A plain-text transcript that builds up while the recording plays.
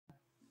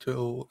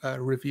to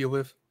review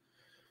with.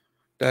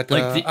 That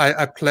Like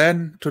I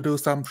plan to do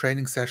some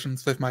training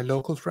sessions with my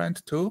local friend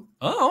too.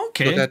 Oh,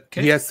 okay. So that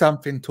Okay. he has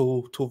something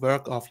to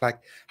work off, like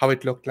how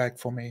it looked like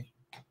for me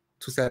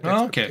to set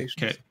expectations.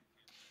 Okay.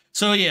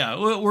 So yeah,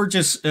 we're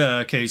just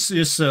okay. So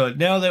just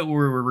now that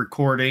we're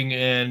recording,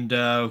 and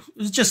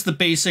it's just the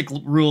basic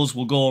rules.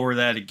 We'll go over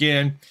that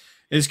again.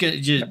 It's gonna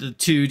the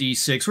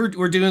 2d6.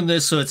 We're doing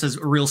this so it's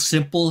a real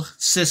simple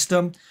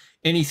system.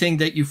 Anything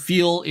that you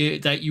feel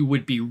that you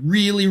would be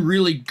really,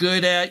 really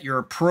good at, you're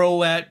a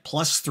pro at,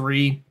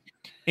 +3.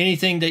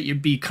 Anything that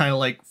you'd be kind of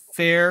like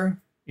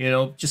fair, you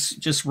know,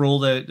 just roll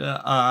the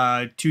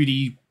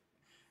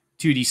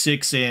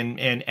 2d6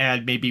 and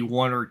add maybe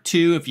 1 or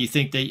 2 if you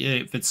think that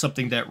if it's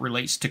something that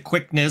relates to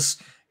quickness,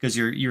 because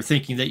you're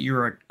thinking that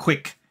you're a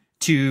quick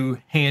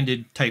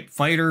two-handed type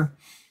fighter.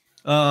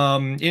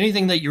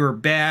 Anything that you're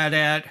bad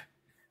at,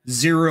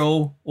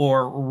 0,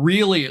 or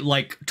really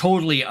like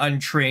totally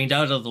untrained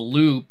out of the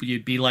loop,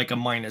 you'd be like a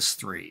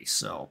 -3.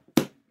 So,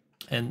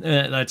 and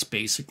that's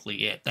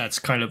basically it. That's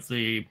kind of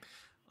the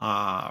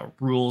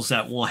rules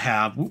that we'll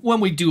have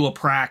when we do a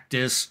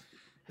practice.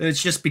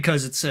 It's just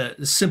because it's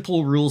a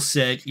simple rule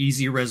set,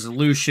 easy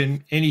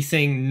resolution.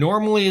 Anything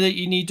normally that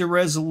you need to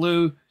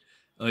resolve,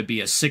 it would be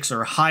a 6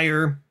 or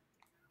higher.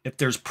 If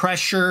there's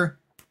pressure,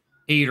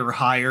 8 or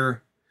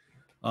higher.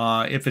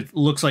 If it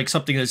looks like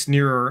something that's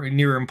near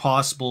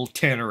impossible,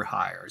 10 or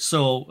higher.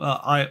 So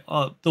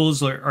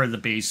those are the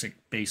basic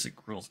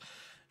rules.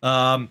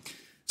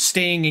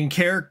 Staying in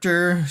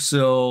character.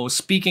 So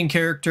speaking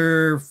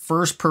character,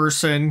 first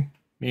person.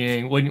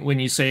 Meaning when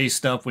you say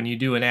stuff, when you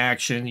do an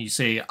action, you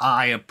say,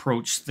 I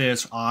approach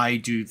this, I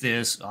do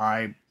this,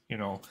 I,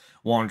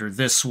 wander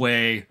this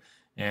way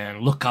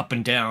and look up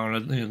and down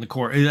in the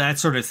court, that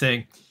sort of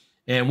thing.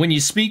 And when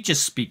you speak,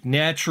 just speak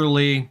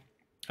naturally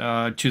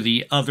to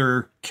the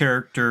other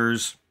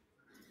characters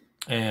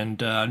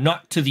and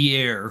not to the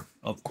air,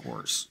 of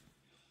course.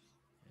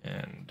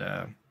 And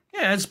yeah,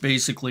 that's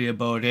basically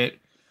about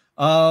it.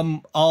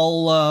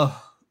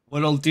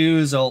 What I'll do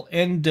is I'll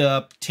end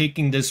up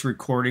taking this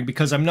recording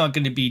because I'm not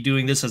going to be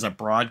doing this as a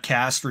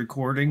broadcast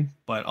recording,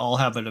 but I'll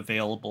have it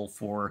available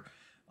for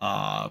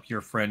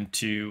your friend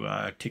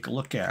to take a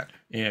look at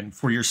and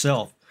for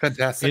yourself.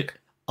 Fantastic.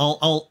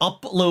 I'll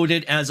upload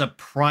it as a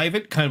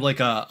private, kind of like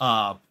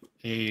a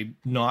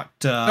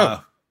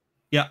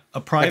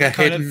private like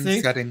kind of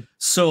thing. Setting.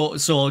 So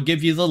I'll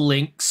give you the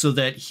link so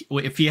that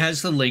if he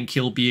has the link,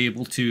 he'll be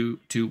able to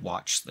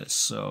watch this.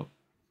 So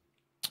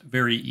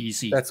very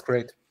easy. That's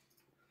great.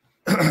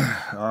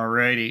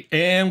 Alrighty,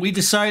 and we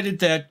decided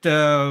that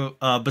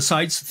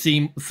besides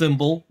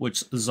Thimble,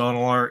 which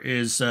Zonalar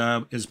is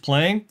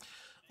playing,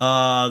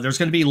 there's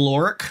going to be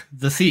Lorik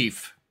the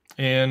Thief,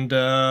 and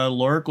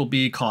Lorik will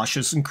be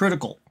cautious and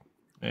critical,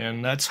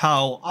 and that's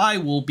how I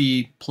will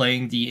be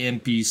playing the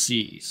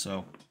NPC.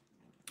 So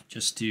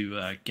just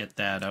to get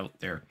that out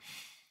there.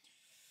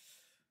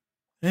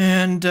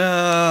 And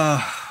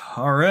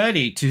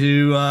alrighty,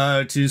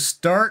 to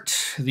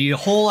start, the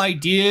whole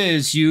idea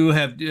is you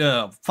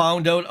have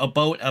found out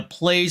about a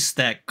place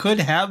that could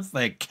have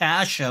a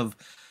cache of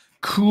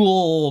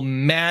cool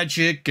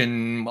magic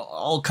and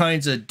all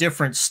kinds of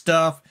different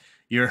stuff.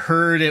 You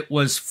heard it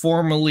was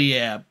formerly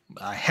a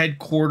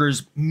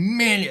headquarters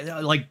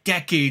like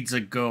decades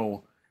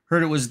ago.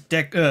 Heard it was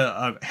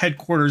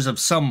headquarters of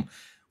some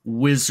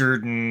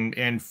wizard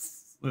and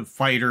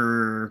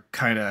fighter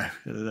kind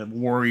of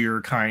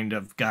warrior kind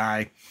of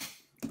guy.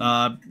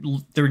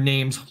 Their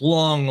name's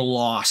long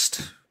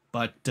lost,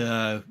 but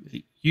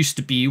it used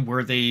to be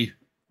where they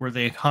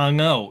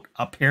hung out.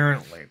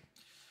 Apparently,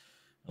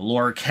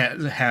 Lorik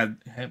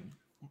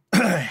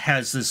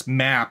has this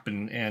map,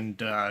 and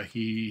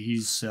he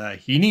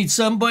needs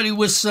somebody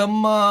with some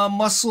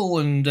muscle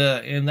and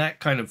that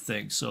kind of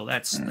thing. So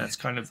that's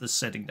kind of the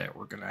setting that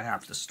we're gonna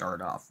have to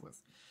start off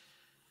with.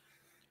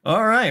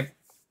 All right.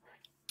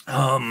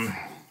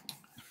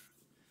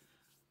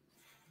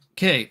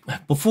 Okay,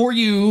 before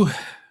you,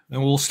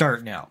 and we'll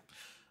start now.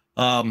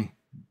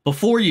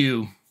 Before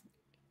you,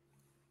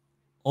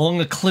 along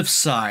the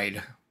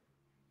cliffside,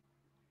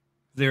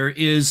 there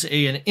is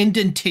an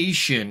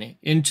indentation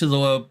into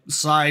the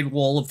side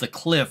wall of the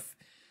cliff,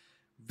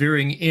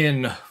 veering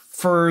in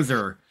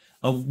further,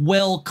 a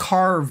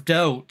well-carved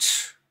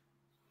out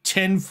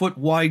 10-foot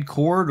wide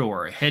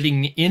corridor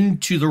heading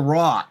into the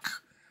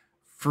rock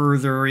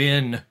further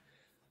in.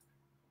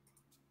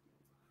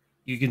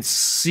 You can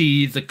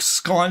see the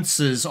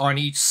sconces on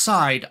each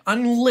side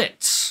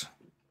unlit.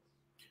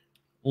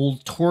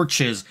 Old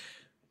torches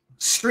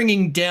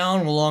stringing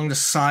down along the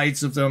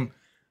sides of them.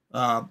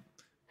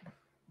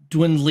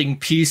 Dwindling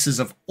pieces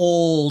of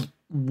old,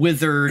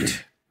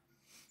 withered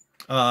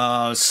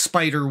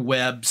spider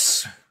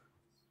webs.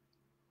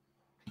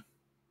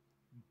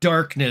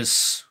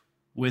 Darkness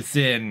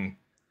within.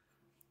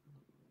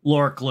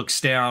 Lorik looks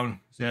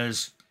down,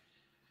 says,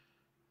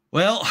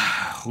 well,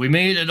 we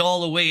made it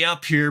all the way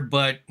up here,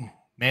 but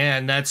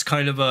man, that's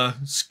kind of a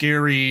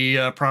scary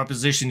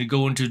proposition to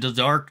go into the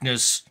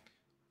darkness.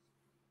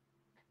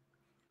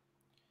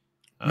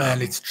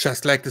 Man, it's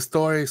just like the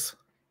stories.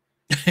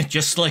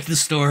 Just like the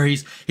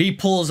stories. He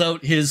pulls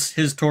out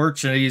his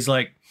torch and he's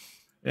like,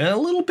 a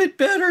little bit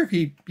better.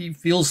 He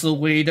feels the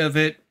weight of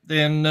it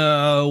than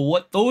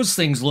what those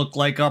things look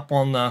like up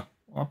on the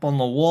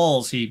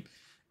walls. He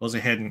goes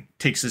ahead and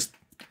takes his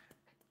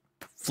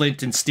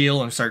flint and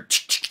steel and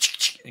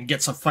starts and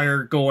gets a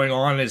fire going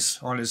on his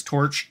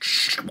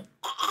torch.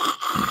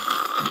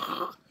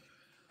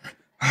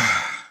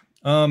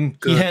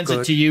 He hands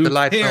it to you.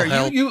 Here,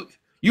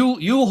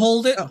 you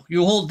hold it. Oh.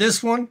 You hold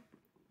this one.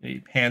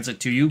 He hands it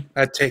to you.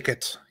 I take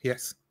it.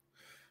 Yes.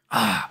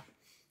 Ah,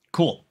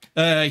 cool.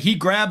 He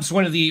grabs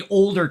one of the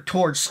older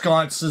torch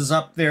sconces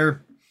up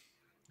there.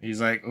 He's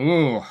like,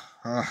 ooh.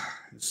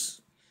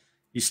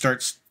 He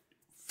starts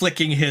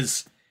flicking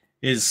his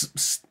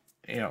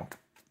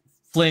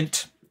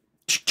flint.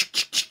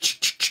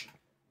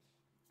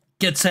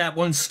 Gets that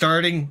one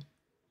starting.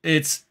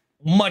 It's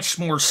much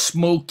more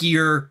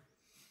smokier,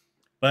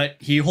 but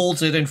he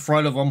holds it in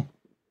front of him.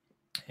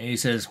 And he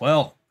says,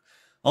 well,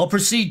 I'll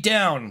proceed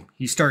down.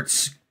 He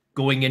starts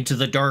going into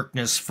the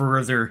darkness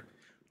further.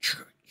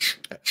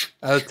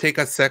 I'll take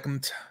a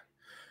second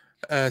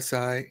as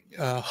I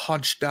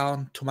hunch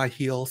down to my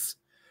heels,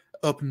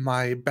 open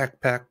my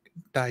backpack.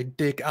 I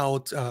dig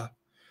out a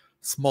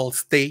small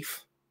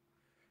stave.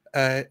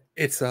 It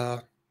is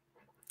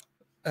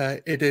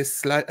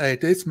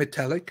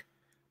metallic.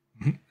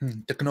 Mm-hmm.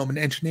 The Gnomon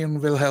engineering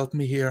will help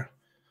me here,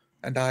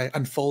 and I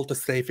unfold the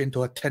stave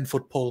into a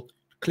 10-foot pole.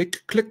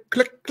 Click, click,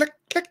 click, click,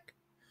 click.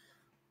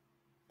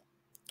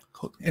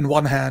 In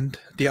one hand,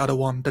 the other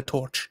one the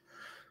torch,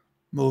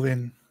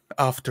 moving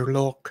after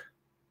Lork.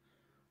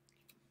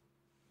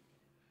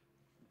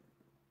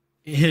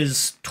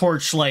 His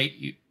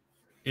torchlight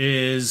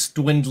is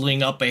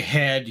dwindling up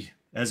ahead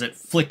as it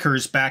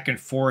flickers back and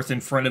forth in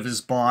front of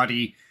his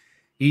body.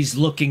 He's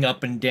looking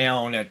up and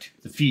down at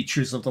the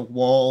features of the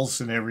walls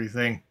and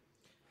everything.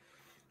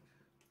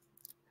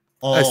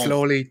 I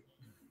slowly...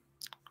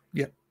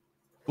 Yeah.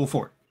 Go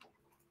for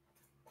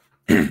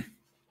it.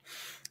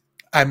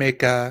 I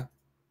make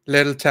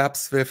little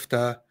taps with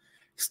the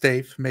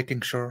stave,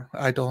 making sure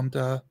I don't...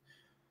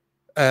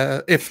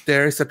 if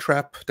there is a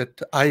trap,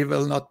 that I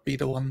will not be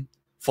the one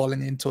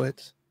falling into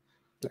it.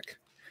 Like,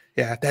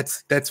 yeah,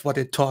 that's what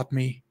it taught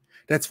me.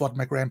 That's what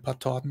my grandpa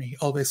taught me.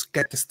 Always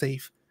get the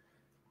stave.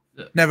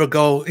 Never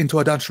go into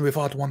a dungeon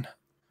without one.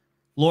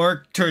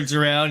 Lork turns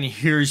around and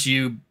hears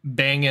you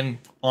banging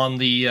on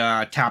the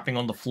tapping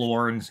on the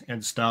floor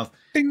and stuff.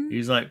 Ding,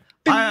 he's like,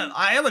 ding.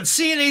 I haven't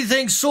seen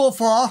anything so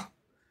far,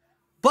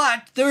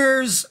 but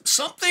there's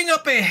something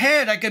up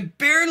ahead. I can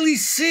barely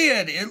see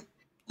it. It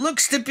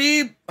looks to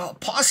be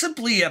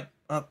possibly a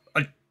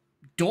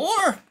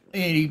door.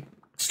 And he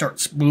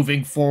starts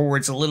moving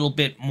forwards a little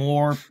bit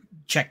more,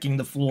 checking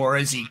the floor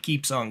as he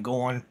keeps on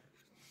going.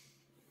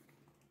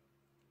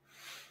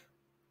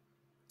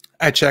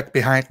 I check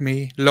behind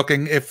me,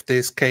 looking if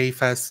this cave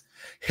has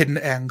hidden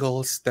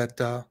angles that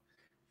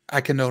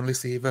I can only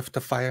see with the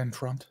fire in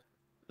front.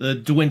 The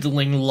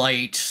dwindling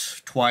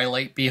light,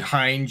 twilight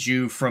behind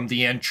you from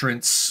the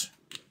entrance.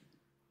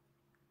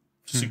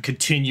 It's a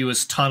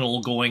continuous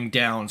tunnel going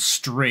down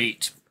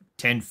straight,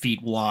 10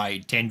 feet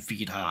wide, 10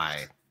 feet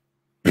high.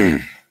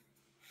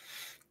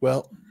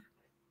 Well,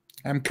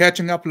 I'm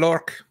catching up,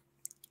 Lork.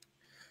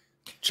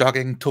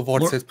 Jogging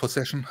towards his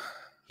position.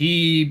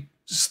 He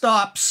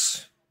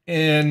stops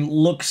and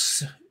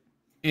looks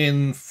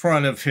in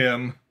front of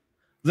him.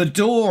 The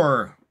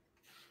door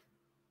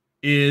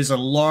is a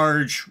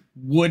large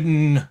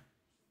wooden,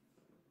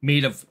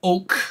 made of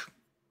oak,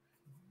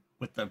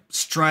 with the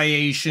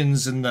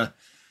striations and the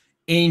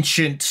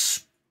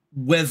ancient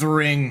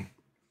weathering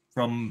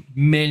from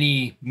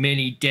many,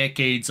 many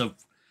decades of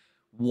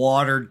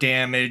water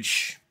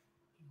damage.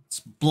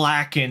 It's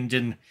blackened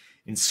in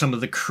some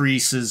of the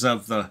creases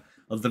of the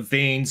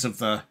veins of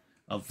the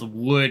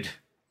wood.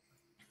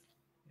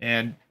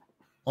 And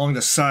on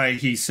the side,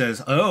 he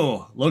says,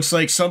 oh, looks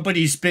like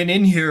somebody's been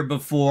in here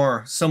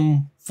before.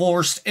 Some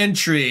forced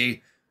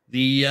entry.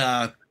 The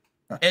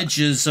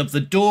edges of the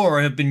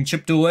door have been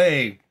chipped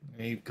away.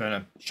 And he kind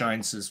of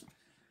shines his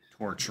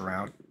torch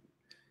around.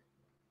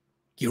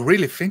 You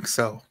really think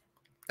so?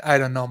 I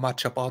don't know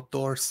much about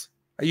doors.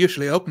 I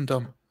usually open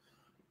them.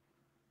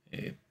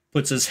 He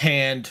puts his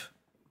hand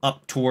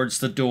up towards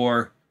the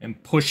door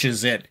and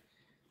pushes it.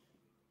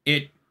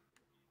 It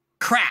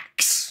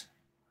cracks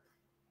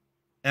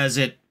as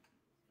it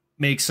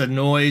makes a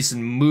noise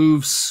and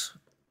moves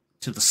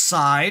to the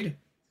side,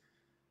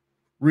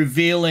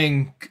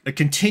 revealing a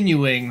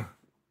continuing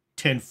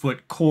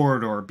 10-foot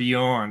corridor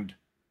beyond.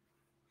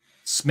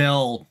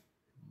 Smell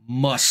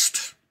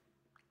must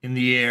in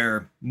the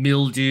air,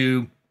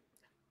 mildew.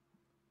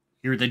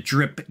 Hear the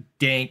drip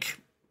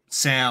dank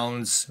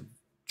sounds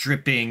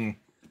dripping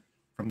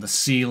from the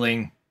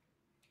ceiling.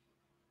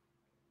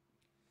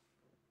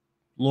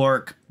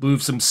 Lork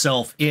moves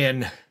himself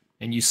in,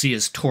 and you see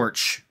his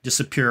torch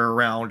disappear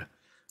around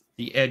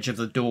the edge of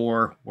the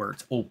door where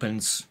it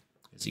opens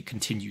as he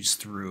continues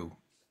through.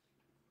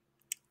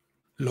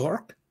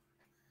 Lork?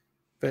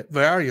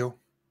 Where are you?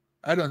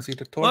 I don't see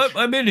the torch.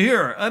 I'm in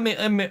here. I'm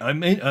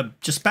in.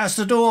 Just past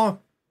the door.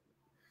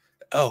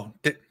 Oh,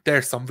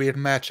 there's some weird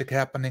magic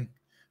happening.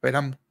 Wait,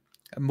 I'm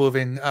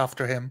moving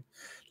after him,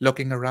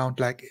 looking around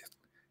like,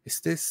 is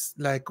this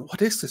like,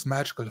 what is this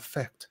magical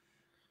effect?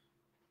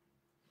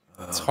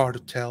 It's hard to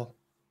tell.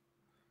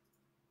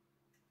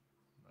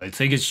 I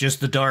think it's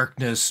just the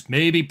darkness.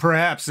 Maybe,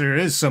 perhaps there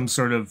is some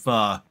sort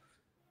of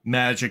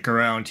magic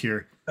around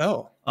here.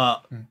 Oh.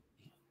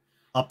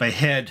 Up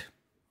ahead,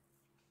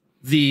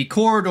 the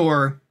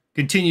corridor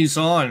continues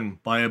on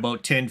by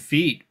about 10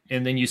 feet,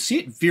 and then you see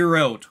it veer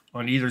out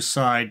on either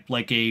side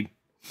like an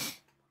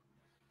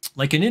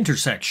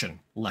intersection,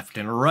 left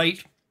and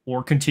right,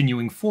 or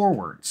continuing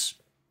forwards.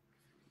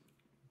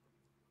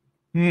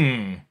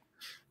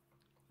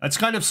 That's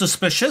kind of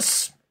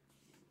suspicious.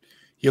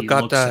 You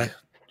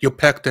you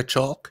packed the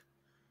chalk?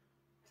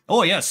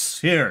 Oh, yes,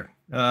 here.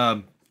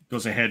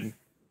 Goes ahead and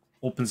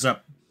opens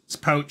up his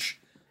pouch,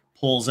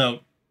 pulls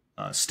out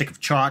a stick of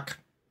chalk,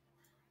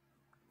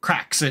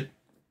 cracks it,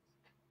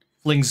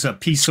 flings a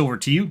piece over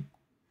to you.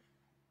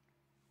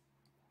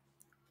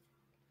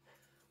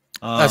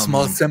 A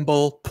small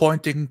symbol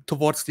pointing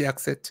towards the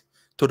exit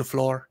to the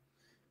floor.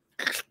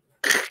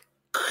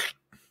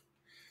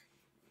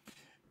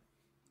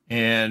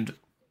 And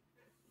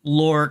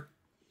Lork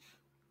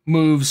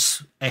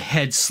moves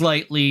ahead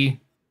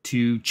slightly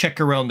to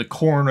check around the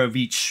corner of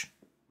each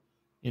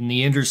in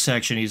the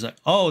intersection. He's like,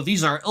 oh,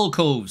 these are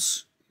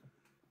alcoves.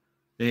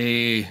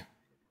 He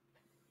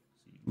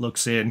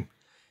looks in.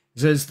 He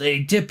says they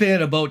dip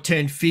in about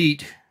 10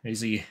 feet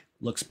as he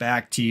looks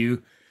back to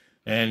you,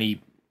 and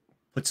he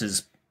puts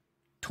his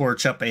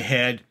torch up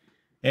ahead,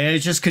 and it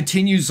just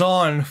continues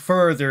on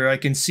further. I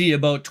can see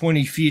about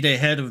 20 feet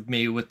ahead of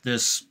me with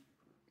this.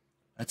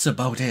 That's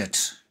about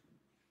it.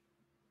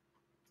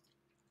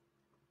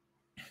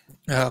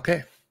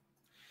 Okay.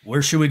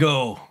 Where should we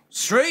go?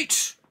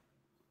 Straight?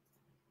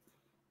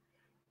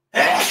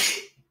 I'd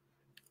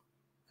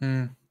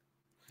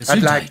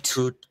like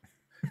to.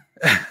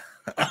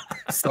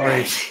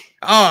 Sorry.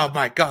 Oh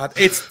my God!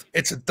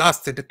 It's a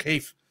dust in the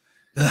cave.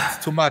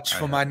 It's too much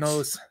for my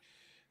nose.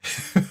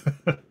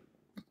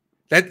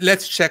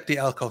 Let's check the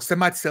alcoves. There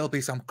might still be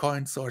some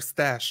coins or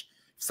stash.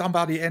 If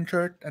somebody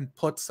entered and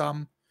put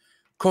some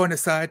coin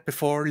aside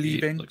before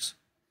leaving.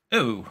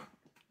 Over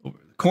the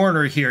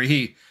corner here.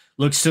 He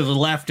looks to the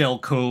left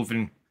alcove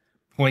and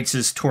points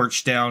his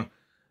torch down.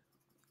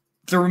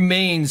 The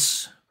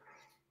remains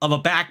of a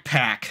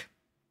backpack,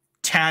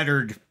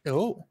 tattered.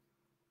 Oh.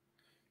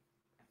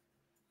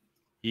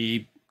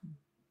 He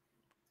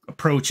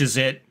approaches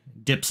it,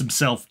 dips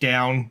himself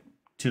down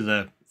to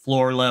the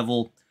floor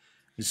level,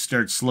 and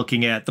starts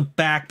looking at the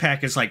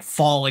backpack. Is like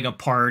falling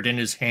apart in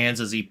his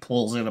hands as he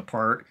pulls it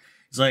apart.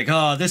 He's like,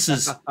 oh, this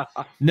is,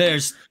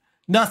 there's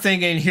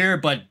nothing in here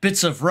but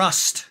bits of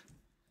rust.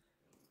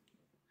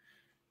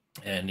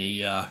 And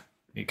he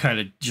kind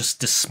of just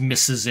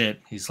dismisses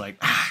it. He's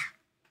like,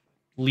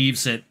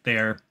 leaves it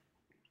there.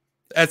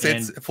 As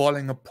it's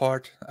falling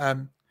apart,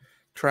 I'm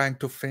trying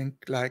to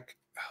think, like,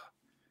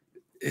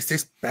 is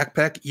this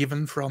backpack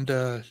even from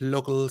the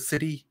local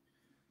city?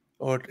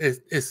 Or is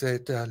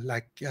it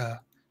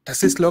does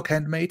this look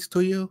handmade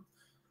to you?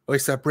 Or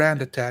is there a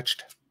brand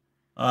attached?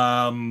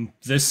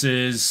 This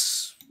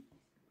is,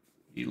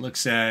 he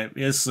looks at,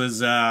 this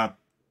is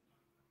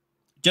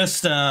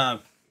just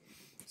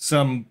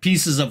some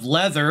pieces of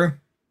leather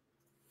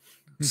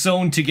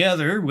sewn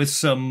together with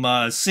some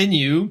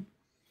sinew,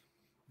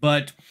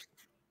 but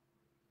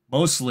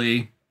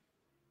mostly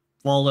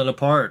fallen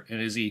apart.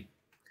 And as he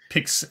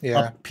picks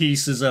up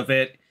pieces of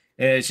it,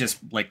 and it's just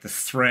like the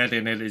thread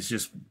in it is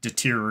just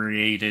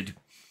deteriorated.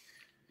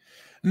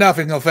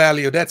 Nothing of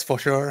value, that's for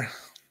sure.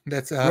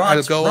 That's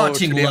I'll go over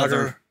to the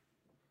leather.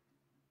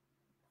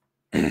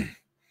 other.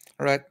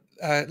 All right,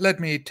 let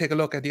me take a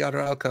look at the other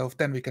alcove,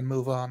 then we can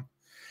move on.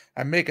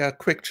 I make a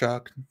quick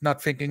check,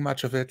 not thinking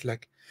much of it.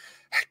 Like,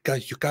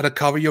 you gotta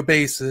cover your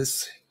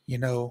bases. You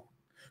know,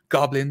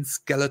 goblins,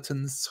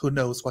 skeletons. Who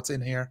knows what's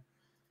in here?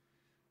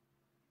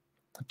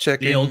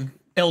 Checking.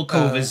 The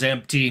alcove is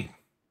empty,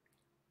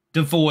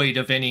 devoid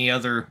of any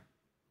other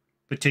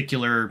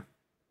particular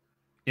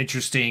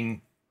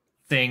interesting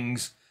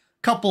things.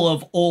 Couple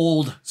of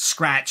old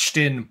scratched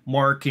in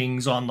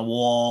markings on the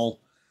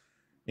wall,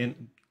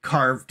 and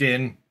carved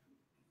in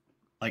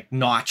like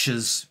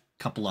notches.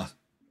 Couple of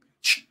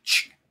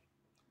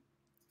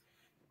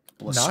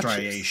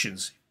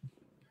striations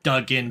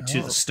dug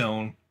into the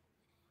stone.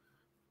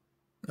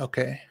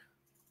 Okay.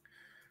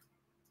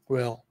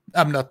 Well,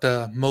 I'm not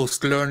the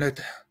most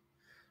learned.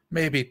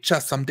 Maybe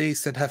just some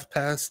days that have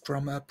passed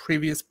from a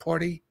previous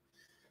party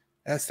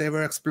as they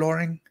were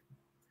exploring.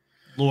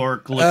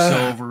 Lork looks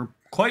over.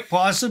 Quite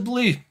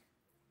possibly.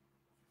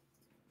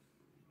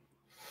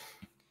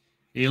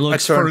 He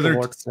looks further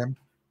towards him.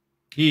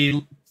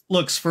 He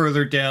looks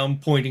further down,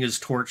 pointing his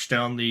torch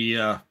down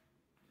the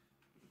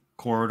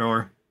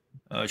corridor.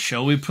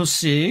 Shall we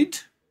proceed?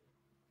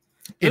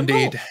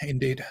 Indeed.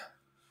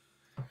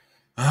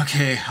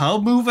 Okay,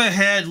 I'll move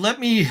ahead.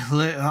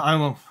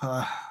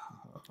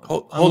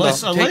 Hold on.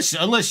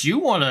 Unless you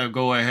want to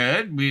go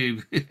ahead,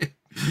 we.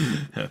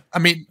 I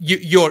mean,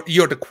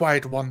 you're the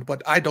quiet one,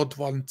 but I don't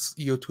want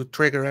you to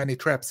trigger any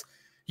traps.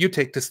 You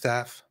take the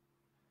staff.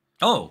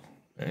 Oh,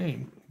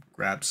 he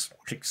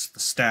picks the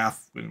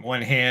staff in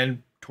one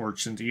hand,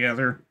 torch in the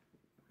other.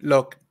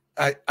 Look,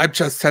 I'm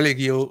just telling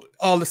you,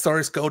 all the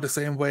stories go the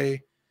same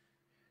way.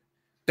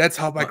 That's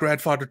how my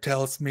grandfather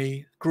tells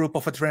me. Group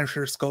of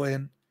adventurers go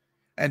in,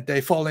 and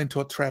they fall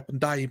into a trap and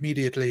die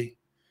immediately.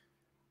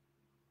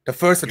 The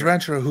first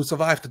adventurer who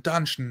survived the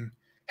dungeon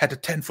had a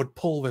 10-foot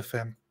pole with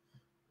him.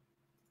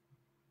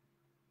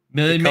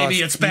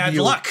 Maybe it's bad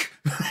luck.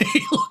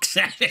 He looks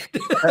at it.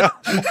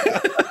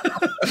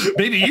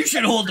 Maybe you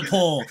should hold the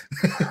pole.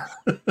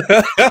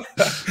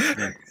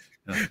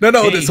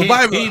 No, the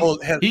survivor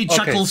hold. He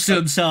chuckles to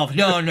himself.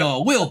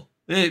 No,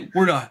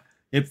 we're not.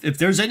 If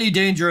there's any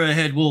danger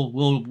ahead,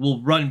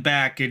 we'll run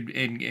back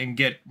and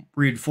get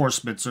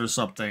reinforcements or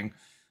something.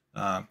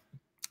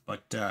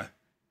 But if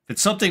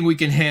it's something we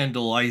can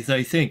handle, I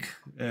think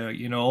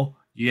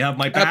you have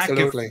my back.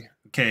 Absolutely.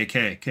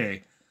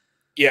 Okay.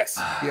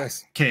 Yes.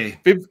 Okay.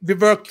 We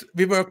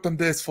worked on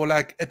this for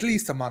like at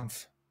least a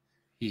month.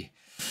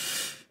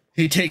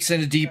 He takes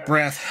in a deep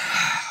breath,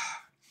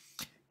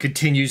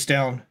 continues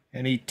down,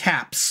 and he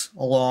taps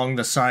along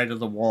the side of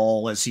the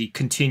wall as he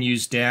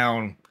continues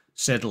down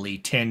steadily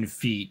 10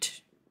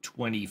 feet,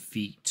 20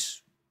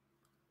 feet,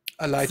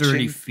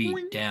 30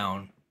 feet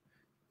down.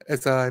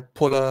 As I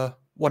pull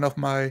one of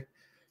my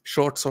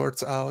short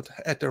swords out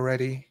at the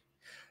ready,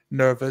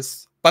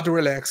 nervous but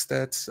relaxed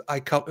that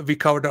we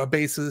covered our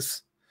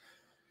bases,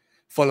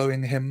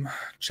 following him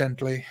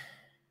gently.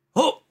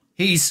 Oh,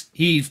 he's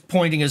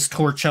pointing his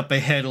torch up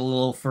ahead a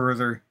little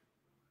further.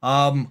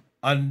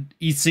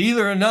 It's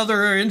either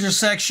another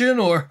intersection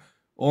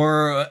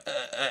or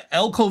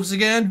alcoves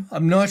again.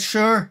 I'm not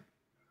sure.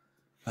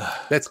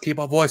 Let's keep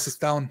our voices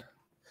down.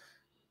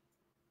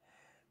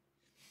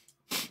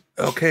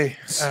 Okay.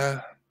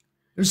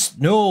 There's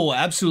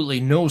absolutely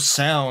no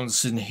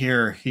sounds in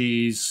here.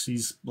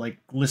 He's like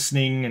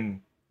listening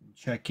and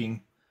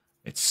checking.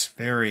 It's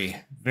very,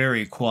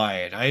 very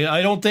quiet.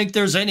 I don't think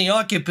there's any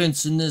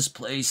occupants in this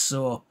place,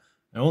 so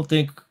I don't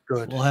think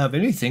we'll have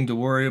anything to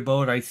worry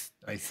about. I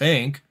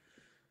think.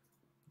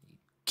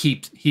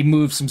 He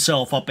moves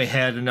himself up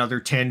ahead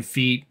another 10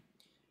 feet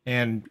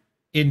and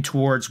in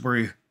towards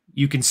where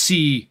you can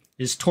see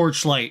his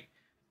torchlight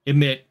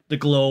emit the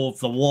glow of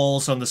the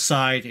walls on the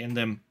side and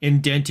them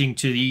indenting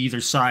to either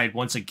side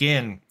once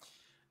again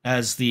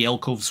as the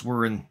alcoves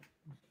were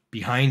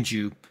behind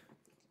you.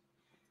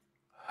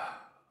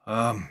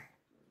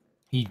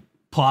 He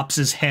pops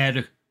his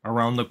head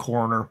around the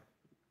corner,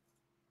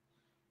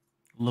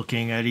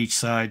 looking at each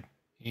side.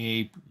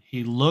 He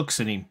looks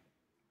and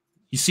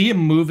you see him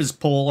move his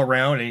pole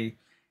around and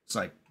he's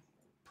like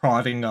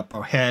prodding up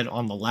ahead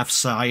on the left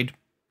side.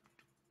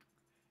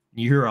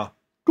 You hear a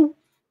dook,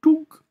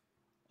 dook,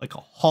 like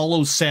a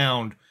hollow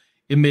sound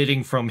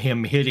emitting from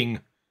him hitting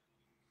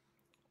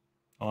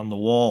on the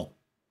wall.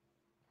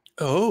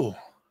 Oh.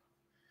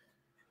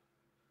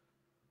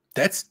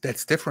 That's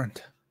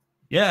different.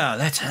 Yeah,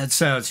 that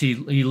sounds. He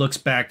looks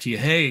back to you.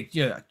 Hey,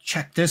 yeah,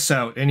 check this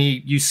out. And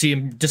you see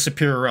him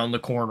disappear around the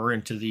corner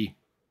into the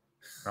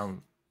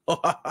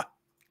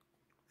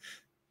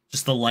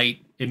just the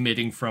light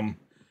emitting from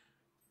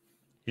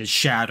his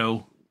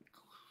shadow.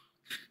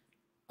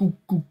 You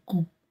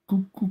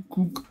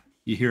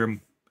hear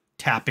him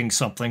tapping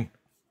something.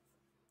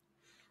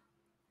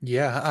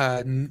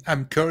 Yeah,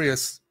 I'm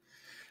curious.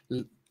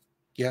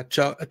 Yeah,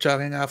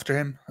 jogging after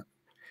him.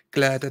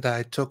 Glad that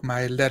I took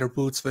my leather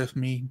boots with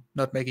me,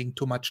 not making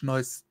too much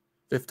noise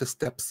with the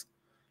steps.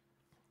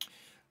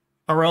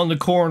 Around the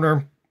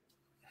corner,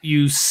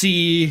 you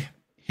see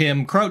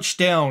him crouched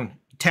down,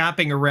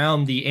 tapping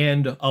around the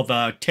end of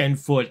a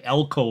 10-foot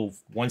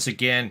alcove. Once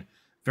again,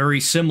 very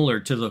similar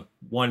to the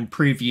one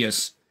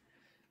previous.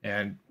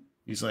 And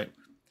he's like,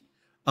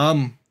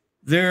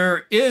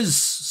 there is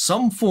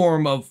some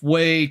form of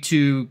way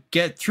to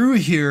get through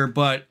here,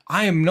 but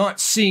I am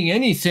not seeing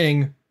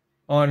anything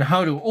on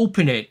how to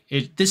open it.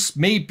 This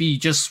may be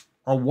just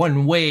a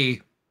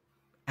one-way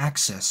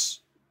access.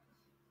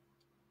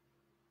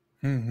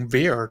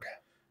 Weird.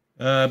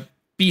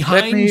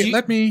 Behind you,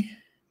 let me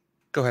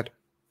go ahead.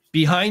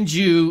 Behind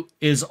you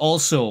is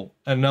also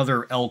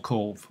another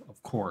alcove,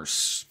 of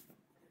course.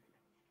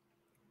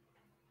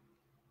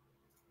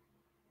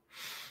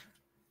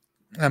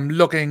 I'm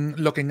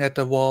looking at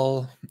the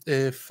wall.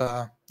 If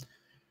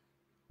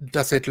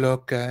does it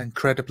look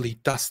incredibly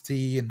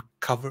dusty and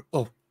covered?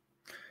 Oh,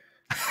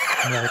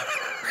 no.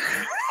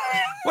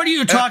 What are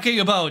you talking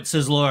about?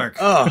 Says Lork.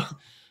 Oh,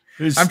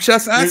 I'm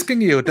just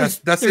asking you.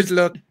 Does it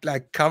look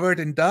like covered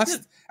in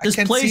dust? I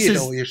can't see it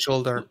over your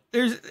shoulder.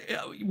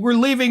 We're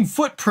leaving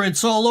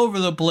footprints all over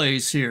the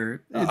place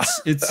here.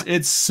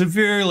 It's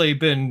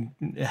severely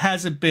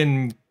hasn't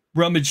been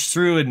rummaged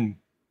through in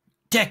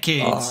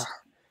decades.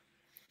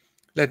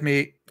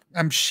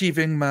 I'm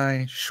sheathing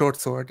my short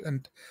sword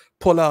and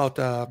pull out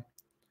a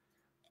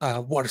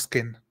water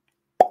skin.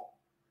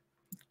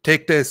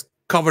 Take this.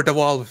 cover the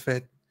wall with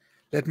it.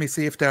 Let me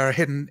see if there are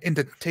hidden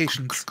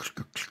indentations.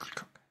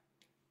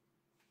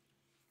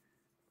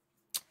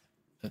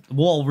 The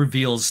wall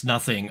reveals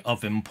nothing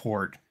of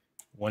import.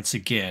 Once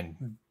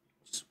again,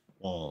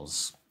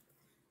 walls.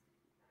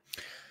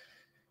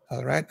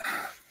 All right.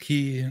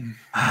 Perplexing.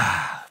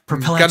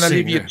 Gonna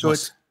leave you to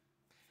it.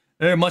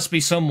 There must be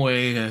some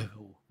way.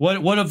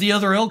 What of the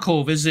other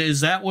alcove?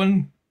 Is that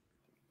one?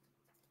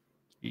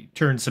 He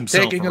turns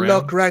himself Taking around. a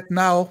look right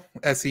now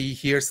as he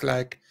hears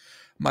like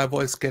my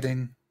voice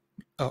getting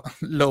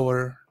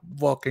lower,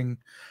 walking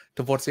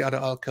towards the other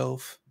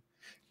alcove,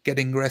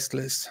 getting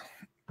restless.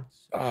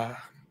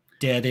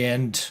 Dead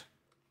end.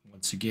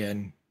 Once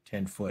again,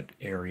 10-foot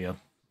area.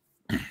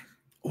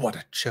 What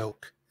a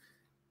joke.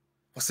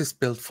 Was this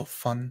built for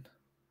fun?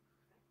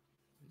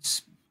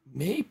 It's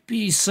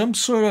maybe some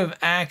sort of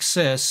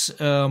access.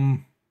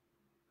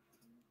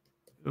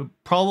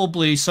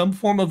 Probably some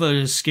form of an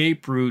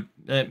escape route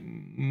that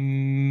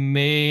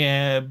may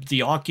have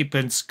the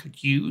occupants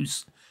could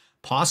use.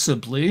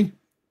 Possibly.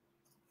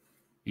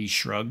 He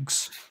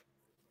shrugs.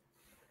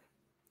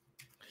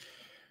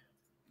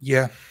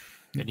 Yeah.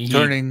 And he,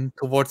 Turning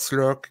towards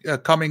Lurk,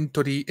 coming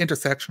to the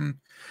intersection,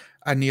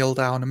 I kneel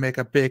down and make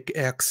a big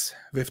X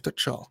with the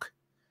chalk.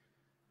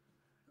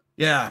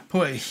 yeah,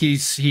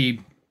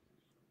 he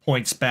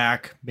points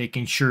back,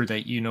 making sure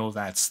that you know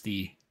that's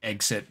the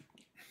exit.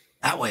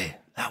 That way.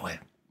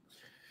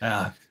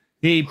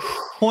 He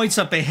points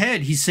up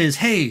ahead. He says,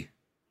 "Hey,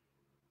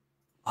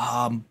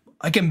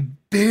 I can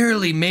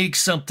barely make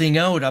something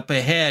out up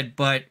ahead,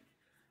 but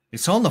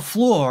it's on the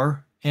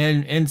floor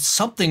and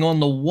something on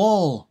the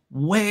wall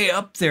way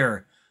up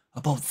there,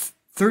 about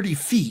 30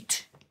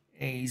 feet."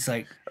 And he's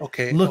like,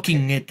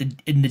 looking at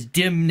in the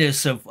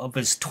dimness of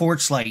his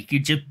torchlight. You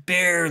just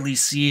barely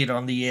see it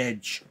on the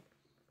edge.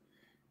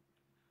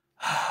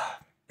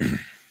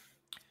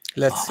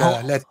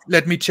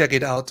 Let me check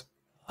it out.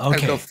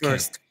 Okay, I'll go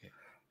first.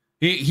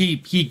 Okay.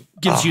 He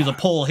gives you the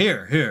pole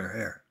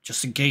here,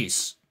 just in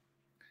case.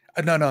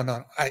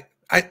 No.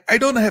 I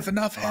don't have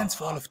enough hands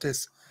for all of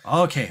this.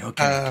 Okay.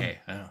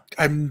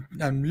 I'm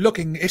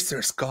looking. Is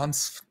there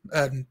sconce?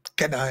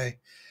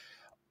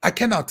 I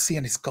cannot see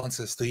any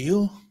sconces. Do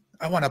you?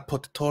 I want to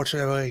put the torch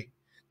away.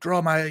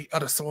 Draw my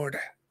other sword.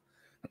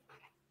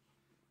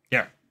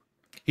 Yeah.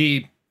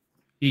 He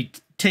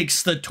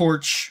takes the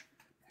torch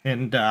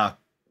and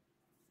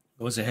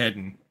goes ahead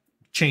and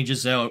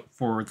changes out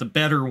for the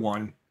better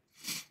one.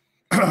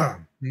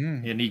 And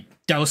he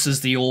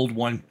douses the old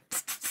one.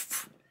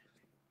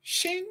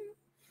 Shing.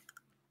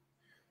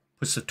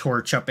 Puts the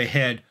torch up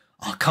ahead.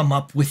 I'll come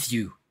up with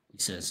you, he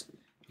says.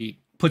 He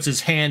puts his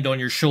hand on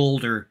your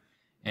shoulder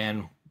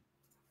and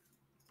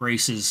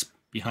braces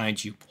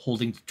behind you,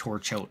 holding the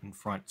torch out in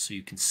front so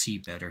you can see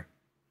better.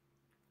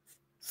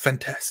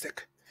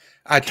 Fantastic.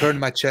 I turn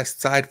my chest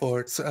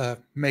sidewards,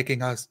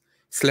 making a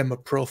slimmer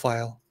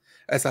profile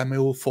as I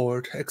move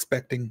forward,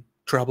 expecting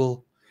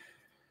trouble.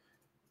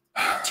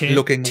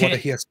 Looking what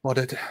he has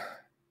spotted.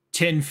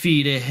 10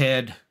 feet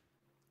ahead,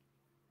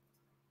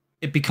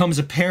 it becomes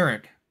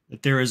apparent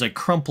that there is a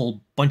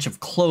crumpled bunch of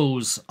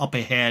clothes up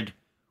ahead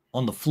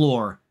on the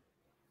floor.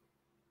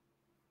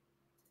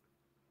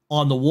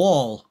 On the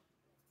wall,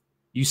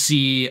 you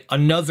see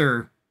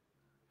another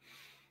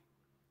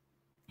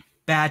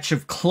batch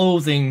of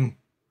clothing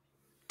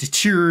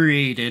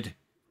deteriorated,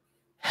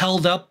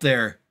 held up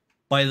there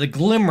by the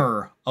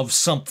glimmer of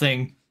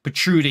something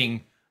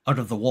protruding out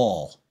of the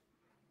wall.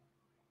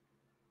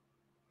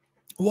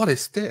 What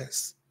is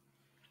this?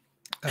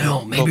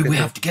 Oh, maybe we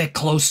have to get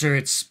closer.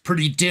 It's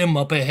pretty dim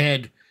up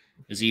ahead.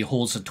 As he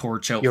holds the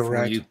torch out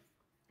for you.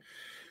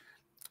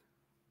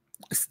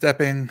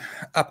 Stepping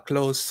up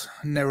close,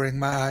 narrowing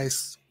my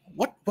eyes.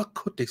 What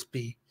could this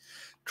be?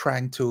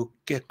 Trying to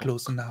get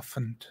close enough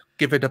and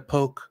give it a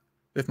poke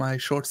with my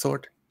short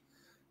sword.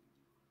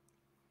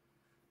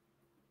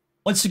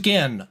 Once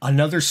again,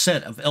 another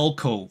set of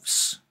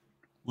alcoves,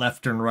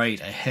 left and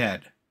right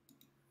ahead.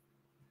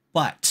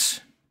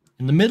 But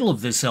in the middle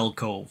of this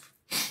alcove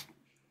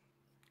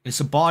is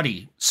a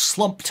body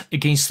slumped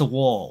against the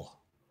wall.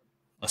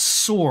 A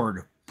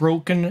sword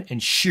broken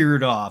and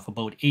sheared off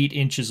about 8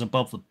 inches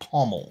above the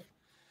pommel.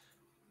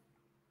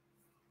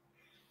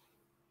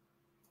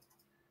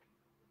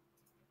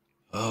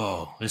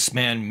 Oh, this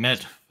man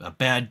met a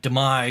bad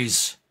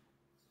demise.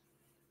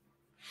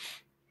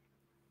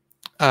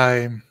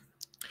 I'm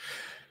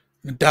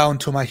down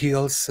to my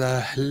heels,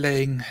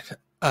 laying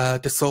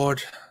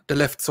the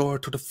left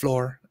sword to the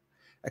floor.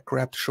 I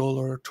grab the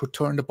shoulder to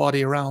turn the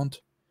body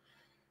around.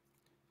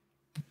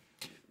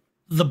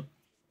 The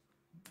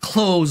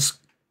clothes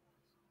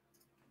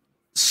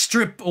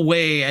strip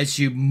away as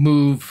you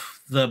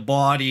move the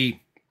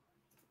body.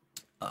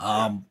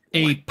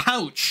 A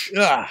pouch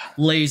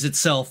lays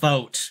itself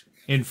out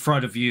in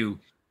front of you.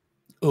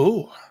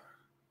 Oh.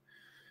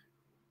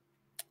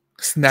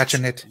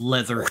 Snatching it.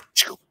 Leather.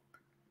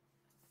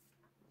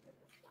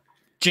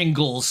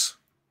 Jingles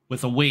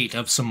with the weight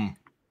of some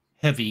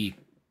heavy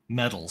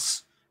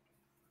metals.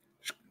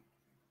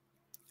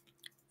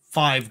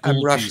 5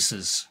 gold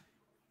pieces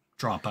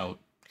drop out.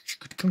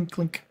 Clink,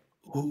 clink.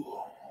 Ooh.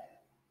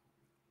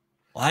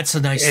 Well, that's a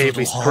nice Hey,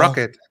 little we haul. struck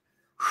it.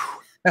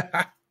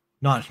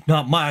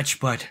 Not much,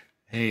 but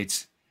hey,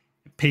 it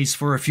pays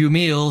for a few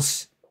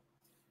meals.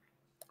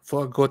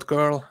 For a good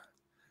girl.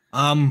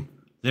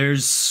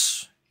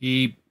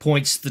 He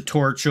points the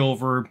torch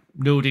over,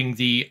 noting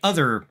the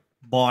other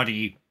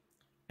body,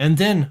 and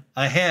then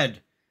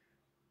ahead,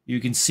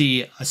 you can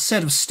see a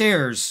set of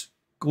stairs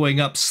going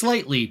up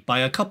slightly by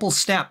a couple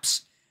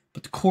steps,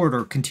 but the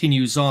corridor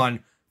continues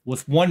on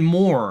with one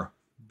more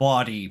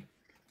body.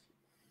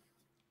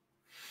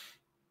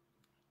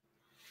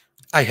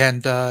 I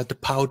hand the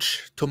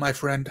pouch to my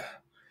friend.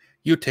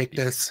 You take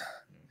this.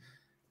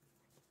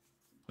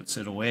 Puts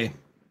it away.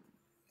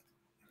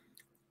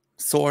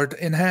 Sword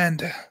in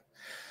hand.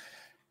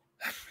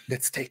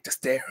 Let's take the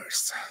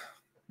stairs.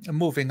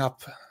 Moving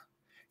up,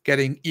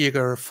 getting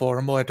eager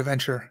for more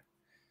adventure.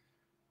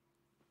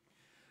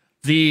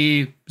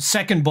 The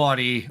second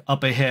body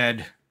up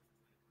ahead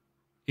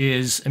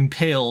is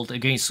impaled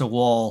against a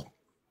wall.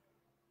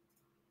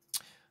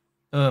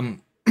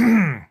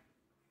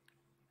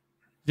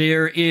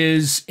 There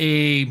is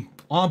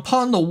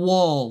upon the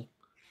wall,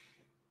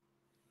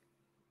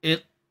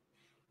 it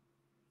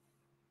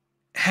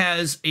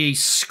has a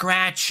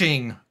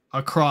scratching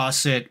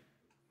across it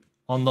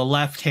on the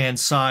left-hand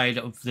side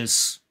of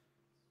this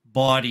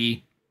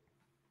body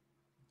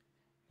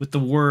with the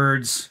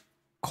words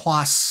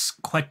Quas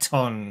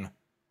Queton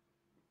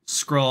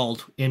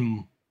scrawled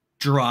in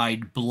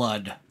dried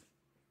blood.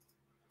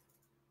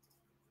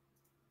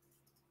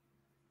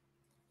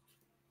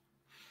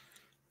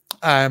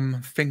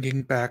 I'm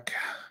thinking back.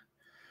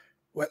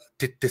 Well,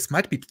 this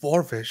might be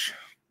Dwarvish.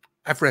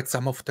 I've read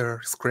some of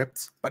their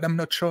scripts, but I'm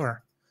not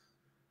sure.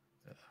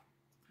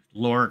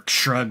 Lork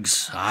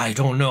shrugs. I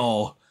don't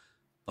know.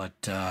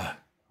 But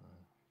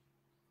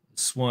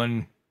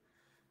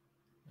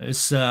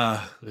this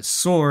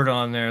sword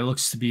on there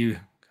looks to be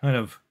kind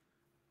of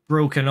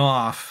broken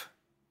off.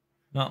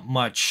 Not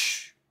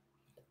much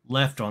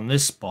left on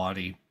this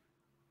body.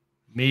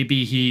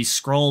 Maybe he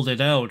scrawled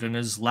it out in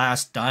his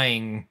last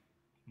dying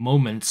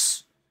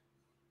moments.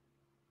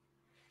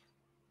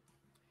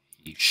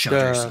 He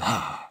shudders.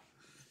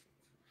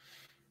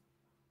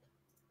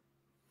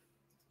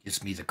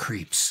 Gives me the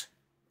creeps.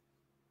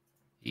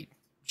 He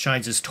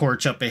shines his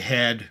torch up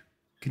ahead,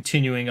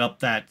 continuing up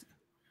that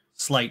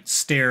slight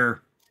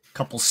stair,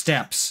 couple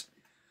steps.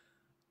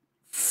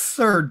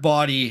 Third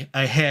body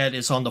ahead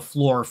is on the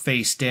floor,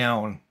 face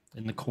down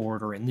in the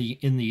corridor, in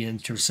the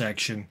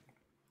intersection.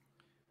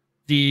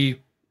 The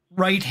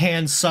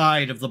right-hand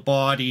side of the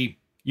body,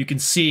 you can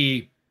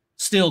see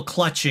still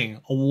clutching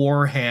a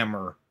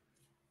warhammer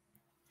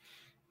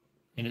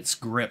in its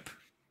grip,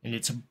 in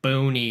its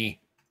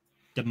bony,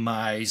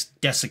 demised,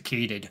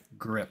 desiccated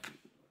grip.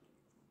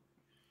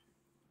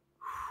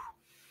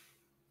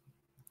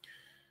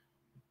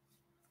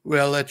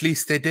 Well, at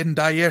least they didn't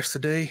die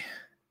yesterday.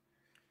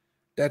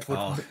 That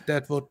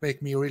would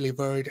make me really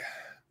worried.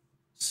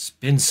 It's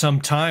been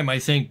some time, I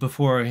think,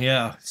 before,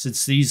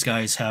 since these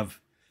guys have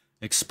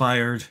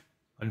expired.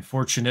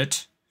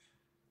 Unfortunate.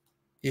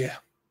 Yeah.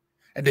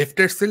 And if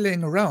they're still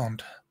laying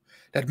around,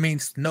 that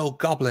means no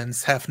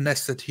goblins have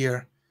nested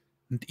here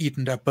and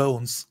eaten their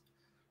bones.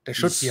 There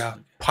should be a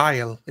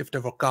pile if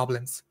there were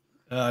goblins.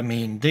 I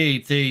mean, they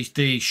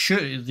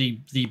should.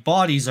 The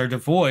bodies are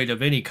devoid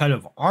of any kind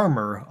of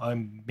armor.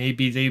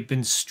 Maybe they've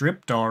been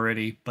stripped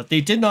already, but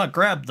they did not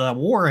grab the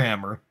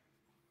warhammer.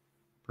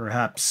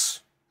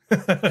 Perhaps.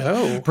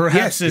 Oh,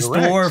 perhaps yes, this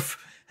dwarf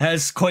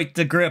has quite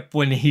the grip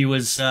when he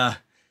was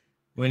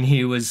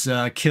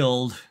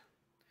killed.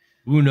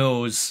 Who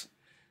knows?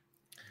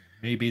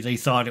 Maybe they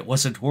thought it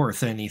wasn't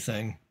worth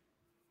anything.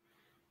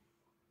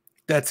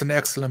 That's an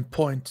excellent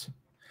point.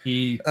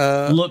 He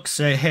looks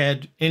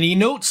ahead, and he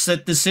notes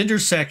that this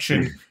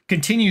intersection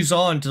continues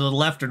on to the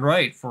left and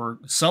right for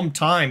some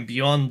time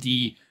beyond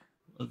the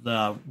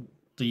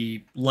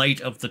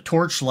light of the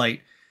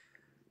torchlight.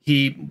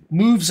 He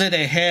moves it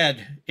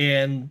ahead,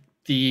 and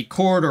the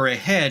corridor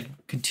ahead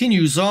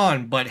continues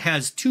on, but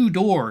has two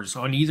doors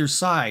on either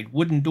side,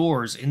 wooden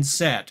doors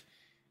inset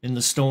in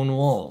the stone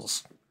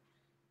walls,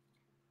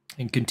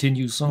 and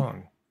continues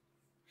on.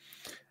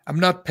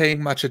 I'm not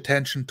paying much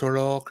attention to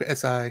Rourke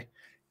as I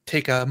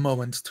take a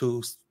moment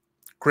to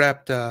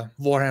grab the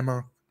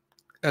warhammer,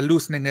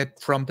 loosening it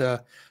from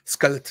the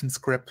skeleton's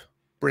grip,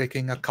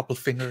 breaking a couple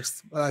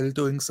fingers while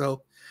doing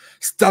so,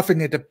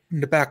 stuffing it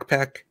in the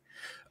backpack.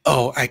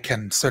 Oh, I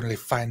can certainly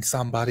find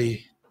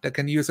somebody that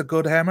can use a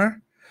good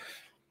hammer.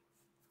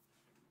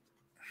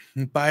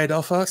 Buy it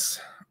off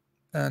us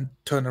and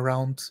turn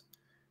around.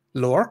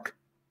 Lork?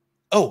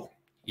 Oh,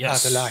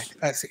 yes. The light.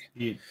 I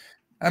see.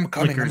 I'm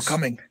Flickers.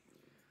 coming.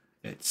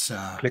 It's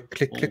click,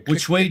 click, click.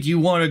 Which way do you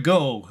want to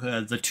go?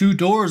 The two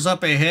doors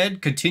up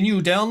ahead continue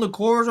down the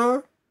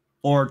corridor,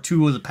 or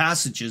two of the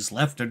passages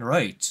left and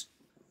right?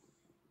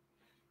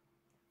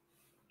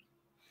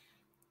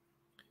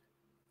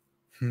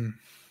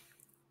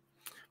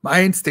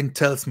 My instinct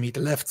tells me the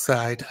left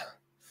side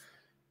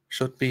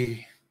should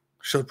bring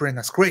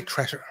us great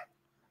treasure.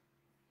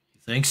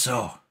 Think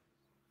so?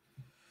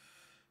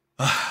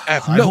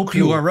 have I no hope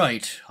you clue. are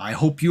right. I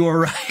hope you are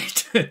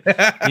right.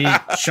 He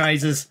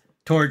shines his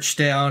torch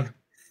down.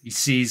 He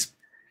sees.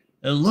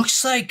 It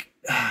looks like.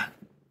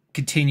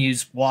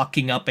 Continues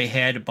walking up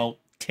ahead about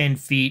 10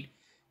 feet.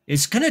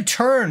 It's going to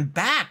turn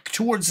back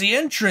towards the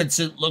entrance,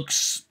 it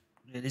looks,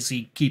 as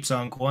he keeps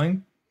on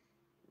going.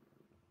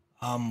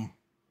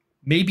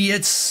 Maybe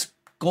it's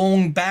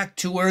going back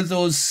to where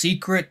those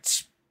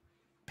secret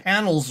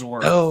panels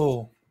were.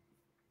 Oh,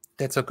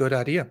 that's a good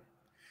idea.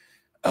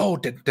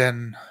 Oh,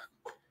 then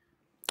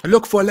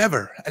look for a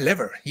lever. A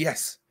lever,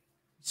 yes.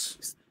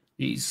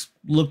 He's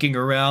looking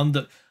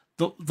around.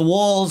 The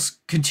walls,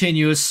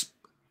 continuous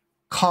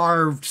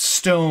carved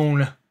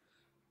stone,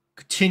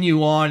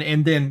 continue on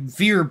and then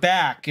veer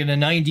back in a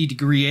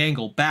 90-degree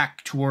angle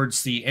back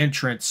towards the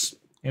entrance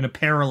in a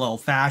parallel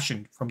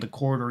fashion from the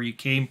corridor you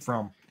came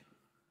from.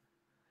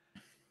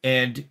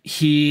 And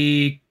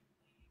he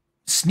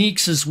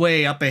sneaks his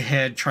way up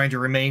ahead, trying to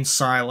remain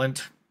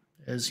silent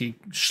as he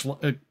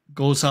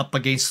goes up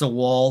against the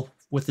wall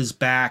with his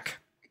back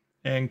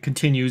and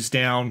continues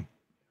down.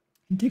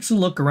 He takes a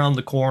look around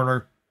the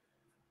corner.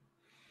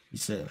 He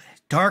says,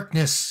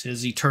 "Darkness,"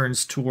 as he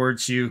turns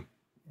towards you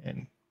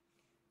and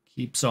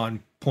keeps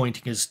on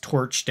pointing his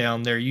torch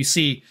down there. You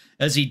see,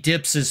 as he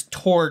dips his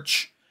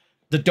torch,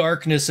 the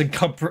darkness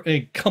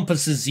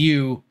encompasses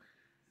you,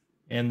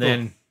 and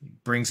then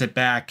brings it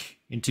back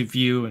into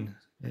view, and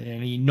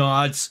he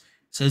nods,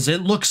 says,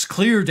 "It looks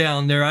clear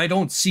down there. I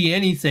don't see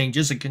anything,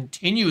 just a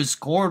continuous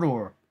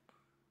corridor."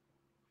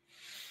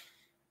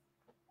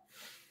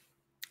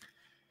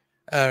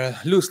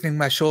 Loosening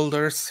my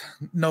shoulders,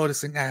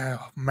 noticing, oh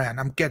man,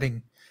 I'm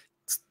getting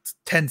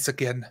tense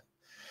again.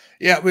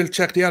 Yeah, we'll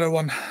check the other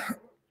one.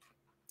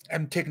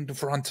 I'm taking the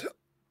front.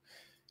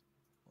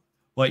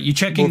 What, you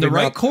checking the Moving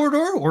right up.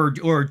 corridor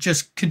or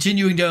just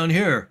continuing down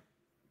here?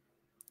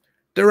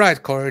 The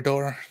right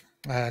corridor.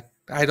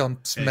 I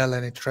don't smell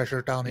any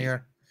treasure down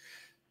here.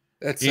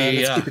 Let's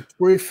keep it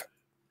brief.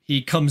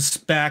 He comes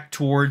back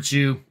towards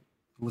you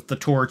with the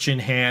torch in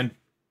hand.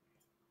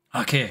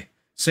 Okay,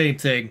 same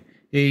thing.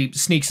 He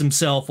sneaks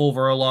himself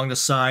over along the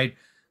side.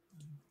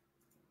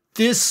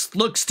 This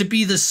looks to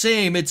be the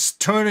same. It's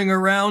turning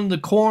around the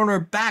corner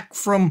back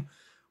from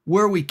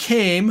where we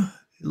came.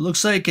 It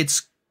looks like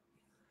it's...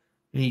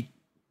 He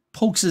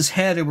pokes his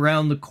head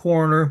around the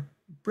corner,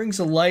 brings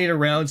a light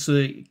around so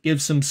that it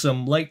gives him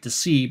some light to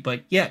see,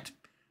 but yet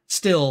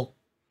still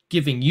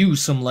giving you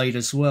some light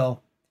as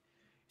well.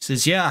 He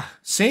says, yeah,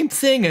 same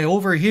thing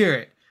over here.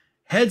 It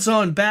heads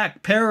on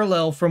back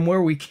parallel from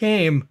where we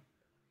came,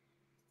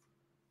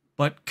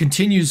 but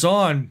continues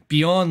on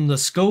beyond the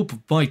scope of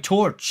my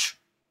torch.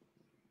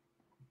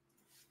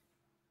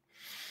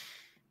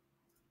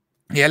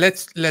 Yeah,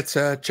 let's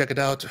check it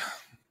out.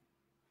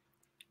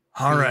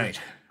 All right.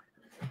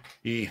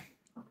 He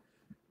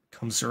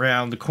comes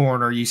around the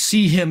corner. You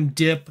see him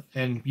dip,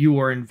 and you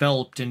are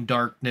enveloped in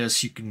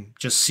darkness. You can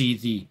just see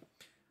the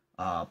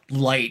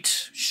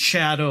light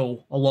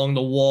shadow along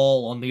the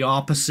wall on the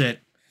opposite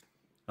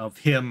of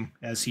him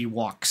as he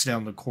walks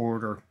down the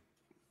corridor.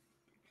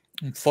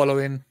 I'm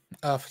following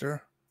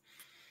after.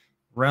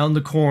 Around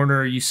the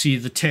corner, you see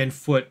the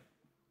 10-foot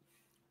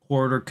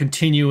corridor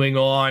continuing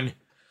on.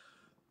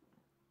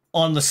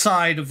 On the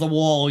side of the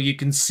wall, you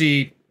can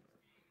see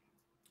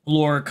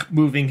Lorik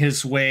moving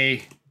his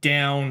way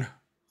down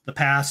the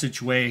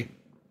passageway.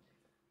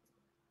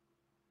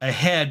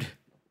 Ahead,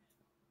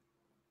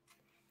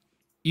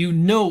 you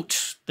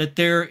note that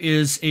there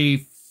is a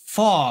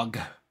fog,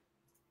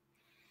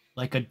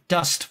 like a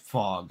dust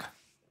fog,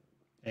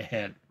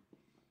 ahead.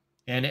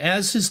 And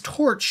as his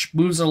torch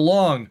moves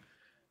along,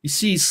 you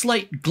see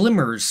slight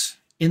glimmers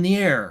in the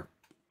air.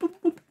 Boop,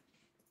 boop.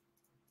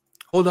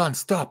 Hold on,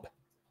 stop.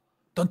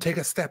 Don't take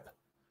a step.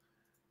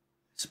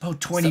 It's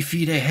about 20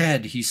 feet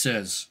ahead, he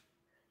says.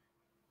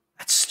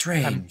 That's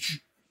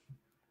strange.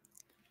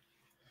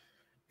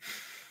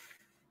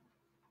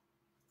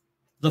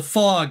 The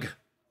fog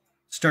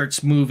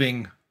starts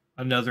moving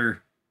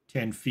another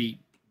 10 feet.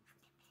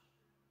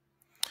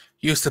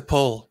 Use the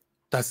pole.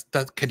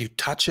 Can you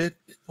touch it?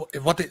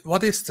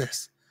 What is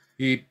this?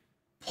 He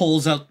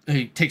pulls out,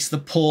 he takes the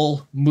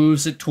pole,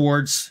 moves it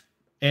towards,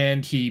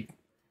 and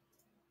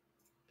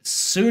as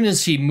soon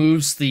as he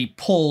moves the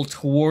pole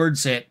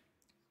towards it,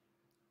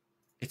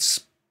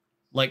 it's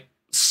like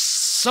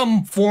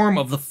some form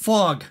of the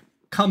fog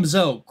comes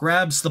out,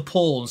 grabs the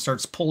pole, and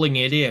starts pulling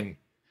it in.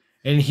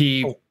 And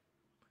he's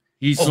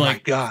oh like, my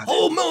God.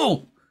 "Oh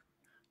no!"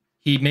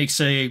 He makes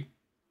a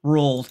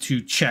roll to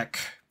check.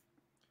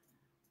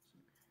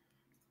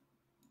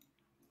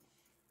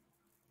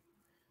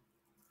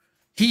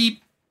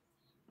 He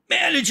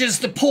manages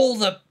to pull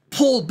the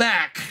pole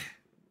back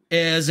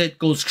as it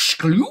goes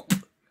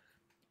skloop,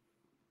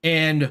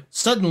 and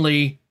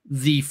suddenly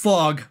the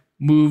fog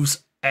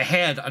moves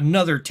ahead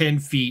another 10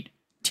 feet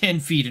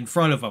in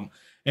front of him,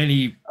 and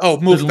he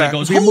move back.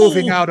 goes, We're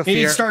moving out of and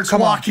here. He starts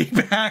Come walking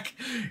back.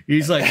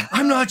 He's like,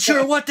 "I'm not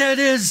sure what that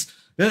is."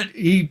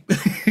 He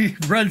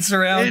runs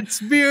around.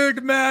 It's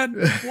weird, man.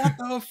 What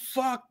the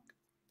fuck?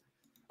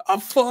 Oh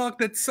fuck!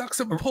 That sucks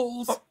and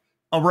pulls.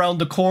 Around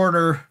the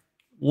corner,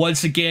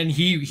 once again,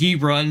 he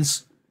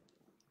runs,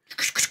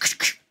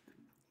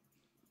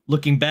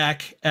 looking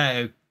back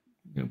at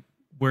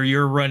where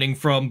you're running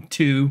from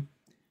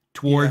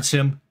towards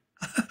him.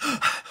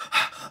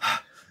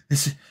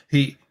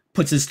 He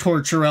puts his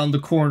torch around the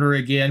corner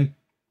again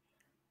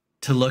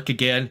to look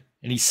again,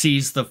 and he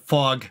sees the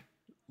fog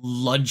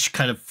lunge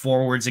kind of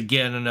forwards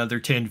again another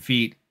 10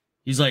 feet.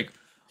 He's like,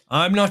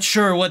 I'm not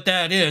sure what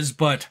that is,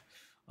 but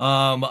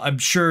I'm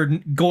sure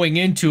going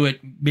into it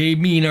may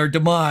mean our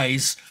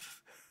demise.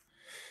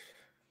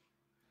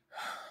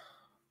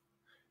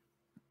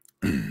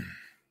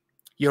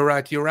 You're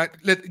right.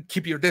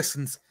 Keep your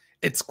distance.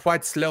 It's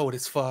quite slow,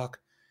 this fog.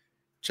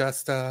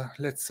 Just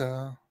let's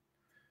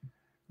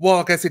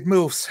walk as it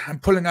moves. I'm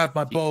pulling out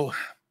my bow.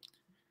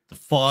 The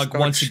fog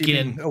once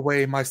again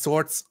away my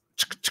swords.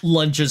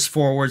 Lunges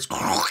forwards.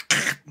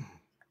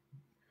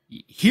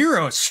 Hear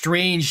a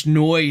strange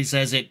noise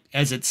as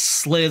it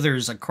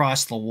slithers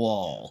across the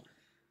wall.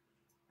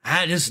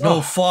 That is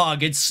no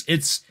fog.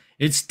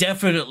 It's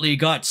definitely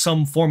got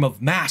some form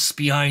of mass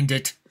behind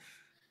it.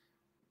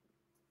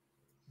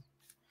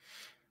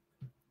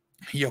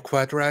 You're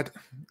quite right.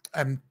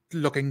 I'm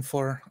looking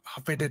for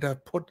how did I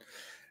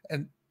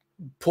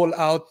pull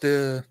out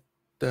the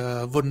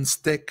wooden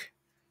stick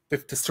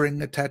with the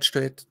string attached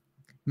to it,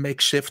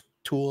 makeshift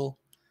tool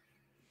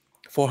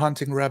for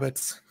hunting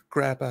rabbits.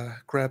 Grab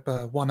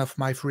one of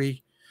my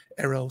 3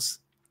 arrows,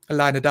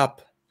 line it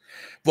up,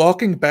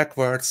 walking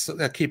backwards,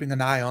 keeping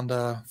an eye on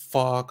the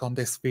fog on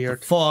this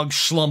weird. The fog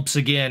slumps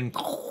again.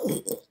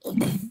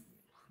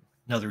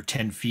 Another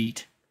 10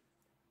 feet.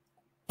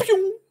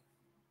 Pew!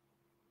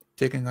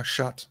 Taking a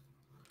shot.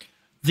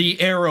 The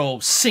arrow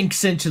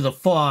sinks into the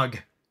fog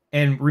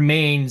and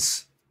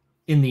remains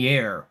in the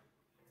air.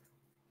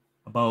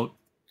 About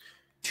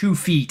 2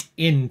 feet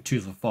into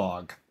the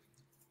fog.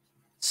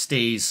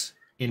 Stays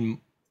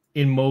in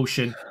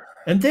motion.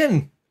 And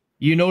then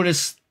you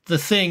notice the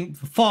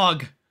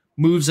fog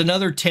moves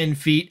another 10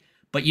 feet,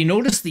 but you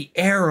notice the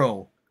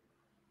arrow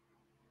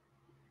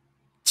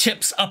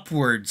tips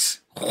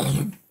upwards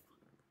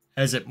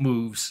as it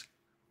moves.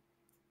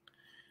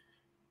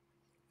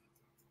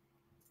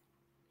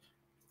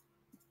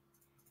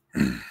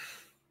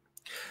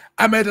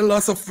 I'm at a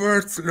loss of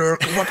words,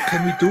 Lurk. What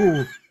can we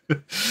do?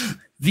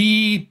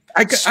 The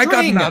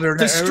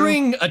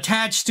string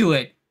attached to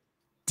it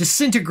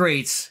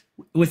disintegrates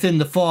within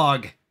the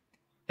fog,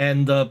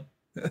 and the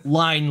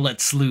line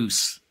lets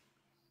loose,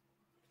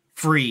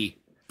 free,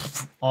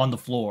 on the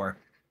floor.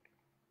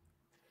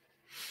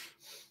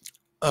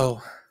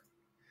 Oh.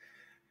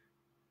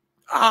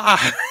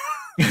 Ah!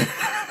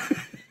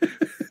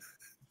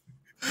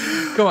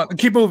 Go on,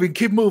 keep moving.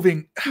 Okay,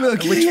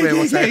 Which way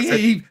was that?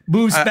 He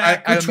moves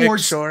back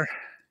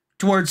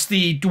towards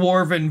the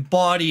dwarven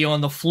body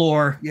on the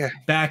floor. Yeah.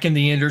 Back in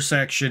the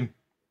intersection.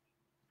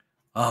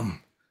 I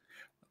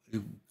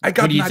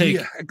got an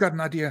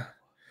idea.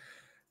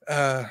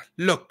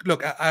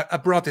 Look, I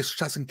brought this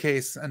just in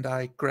case, and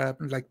I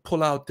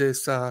pull out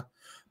this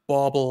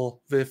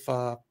bauble with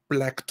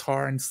black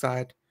tar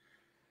inside.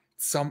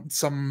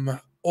 Some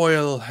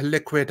oil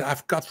liquid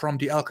I've got from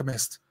the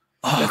alchemist.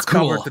 Let's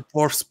cover the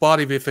dwarf's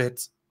body with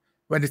it.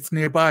 When it's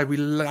nearby, we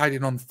light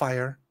it on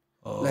fire.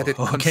 Let it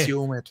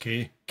consume it.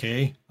 Okay.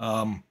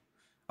 All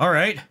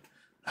right.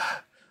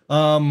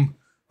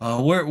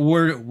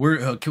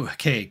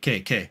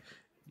 Okay.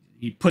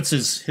 He puts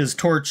his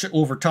torch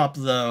over top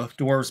of the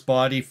dwarf's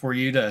body for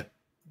you to,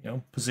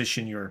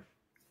 position your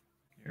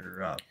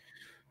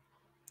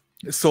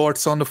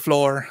swords on the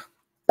floor.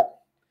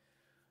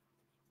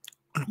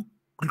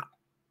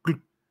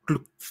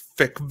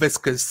 Thick,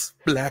 viscous,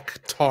 black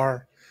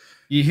tar.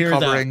 You hear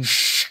that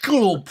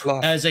scoop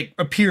as it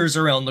appears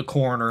around the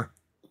corner.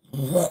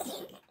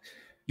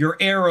 Your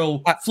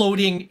arrow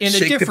floating in a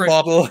different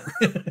bottle.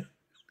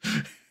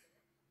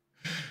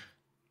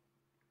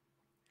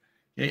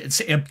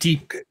 It's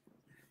empty.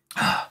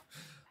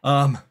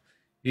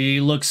 He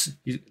looks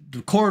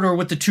the corridor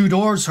with the 2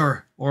 doors,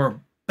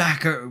 or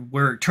back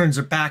where it turns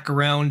it back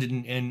around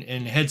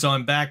and heads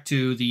on back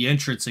to the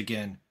entrance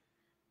again.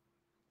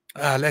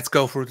 Let's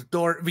go through the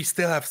door. We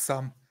still have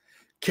some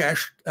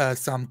cash,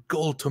 some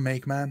gold to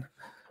make, man.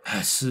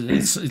 It's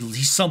at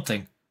least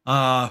something.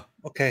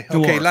 Okay,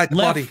 light the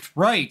body.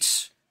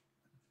 Right.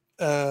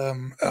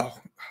 I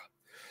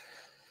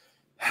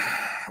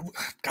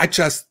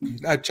just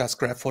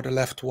grab for the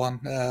left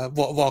one,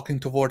 walking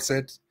towards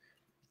it.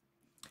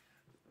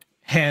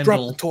 Handle.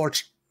 Drop the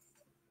torch.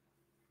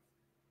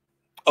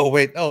 Oh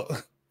wait,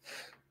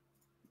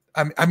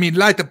 I mean,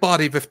 light the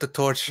body with the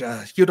torch.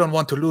 You don't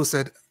want to lose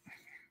it.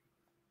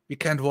 You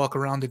can't walk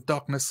around in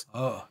darkness.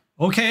 Oh,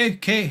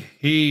 okay.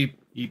 He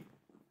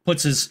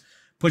puts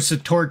the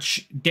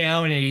torch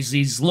down, and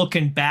he's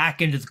looking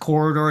back into the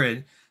corridor,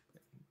 and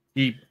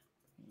he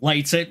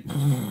lights it.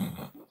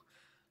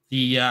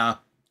 The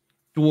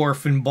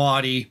dwarfen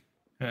body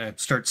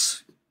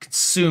starts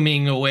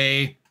consuming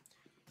away.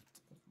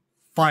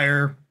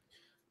 Fire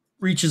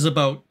reaches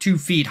about 2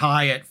 feet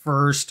high at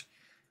first,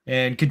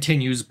 and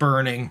continues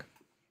burning.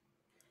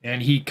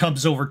 And he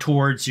comes over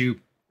towards you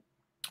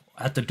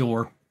at the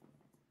door.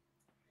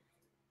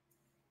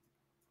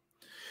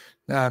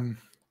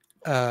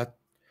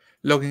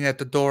 Looking at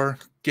the door,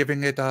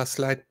 giving it a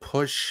slight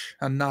push,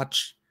 a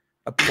nudge,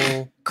 a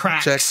pull.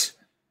 Cracks. Check.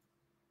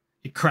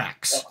 It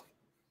cracks. Oh.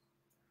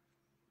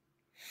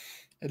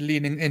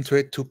 Leaning into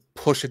it to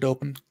push it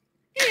open.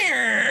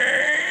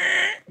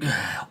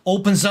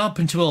 Opens up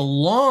into a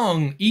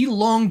long,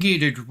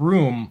 elongated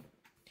room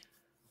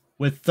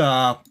with,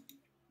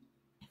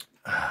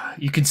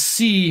 you can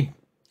see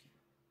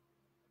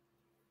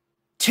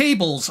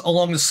tables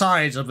along the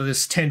sides of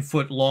this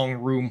 10-foot long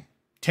room,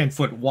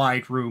 10-foot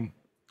wide room.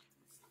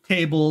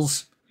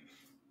 Tables,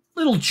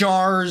 little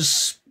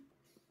jars,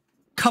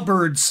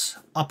 cupboards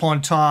up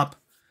on top.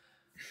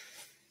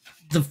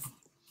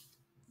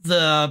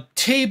 The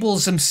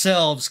tables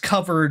themselves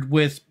covered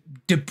with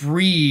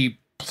debris,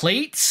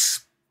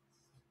 plates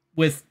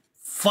with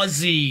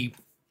fuzzy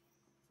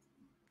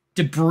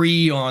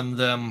debris on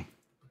them,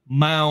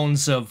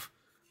 mounds of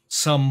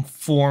some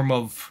form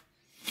of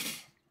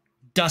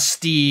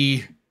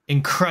dusty,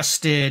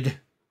 encrusted,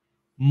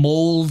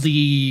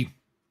 moldy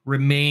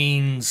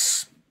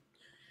remains.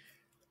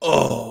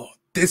 Oh,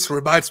 this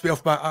reminds me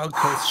of my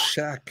uncle's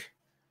shack.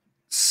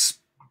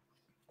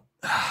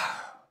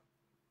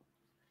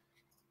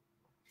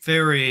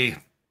 Very,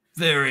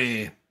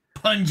 very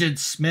pungent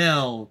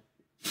smell.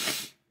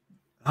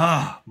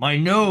 Ah, my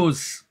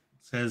nose,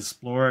 says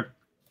Floric.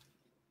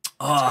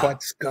 It's quite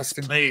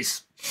disgusting.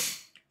 Place.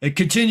 It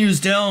continues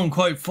down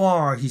quite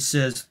far, he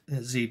says,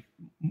 as he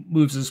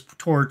moves his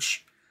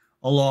torch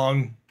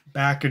along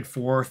back and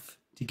forth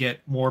to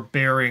get more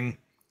bearing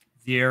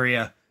of the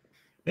area.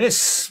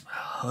 This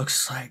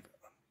looks like...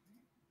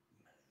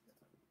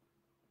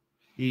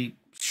 He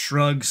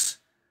shrugs.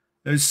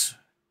 There's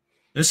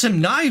some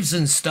knives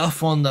and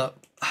stuff on the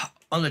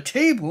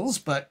tables,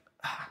 but...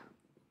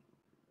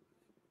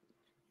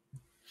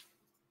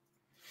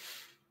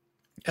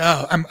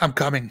 Oh, I'm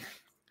coming.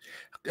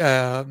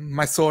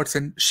 My sword's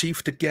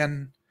sheathed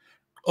again,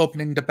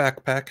 opening the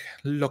backpack,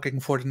 looking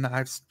for the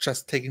knives,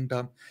 just taking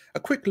them. A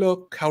quick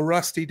look, how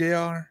rusty they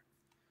are.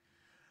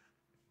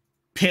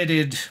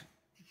 Pitted,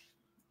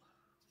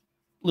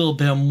 little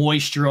bit of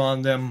moisture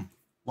on them,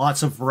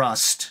 lots of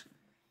rust.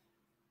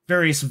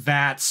 Various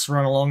vats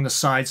run along the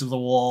sides of the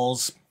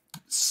walls,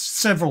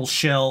 several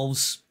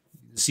shelves.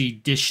 You see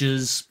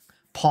dishes,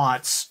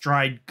 pots,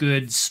 dried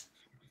goods,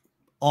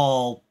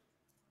 all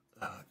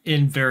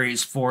in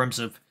various forms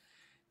of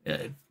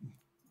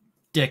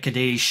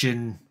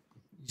degradation,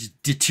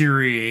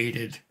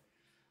 deteriorated.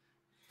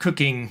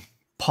 Cooking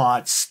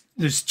pots.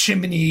 There's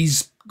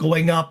chimneys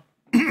going up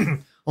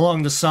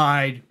along the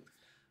side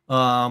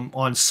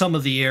on some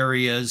of the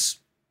areas,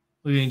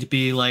 looking to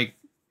be like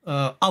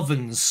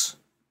ovens.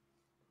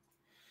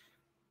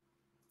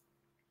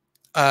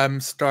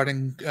 I'm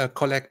starting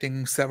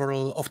collecting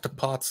several of the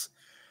pots.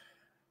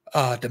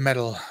 The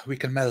metal, we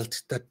can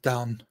melt that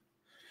down.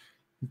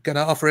 I'm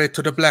gonna offer it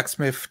to the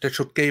blacksmith. That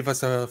should give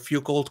us a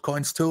few gold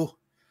coins too.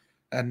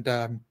 And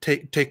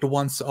take the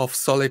ones of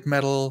solid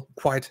metal,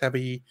 quite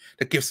heavy.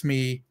 That gives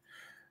me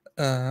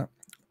a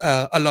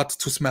lot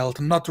to smelt.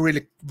 I'm not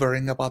really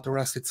worrying about the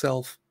rest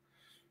itself.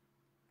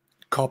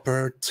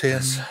 Copper, tin.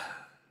 Yes. I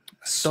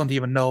don't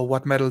even know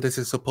what metal this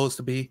is supposed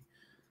to be.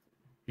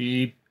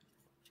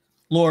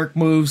 Lork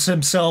moves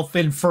himself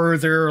in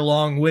further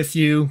along with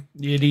you.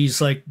 And he's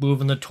like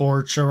moving the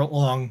torch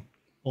along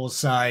both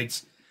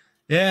sides.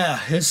 Yeah,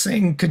 this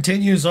thing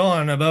continues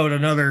on about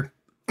another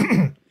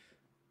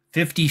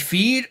 50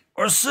 feet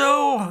or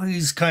so.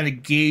 He's kind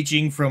of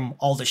gauging from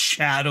all the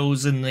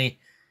shadows in the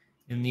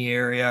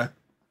area.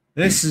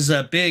 This is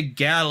a big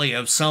galley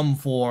of some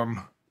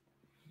form.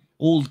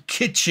 Old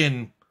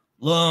kitchen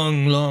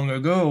long, long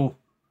ago.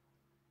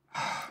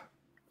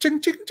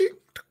 Ching, ching, ching.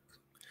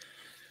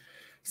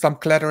 Some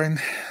clattering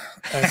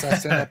as I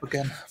stand up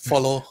again.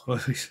 Follow.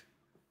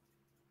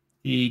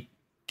 He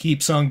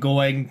keeps on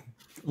going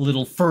a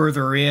little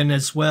further in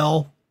as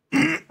well.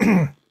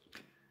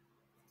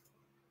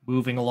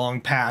 Moving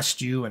along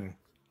past you and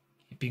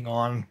keeping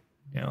on,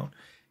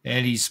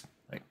 and he's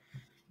like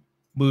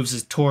moves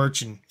his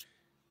torch and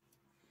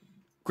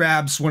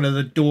grabs one of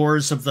the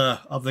doors of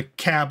the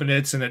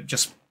cabinets, and it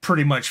just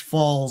pretty much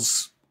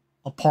falls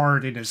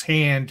apart in his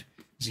hand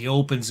as he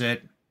opens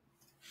it,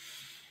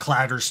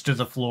 clatters to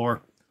the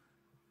floor.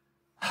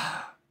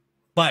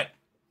 But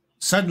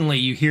suddenly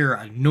you hear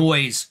a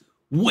noise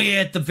way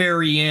at the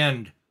very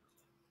end,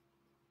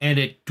 and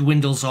it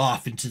dwindles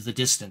off into the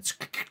distance.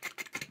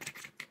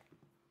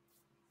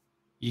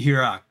 You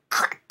hear a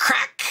crack,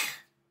 crack,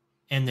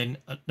 and then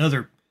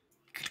another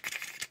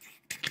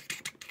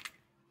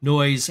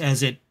noise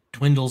as it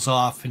dwindles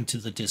off into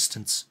the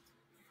distance.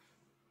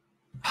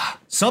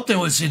 Something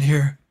was in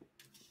here,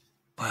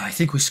 but I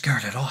think we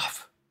scared it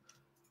off.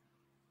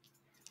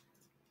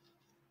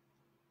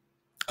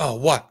 Oh,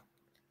 what?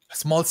 A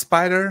small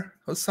spider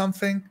or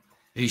something?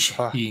 He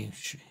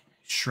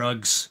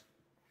shrugs.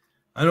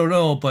 I don't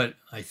know, but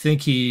I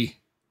think he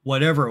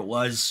whatever it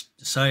was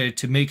decided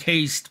to make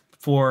haste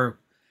before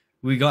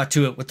we got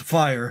to it with the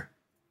fire.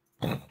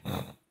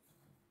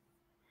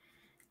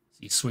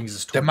 He swings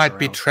his torch There might around.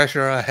 be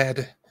treasure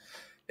ahead.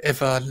 If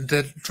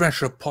the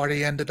treasure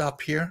party ended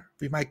up here,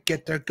 we might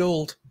get their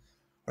gold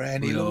or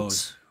any Who loot.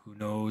 knows? Who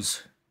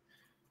knows?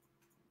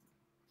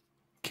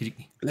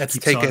 Let's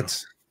keeps take on.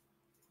 it.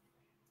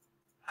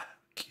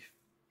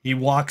 He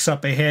walks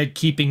up ahead,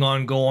 keeping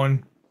on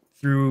going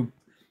through,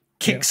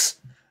 kicks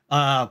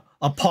a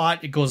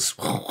pot. It goes,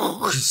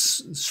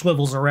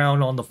 swivels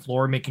around on the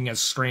floor, making a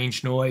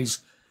strange noise.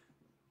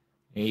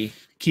 He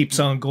keeps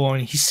on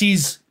going. He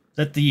sees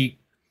that the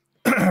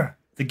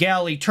the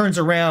galley turns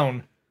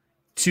around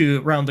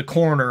the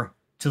corner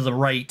to the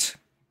right,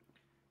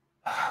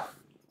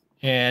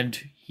 and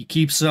he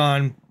keeps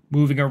on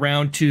moving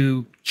around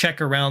to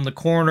check around the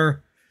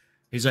corner.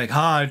 He's like,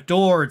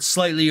 door, it's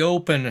slightly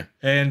open,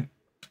 and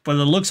by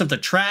the looks of the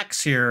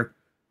tracks here,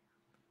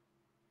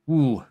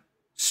 ooh,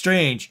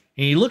 strange.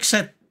 And he looks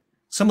at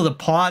some of the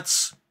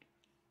pots,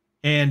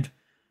 and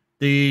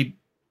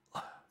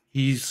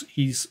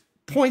he's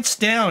points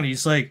down.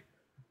 He's like,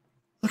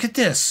 look at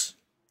this.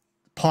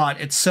 The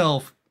pot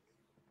itself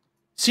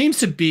seems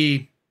to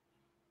be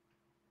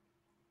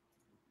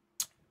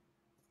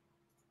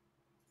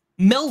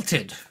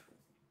melted,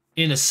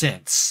 in a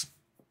sense,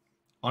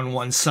 on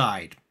one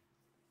side.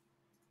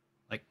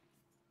 Like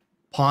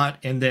pot,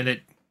 and then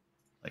it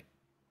like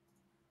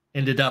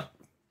ended up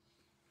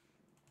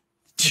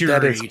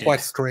That is deteriorated.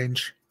 quite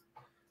strange.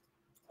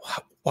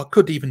 What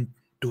could even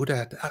do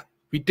that?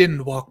 We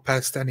didn't walk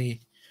past any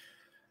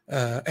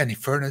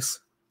furnace.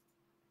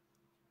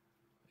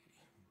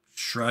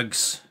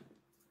 Shrugs.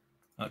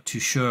 Not too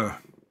sure.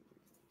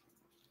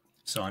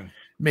 Son.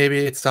 Maybe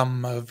it's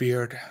some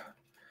weird.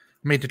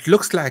 I mean, it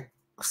looks like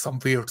some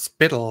weird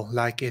spittle,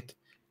 like it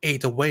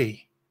ate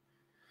away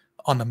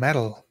on the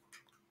metal,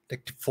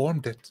 like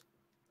deformed it.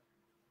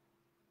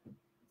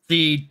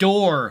 The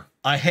door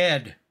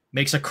ahead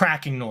makes a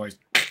cracking noise.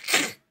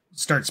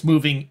 Starts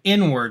moving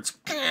inwards.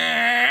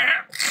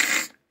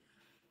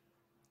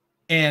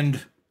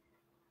 And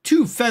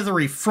two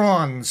feathery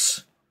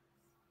fronds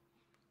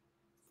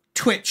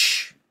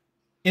twitch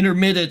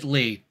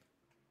intermittently.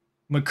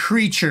 A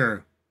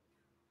creature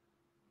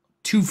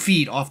 2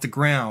 feet off the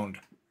ground.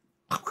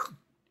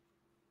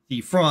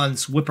 The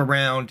fronds whip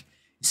around.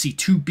 You see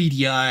two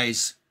beady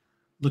eyes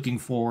looking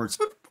forwards.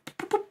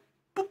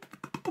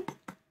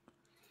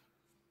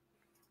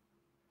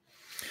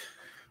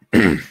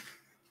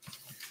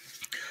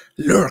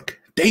 Lurk,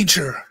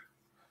 danger!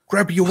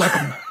 Grab your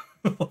weapon.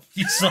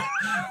 He's like,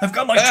 I've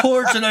got my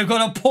torch and I've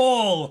got a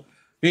pole.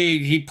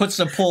 He puts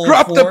the pole.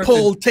 Drop the forth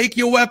pole. Take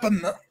your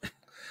weapon.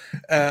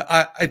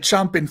 I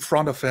jump in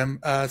front of him,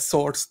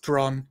 swords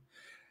drawn,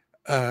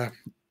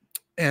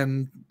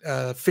 and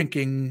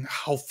thinking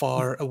how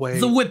far away.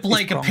 The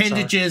whip-like his prongs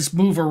appendages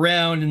move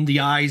around, and the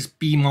eyes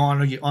beam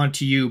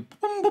onto you.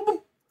 Boom, boom,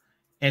 boom.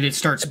 And it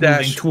starts moving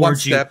Dash,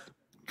 towards you. 1 step,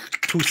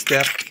 2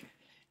 step.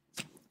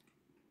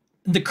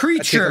 The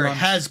creature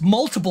has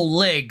multiple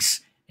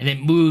legs, and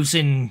it moves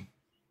in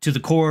to the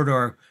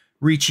corridor,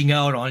 reaching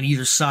out on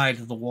either side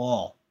of the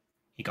wall.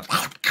 He goes.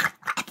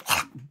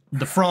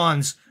 The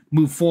fronds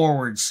move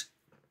forwards.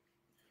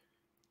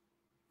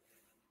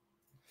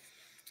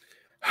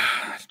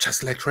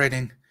 Just like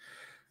training.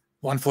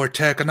 One for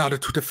attack, another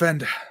to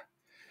defend.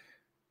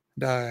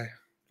 And I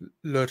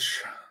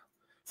lurch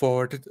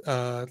forward,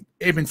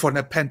 aiming for an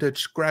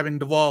appendage, grabbing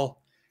the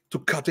wall to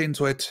cut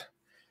into it.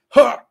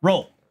 Ha!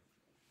 Roll.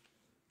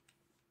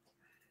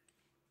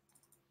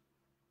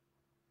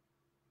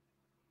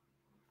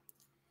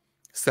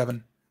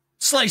 Seven.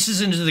 Slices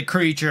into the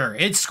creature.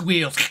 It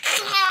squeals.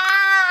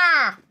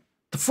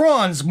 The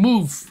fronds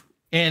move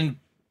and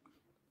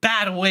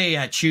bat away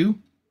at you.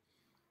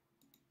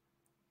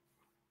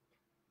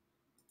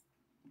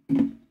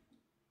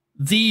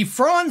 The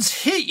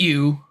fronds hit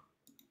you,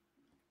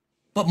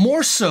 but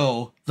more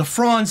so, the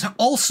fronds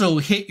also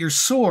hit your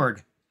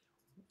sword.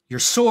 Your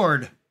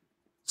sword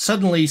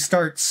suddenly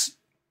starts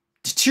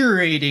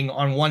deteriorating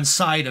on one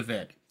side of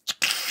it,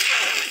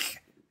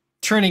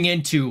 turning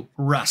into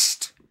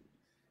rust.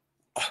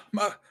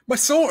 My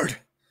sword!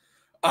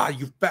 Ah,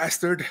 you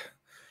bastard!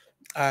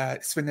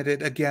 Swing at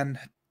it again,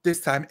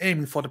 this time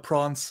aiming for the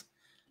prawns.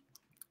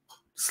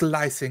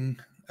 Slicing,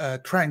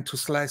 trying to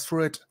slice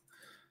through it.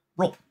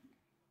 Roll.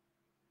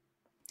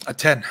 A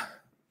 10.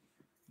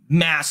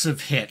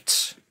 Massive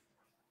hit.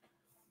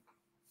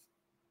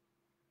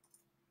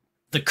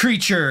 The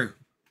creature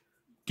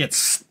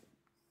gets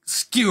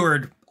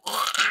skewered,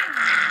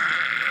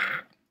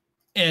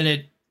 and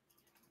it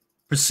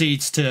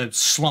proceeds to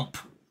slump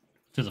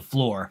to the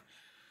floor.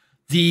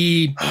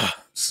 The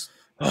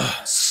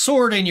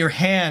sword in your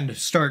hand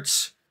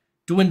starts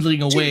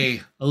dwindling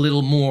away a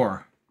little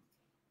more,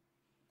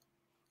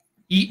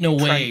 eating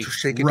away to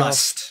shake it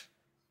rust.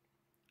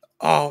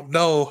 Oh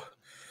no!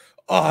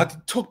 Oh, it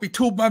took me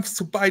 2 months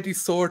to buy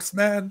these swords,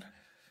 man.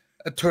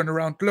 I turn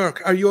around,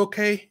 Lurk. Are you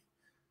okay?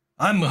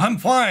 I'm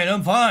fine.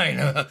 I'm fine.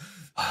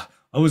 I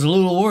was a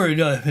little worried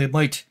it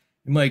might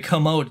It might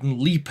come out and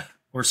leap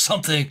or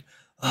something.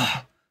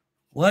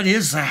 What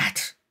is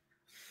that?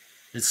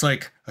 It's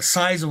like a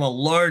size of a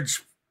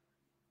large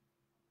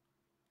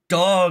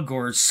dog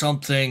or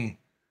something.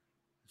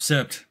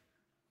 Except,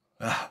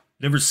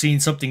 never seen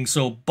something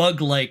so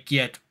bug-like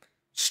yet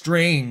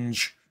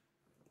strange.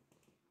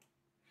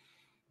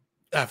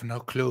 I have no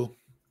clue.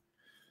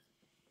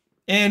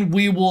 And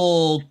we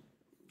will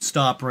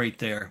stop right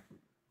there.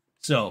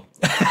 So,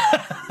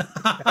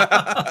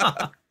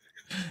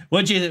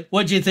 what'd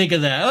you think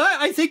of that?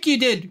 I think you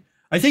did.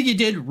 I think you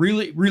did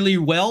really, really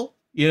well.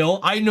 You know,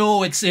 I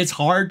know it's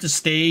hard to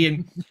stay,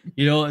 and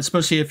you know,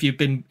 especially if you've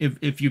been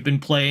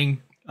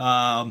playing,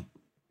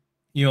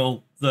 you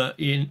know,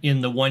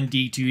 in the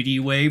 1D 2D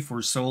way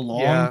for so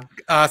long. Yeah,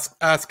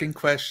 asking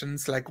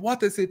questions like, what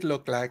does it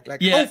look like?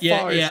 Like, Yeah, how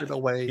far is it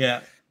away?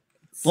 Yeah.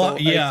 So Well,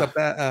 yeah. it's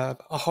a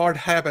hard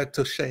habit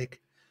to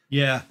shake.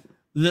 Yeah.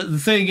 The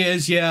thing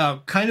is, yeah,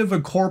 kind of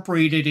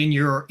incorporated in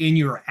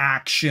your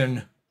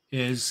action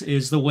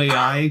is the way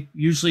I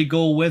usually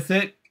go with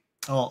it.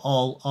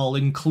 I'll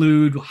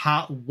include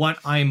what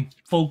I'm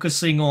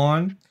focusing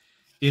on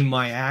in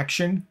my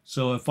action.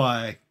 So if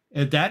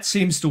that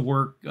seems to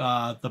work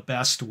the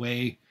best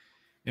way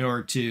in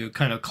order to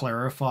kind of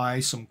clarify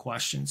some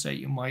questions that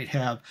you might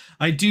have.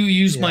 I do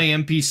use my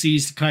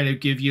NPCs to kind of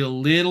give you a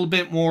little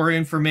bit more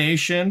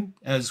information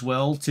as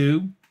well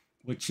too,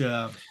 which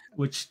kind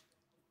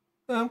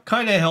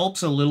of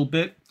helps a little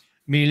bit.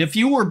 I mean, if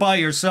you were by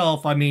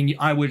yourself, I mean,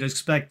 I would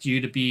expect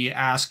you to be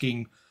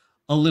asking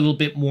a little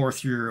bit more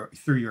through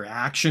your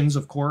actions,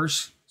 of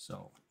course.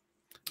 So,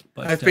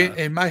 but I've been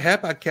in my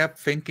head. I kept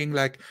thinking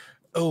like,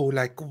 oh,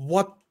 like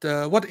what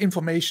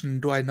information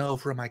do I know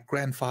from my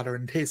grandfather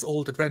and his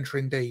old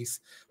adventuring days?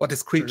 What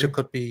this creature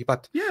could be,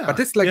 but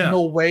there's like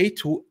no way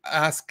to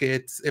ask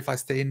it if I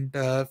stay in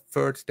the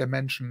third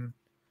dimension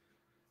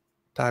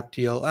type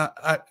deal.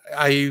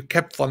 I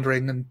kept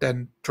wondering and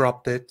then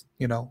dropped it.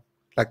 You know,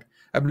 like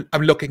I'm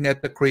looking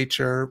at the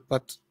creature,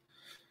 but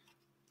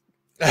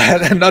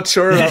I'm not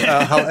sure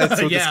how else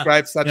to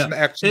describe such an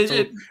action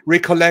to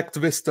recollect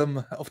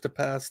wisdom of the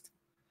past.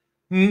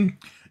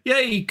 Yeah,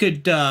 you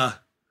could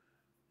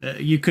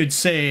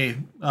say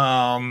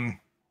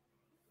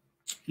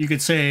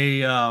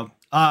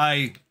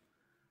I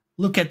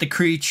look at the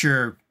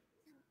creature,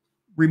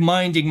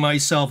 reminding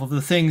myself of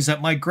the things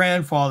that my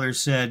grandfather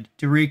said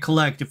to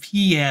recollect if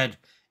he had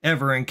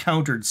ever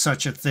encountered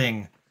such a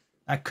thing.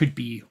 That could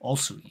be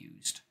also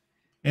used.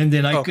 And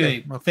then I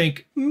could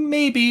think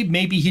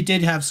maybe he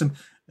did have some.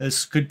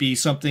 This could be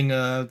something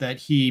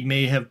that he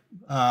may have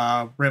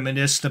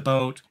reminisced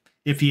about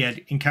if he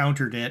had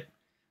encountered it.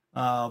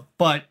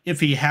 But if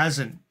he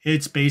hasn't,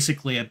 it's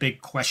basically a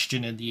big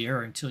question in the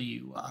air until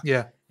you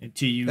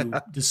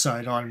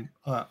decide on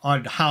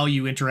how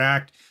you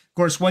interact. Of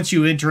course, once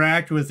you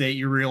interact with it,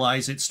 you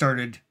realize it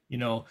started, you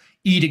know,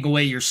 eating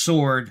away your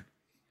sword,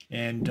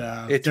 and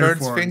it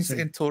turns things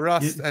into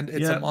rust, and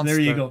it's a monster.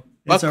 There you go.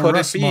 It's a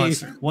rust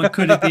monster. What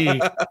could it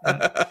be?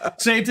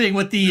 Same thing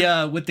with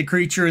the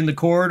creature in the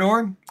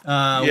corridor,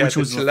 which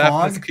was the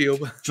fog.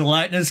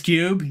 Gelatinous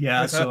cube.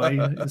 Yeah, so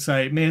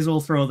I may as well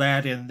throw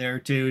that in there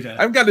too.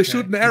 I'm gonna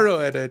shoot an arrow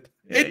at it.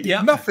 It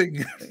did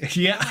nothing.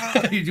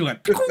 Yeah, you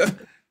went,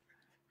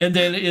 and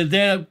then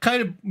it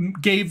kind of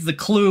gave the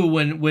clue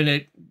when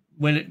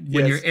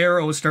your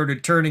arrow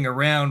started turning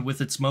around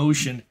with its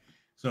motion.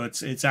 So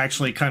it's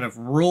actually kind of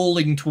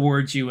rolling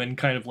towards you in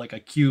kind of like a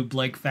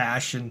cube-like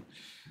fashion.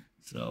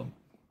 So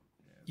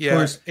yeah, of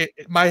course,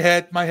 my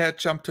head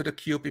jumped to the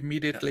cube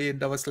immediately,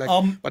 and I was like,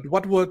 but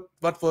what would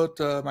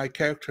my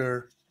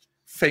character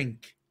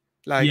think?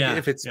 Like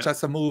if it's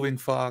just a moving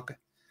fog.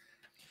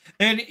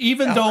 And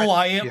even though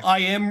I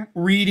am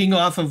reading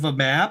off of a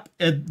map,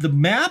 the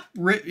map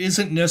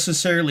isn't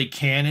necessarily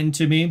canon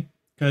to me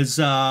because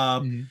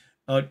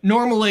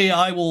normally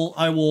I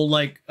will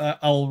like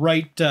I'll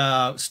write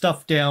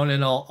stuff down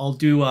and I'll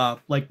do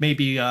like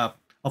maybe a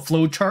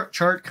flow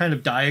chart kind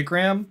of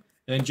diagram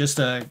and just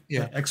a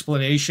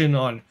explanation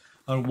on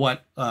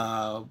what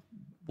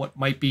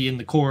might be in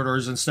the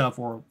corridors and stuff,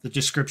 or the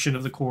description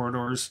of the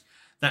corridors,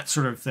 that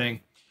sort of thing.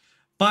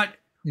 But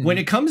when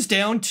it comes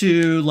down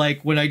to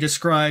like when I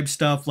describe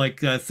stuff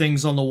like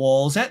things on the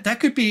walls, that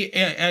could be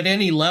at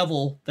any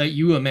level that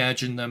you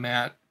imagine them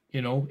at.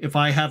 You know, if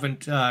I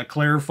haven't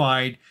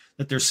clarified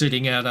that they're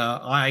sitting at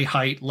a eye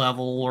height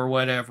level or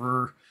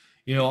whatever,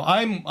 you know,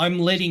 I'm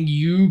letting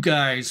you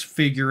guys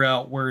figure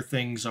out where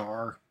things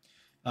are.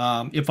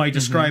 If I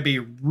describe a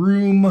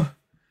room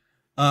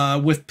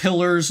with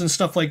pillars and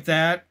stuff like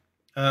that,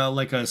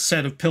 like a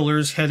set of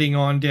pillars heading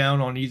on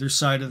down on either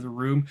side of the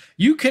room,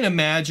 you can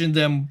imagine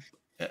them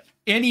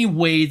any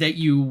way that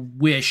you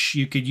wish.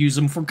 You could use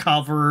them for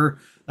cover,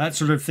 that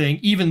sort of thing,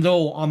 even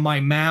though on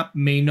my map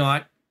may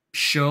not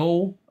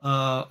show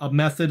a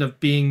method of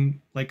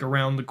being like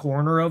around the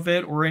corner of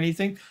it or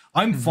anything.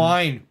 I'm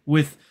fine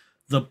with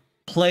the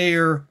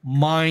player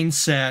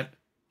mindset,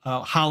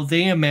 how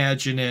they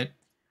imagine it.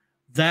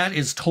 That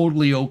is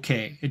totally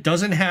okay. It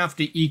doesn't have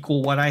to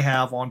equal what I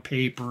have on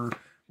paper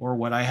or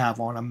what I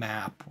have on a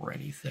map or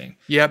anything.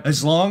 Yep.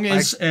 As long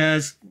as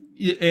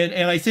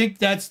and I think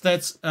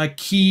that's a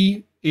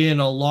key in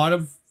a lot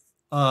of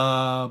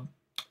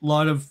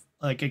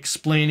like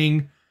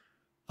explaining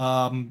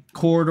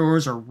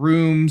corridors or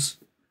rooms.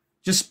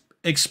 Just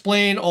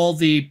explain all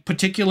the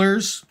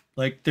particulars.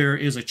 Like there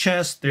is a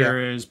chest,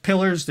 there is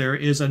pillars, there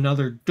is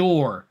another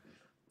door.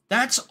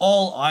 That's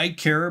all I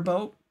care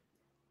about.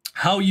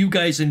 How you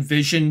guys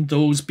envision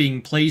those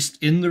being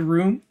placed in the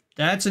room,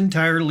 that's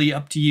entirely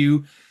up to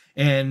you.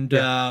 And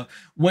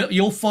well,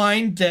 you'll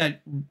find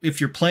that if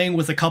you're playing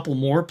with a couple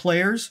more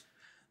players,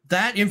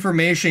 that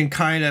information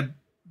kind of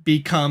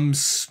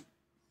becomes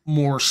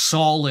more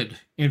solid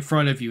in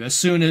front of you. As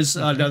soon as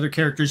another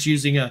character's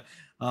using a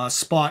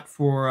spot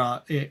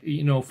for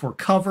for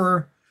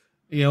cover,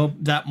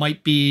 that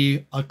might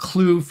be a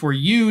clue for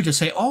you to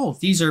say, oh,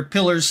 these are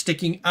pillars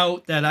sticking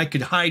out that I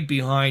could hide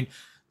behind.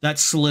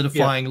 That's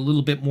solidifying a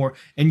little bit more,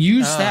 and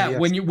use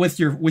that when you with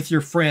your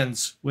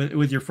friends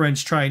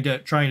trying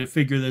to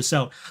figure this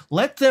out.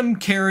 Let them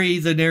carry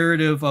the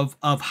narrative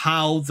of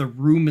how the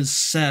room is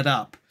set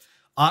up,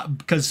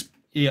 because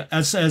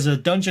as a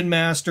dungeon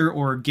master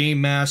or a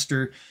game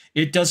master,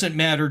 it doesn't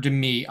matter to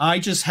me. I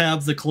just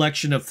have the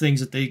collection of things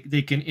that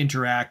they can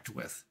interact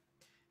with,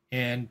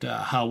 and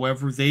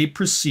however they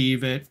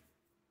perceive it,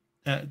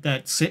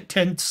 that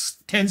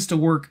tends to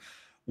work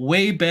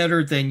way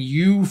better than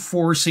you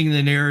forcing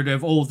the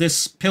narrative. Oh,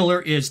 this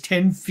pillar is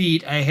 10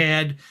 feet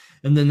ahead,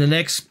 and then the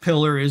next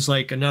pillar is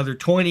like another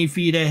 20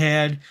 feet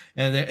ahead,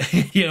 and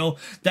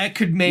that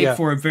could make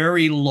for a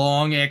very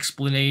long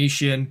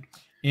explanation.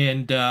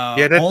 And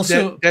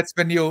also that's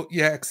when you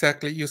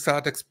you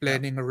start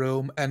explaining a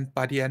room, and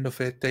by the end of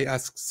it they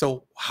ask,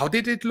 so how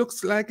did it look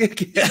like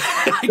again?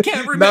 I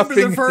can't remember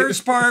the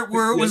first part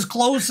where it was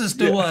closest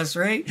to us,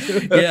 right?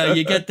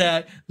 You get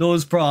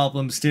those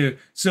problems too.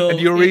 So and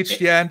you reach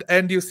the end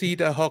and you see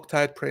the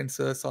hogtied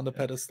princess on the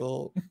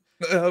pedestal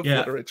for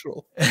the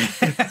ritual.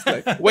 It's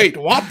like, wait,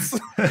 what?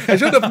 I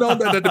should have known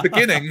that at the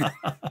beginning.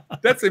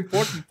 That's the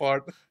important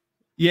part.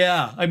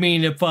 Yeah, I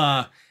mean,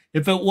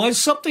 if it was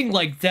something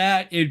like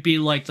that, it'd be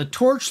like the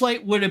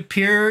torchlight would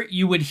appear.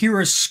 You would hear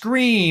a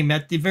scream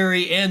at the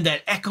very end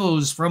that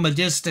echoes from a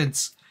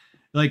distance,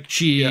 like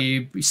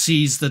she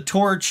sees the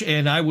torch,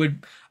 and I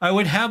would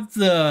have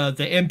the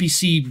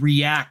NPC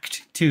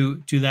react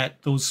to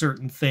those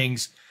certain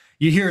things.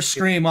 You hear a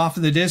scream off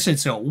in the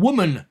distance, a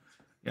woman,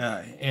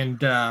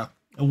 and a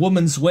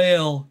woman's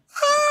wail,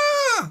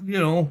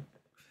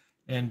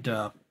 and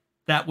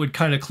that would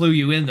kind of clue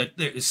you in that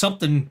there's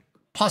something.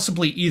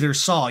 Possibly either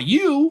saw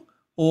you,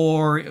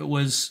 or it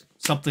was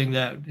something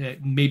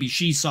that maybe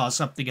she saw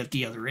something at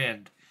the other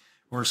end,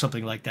 or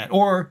something like that.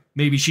 Or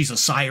maybe she's a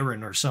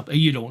siren or something.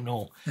 You don't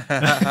know.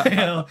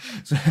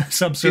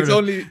 Some sort She's of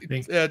only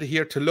thing.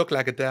 here to look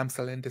like a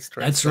damsel in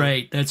distress. That's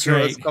right. That's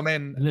right. Come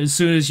in. And as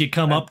soon as you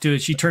come up to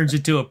it, she turns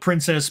into a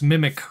princess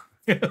mimic.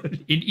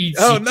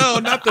 Oh no,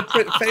 not the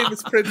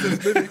famous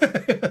princess mimic.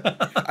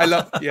 I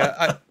love.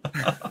 Yeah,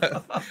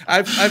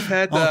 I've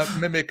had a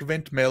mimic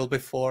windmill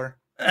before.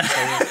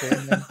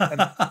 And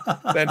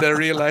then they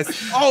realized,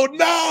 oh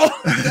no,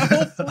 the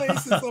whole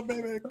place is a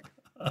mimic.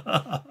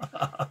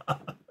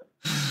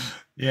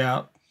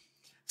 Yeah.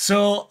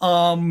 So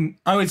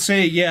I would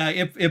say,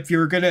 if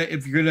you're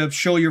gonna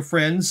show your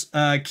friends,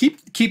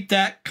 keep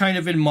that kind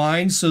of in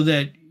mind, so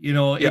that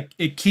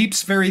it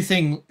keeps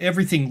everything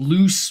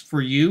loose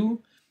for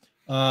you,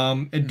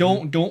 and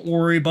don't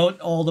worry about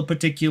all the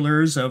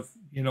particulars of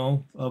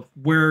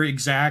where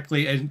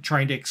exactly, and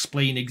trying to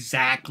explain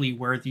exactly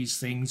where these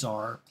things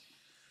are.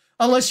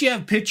 Unless you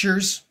have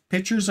pictures.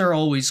 Pictures are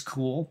always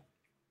cool.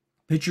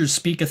 Pictures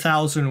speak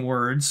 1,000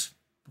 words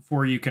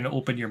before you can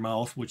open your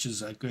mouth, which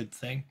is a good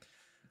thing.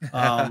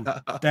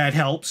 That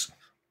helps.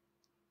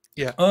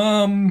 Yeah.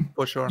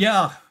 For sure.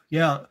 Yeah.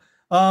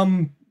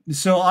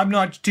 So I'm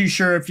not too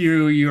sure if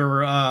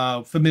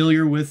you're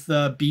familiar with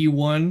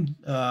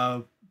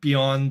B1,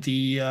 beyond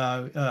the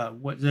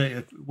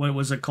what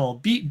was it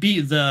called? The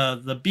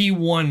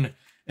B1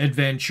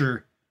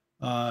 adventure,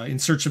 In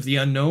Search of the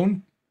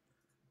Unknown.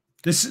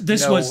 I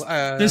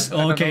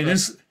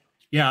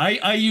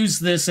use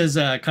this as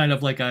a kind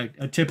of like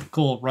a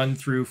typical run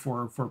through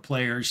for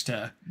players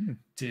to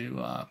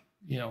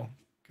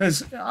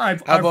because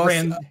I've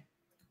ran.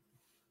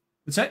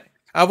 What's that?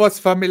 I was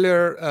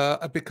familiar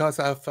because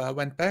I've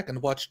went back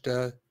and watched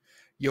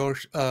your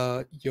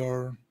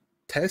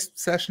test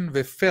session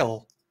with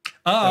Phil.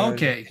 Oh,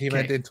 okay. He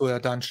went into a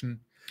dungeon.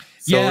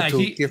 So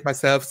give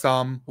myself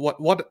some,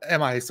 what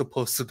am I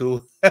supposed to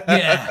do?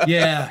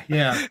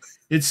 yeah.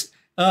 It's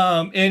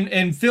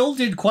and Phil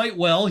did quite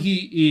well.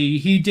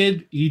 He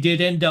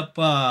did end up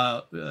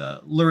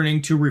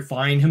learning to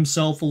refine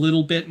himself a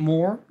little bit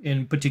more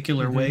in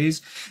particular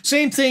ways.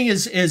 Same thing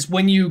as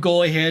when you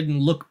go ahead and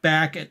look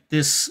back at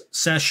this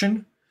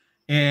session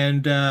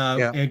and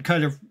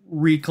kind of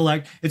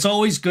recollect. It's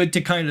always good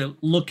to kind of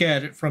look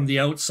at it from the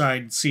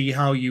outside and see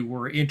how you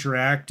were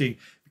interacting,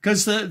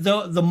 because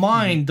the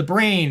mind, the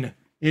brain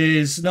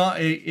is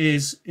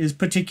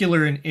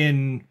particular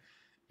in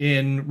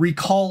in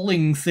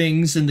recalling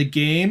things in the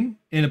game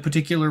in a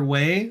particular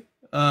way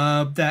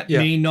that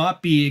may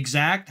not be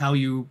exact how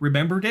you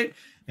remembered it,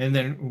 and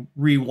then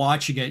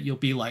rewatching it, you'll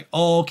be like,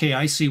 oh, okay,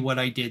 I see what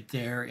I did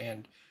there,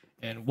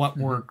 and what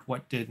worked,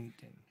 what didn't,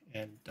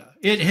 and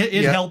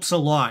it helps a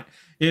lot.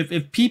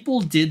 If people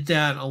did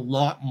that a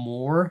lot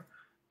more,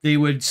 they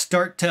would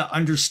start to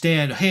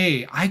understand,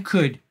 hey, I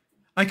could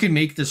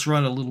make this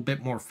run a little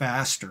bit more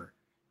faster.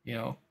 You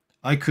know,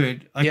 I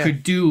could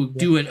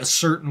do it a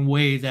certain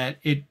way that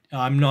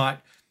I'm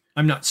not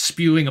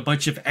spewing a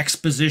bunch of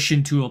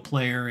exposition to a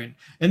player,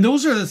 and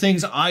those are the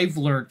things I've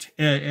learned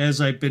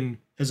as I've been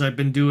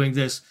doing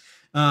this.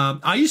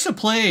 I used to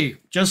play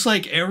just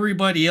like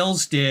everybody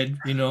else did,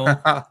 using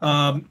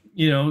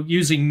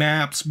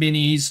maps,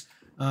 minis,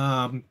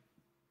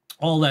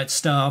 all that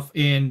stuff,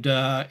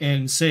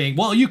 and saying,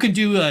 well, you can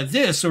do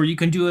this, or you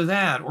can do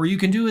that, or you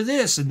can do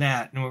this and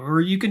that, or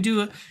you can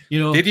do it.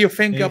 Did you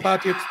think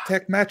about your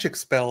detect magic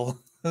spell?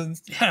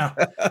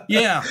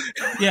 yeah.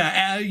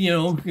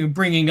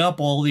 Bringing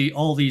up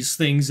all these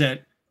things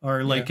that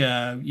are like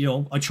a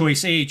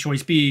choice A,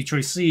 choice B,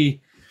 choice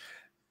C.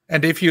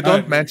 And if you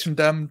don't mention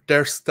them,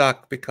 they're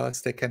stuck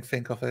because they can't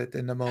think of it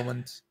in the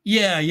moment.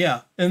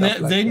 Yeah. And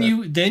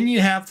then you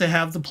have to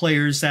have the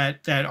players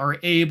that are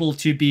able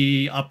to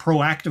be a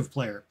proactive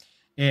player.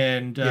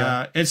 And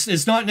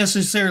it's not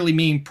necessarily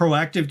mean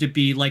proactive to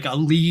be like a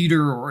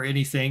leader or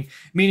anything,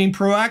 meaning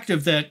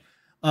proactive that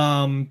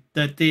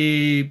that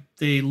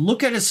they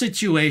look at a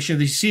situation,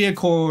 they see a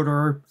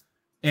corridor,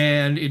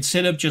 and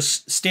instead of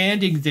just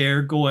standing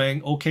there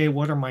going, okay,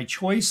 what are my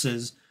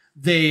choices?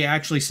 They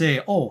actually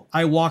say, oh,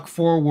 I walk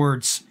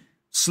forwards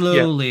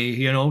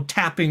slowly,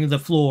 tapping the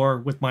floor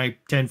with my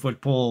 10-foot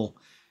pole.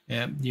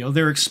 And,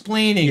 they're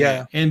explaining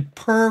it, and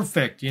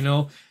perfect,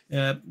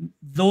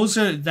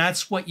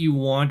 that's what you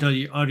want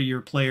out of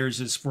your players,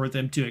 is for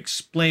them to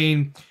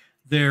explain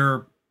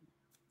their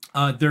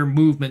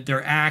movement,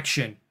 their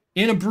action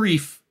in a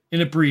brief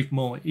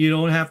moment. You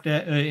don't have to,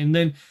 and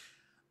then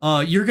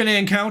you're going to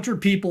encounter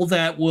people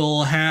that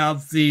will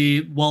have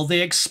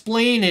they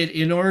explain it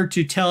in order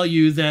to tell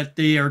you that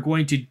they are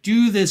going to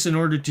do this in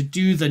order to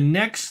do the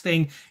next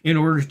thing, in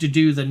order to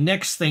do the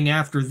next thing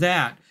after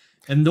that.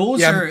 And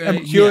those are I'm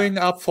queuing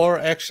up 4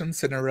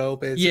 actions in a row,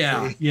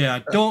 basically.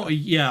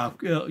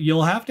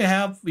 You'll have to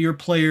have your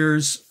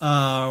players,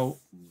 that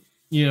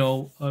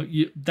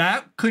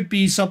could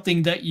be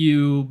something that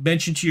you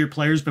mention to your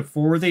players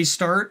before they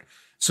start,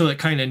 so it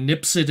kind of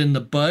nips it in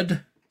the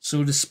bud,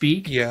 so to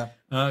speak.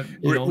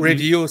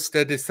 Reduce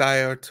the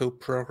desire to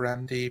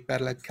program the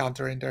battle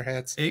encounter in their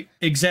heads.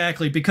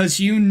 Exactly, because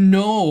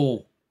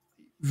the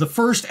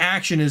first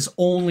action is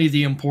only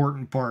the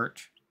important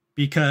part,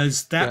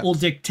 because that will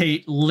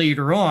dictate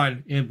later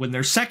on, and when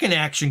their second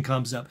action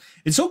comes up.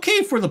 It's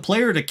okay for the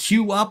player to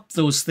queue up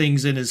those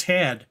things in his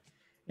head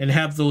and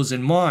have those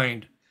in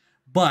mind,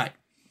 but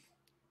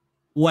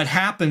what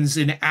happens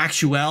in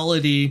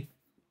actuality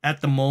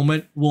at the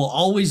moment will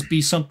always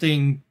be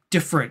something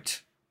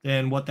different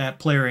than what that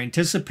player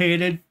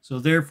anticipated. So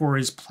therefore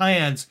his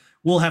plans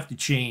will have to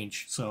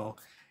change. So,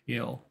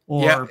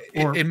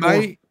 in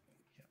my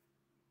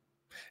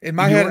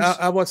head,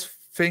 I was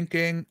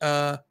thinking,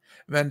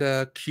 when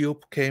the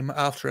cube came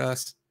after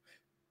us,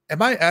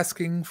 am I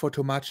asking for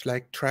too much,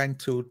 like trying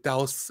to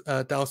douse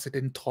it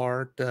in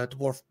tar, the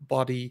dwarf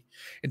body,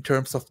 in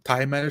terms of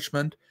time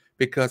management?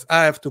 Because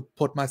I have to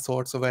put my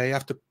swords away. I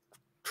have to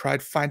try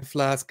to find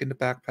flask in the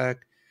backpack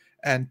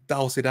and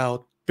douse it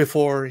out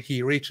before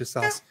he reaches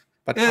us.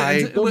 But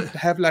I don't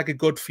have like a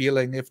good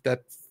feeling if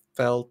that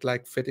felt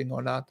like fitting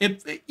or not.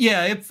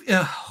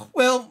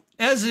 Well,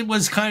 as it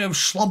was kind of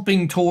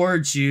slumping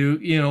towards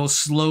you,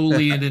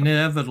 slowly and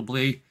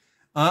inevitably,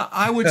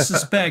 I would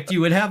suspect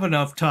you would have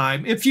enough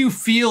time, if you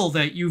feel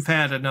that you've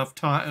had enough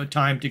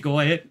time to go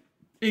ahead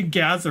and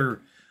gather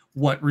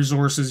what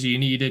resources you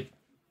needed.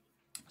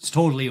 It's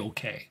totally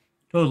okay.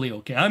 Totally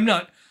okay. I'm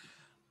not,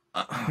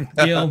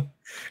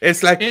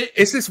 It's like,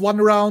 is this 1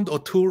 round or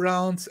 2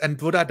 rounds?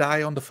 And would I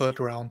die on the 3rd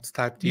round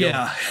type deal?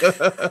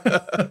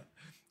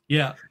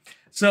 Yeah.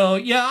 So,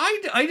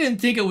 I didn't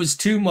think it was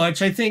too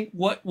much. I think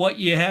what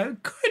you had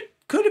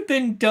could have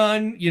been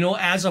done,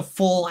 as a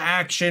full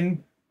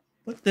action.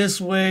 Look this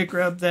way,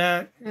 grab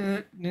that.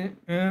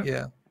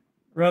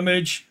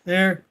 Rummage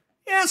there.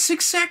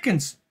 6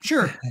 seconds.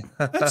 Sure.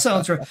 That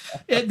sounds right.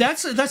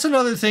 That's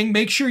another thing.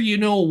 Make sure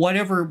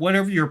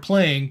whatever you're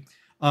playing,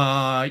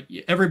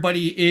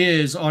 everybody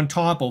is on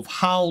top of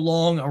how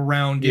long a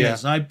round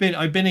is. I've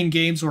been in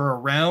games where a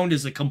round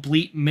is a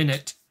complete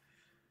minute,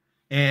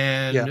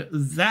 and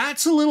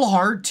that's a little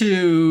hard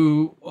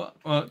to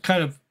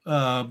kind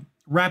of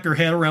wrap your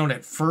head around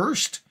at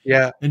first.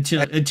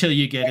 Until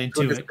you get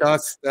into it.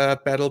 Discuss the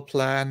battle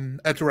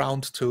plan at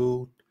round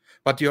 2,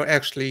 but you're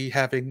actually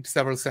having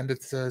several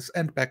sentences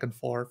and back and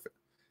forth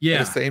at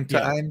the same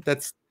time.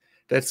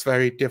 That's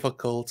very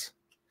difficult.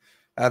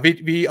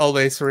 We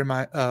always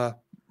remind.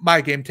 My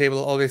game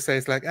table always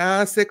says like,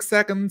 6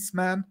 seconds,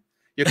 man.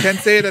 You can't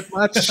say that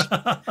much.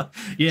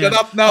 Shut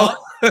up now.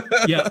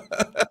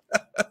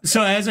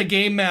 So as a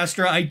game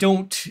master, I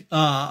don't.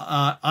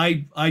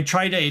 I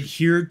try to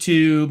adhere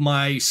to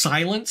my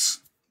silence.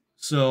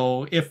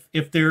 So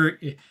if they're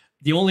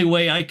the only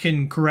way I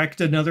can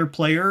correct another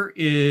player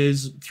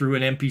is through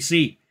an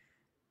NPC.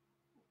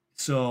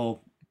 So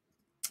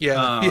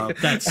Yeah.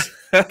 that's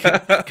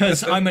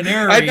because I'm a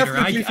narrator.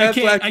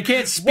 I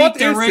can't speak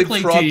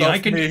directly to you.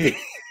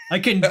 I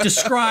can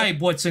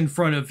describe what's in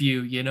front of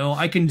you. You know,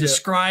 I can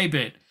describe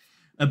it,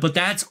 but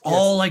that's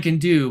all I can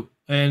do.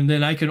 And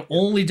then I can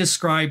only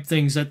describe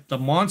things that the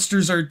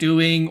monsters are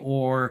doing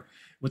or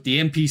what the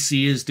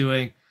NPC is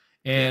doing.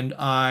 And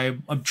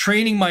I'm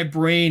training my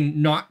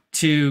brain not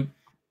to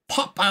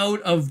pop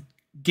out of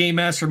Game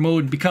Master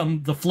mode and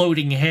become the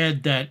floating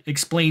head that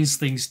explains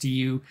things to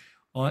you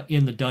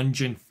in the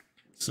dungeon.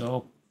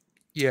 So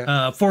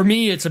for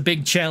me, it's a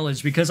big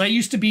challenge because I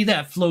used to be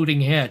that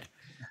floating head.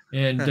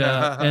 And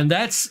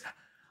that's,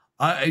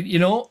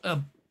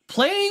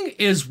 playing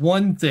is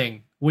one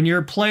thing. When you're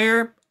a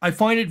player, I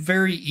find it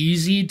very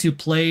easy to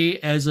play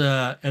as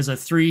a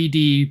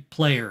 3D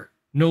player,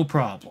 no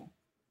problem.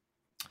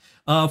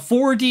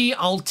 4D,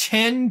 I'll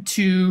tend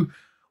to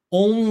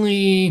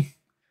only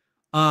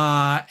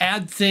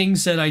add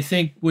things that I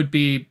think would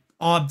be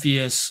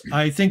obvious.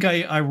 I think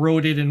I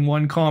wrote it in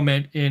one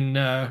comment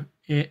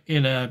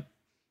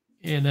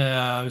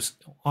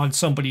on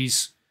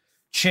somebody's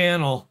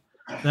channel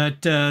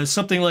that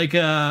something like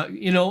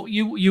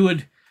you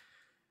would,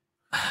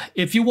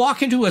 if you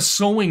walk into a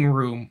sewing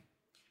room.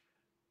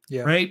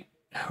 Yeah. Right?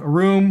 A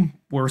room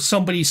where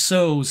somebody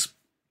sews.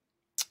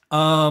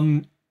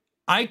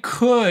 I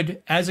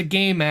could, as a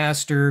game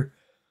master,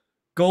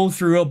 go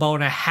through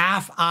about a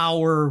half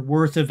hour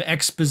worth of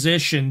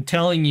exposition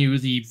telling you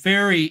the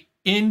very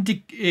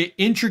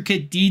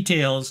intricate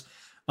details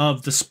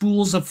of the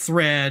spools of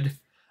thread,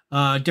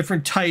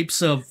 different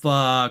types of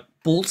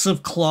bolts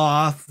of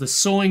cloth, the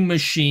sewing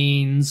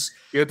machines.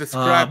 You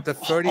described the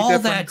 30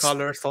 different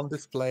colors on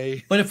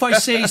display. But if I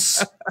say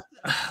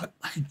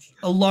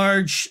a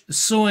large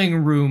sewing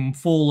room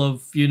full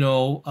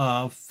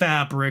of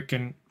fabric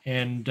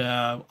and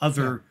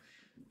other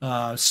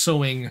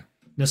sewing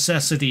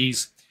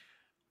necessities,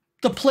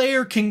 the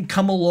player can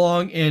come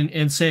along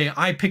and say,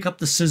 I pick up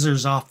the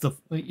scissors off the,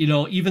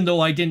 even though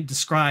I didn't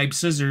describe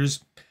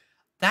scissors,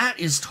 that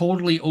is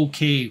totally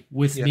okay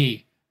with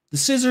me. The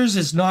scissors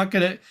is not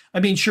going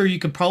to, sure, you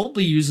could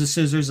probably use the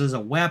scissors as a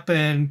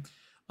weapon.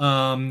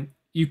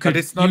 You could, but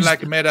it's not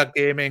like meta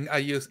gaming.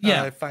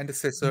 I find the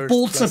scissors.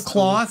 Bolts of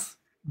cloth.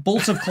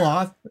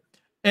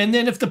 And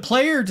then if the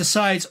player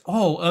decides,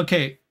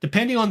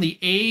 depending on the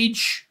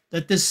age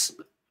that this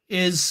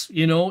is,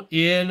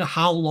 in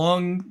how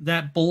long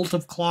that bolt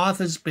of cloth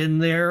has been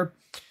there,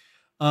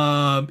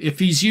 if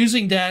he's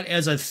using that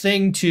as a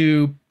thing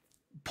to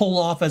pull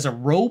off as a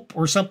rope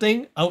or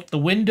something out the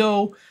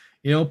window,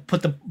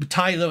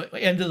 tie the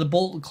end of the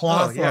bolt of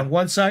cloth on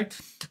one side,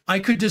 I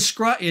could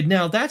describe it.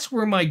 Now that's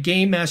where my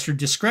game master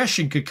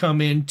discretion could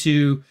come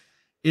into.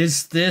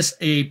 Is this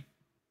a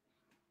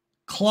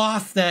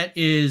cloth that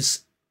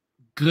is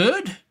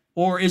good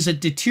or is it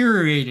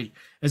deteriorated?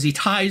 As he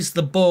ties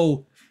the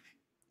bow,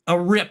 a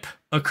rip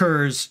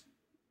occurs,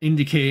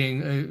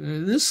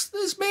 indicating this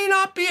may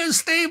not be as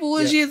stable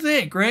as you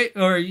think, right?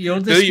 Or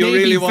this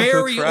may be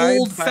very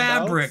old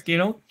fabric,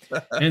 and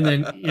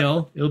then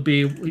it'll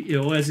be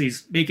as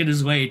he's making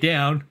his way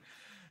down,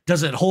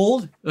 does it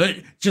hold?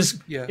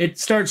 It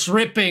starts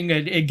ripping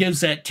and it gives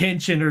that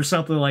tension or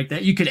something like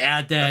that. You could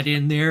add that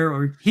in there,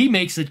 or he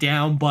makes it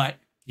down, but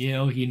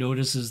he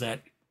notices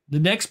that the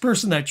next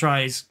person that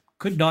tries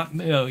could not,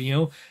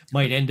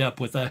 might end up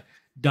with a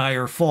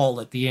dire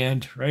fall at the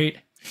end, right?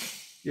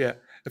 Yeah.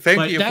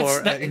 Thank you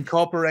for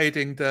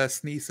incorporating the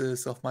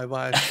sneezes of my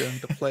wife during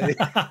the play.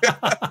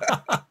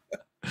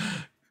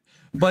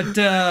 But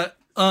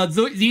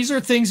these are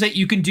things that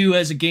you can do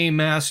as a game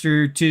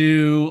master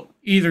to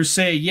either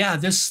say,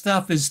 this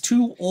stuff is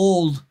too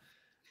old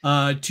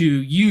to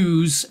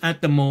use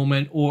at the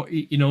moment, or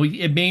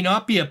it may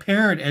not be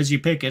apparent as you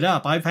pick it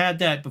up. I've had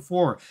that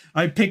before.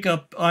 I picked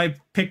up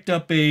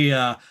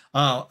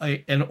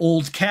an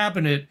old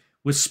cabinet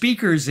with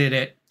speakers in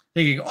it,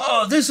 thinking,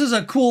 this is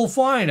a cool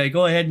find. I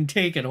go ahead and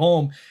take it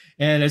home,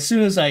 and as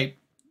soon as I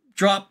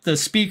drop the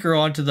speaker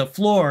onto the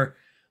floor,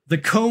 the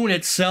cone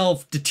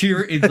itself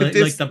deteriorated,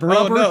 like the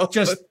rubber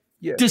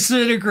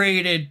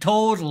disintegrated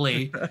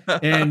totally,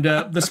 and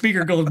the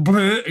speaker goes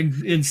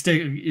and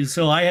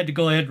so I had to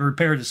go ahead and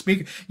repair the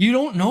speaker. You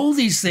don't know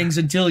these things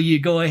until you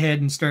go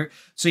ahead and start.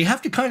 So you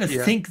have to kind of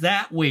think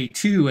that way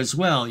too, as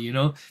well.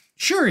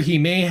 Sure, he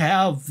may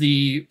have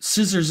the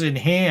scissors in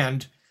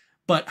hand,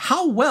 but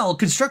how well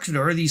constructed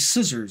are these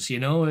scissors?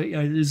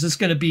 Is this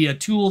going to be a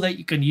tool that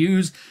you can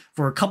use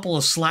for a couple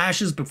of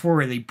slashes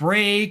before they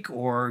break,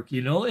 or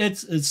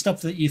it's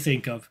stuff that you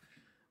think of.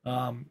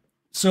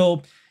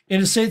 So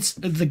in a sense,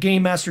 the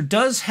game master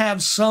does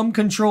have some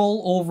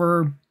control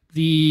over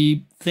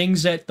the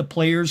things that the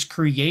players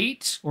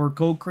create or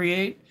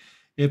co-create,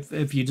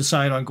 if you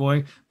decide on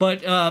going.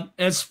 But I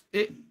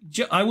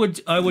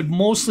would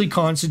mostly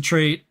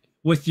concentrate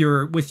with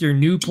your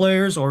new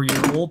players or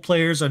your old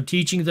players on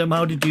teaching them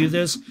how to do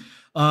this.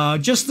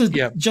 Just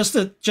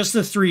the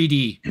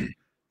 3D.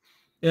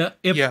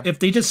 If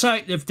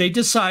they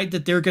decide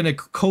that they're going to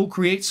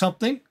co-create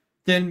something,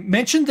 then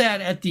mention that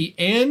at the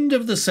end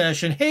of the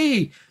session.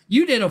 Hey,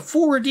 you did a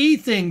 4D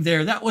thing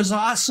there. That was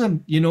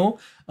awesome. You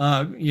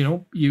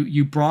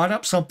brought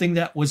up something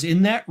that was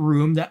in that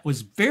room that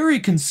was very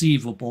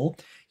conceivable.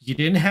 You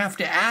didn't have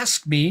to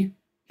ask me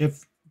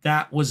if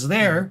that was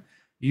there.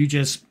 You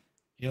just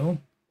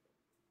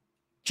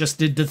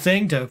did the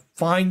thing to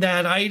find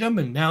that item,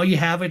 and now you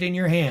have it in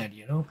your hand.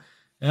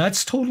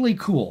 That's totally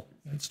cool.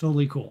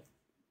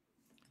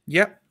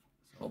 Yep.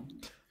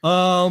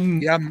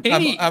 I'm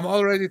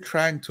already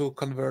trying to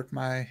convert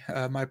my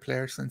my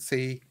players and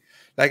see,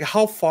 like,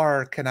 how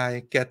far can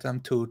I get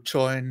them to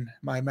join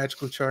my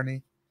magical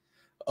journey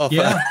of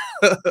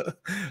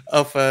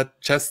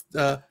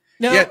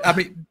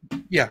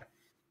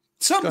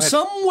Some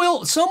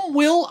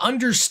will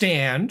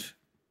understand.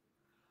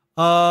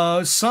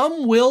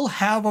 Some will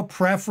have a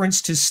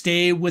preference to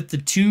stay with the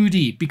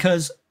 2D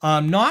because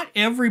not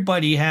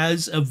everybody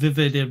has a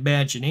vivid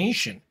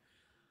imagination.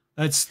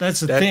 That's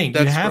the thing.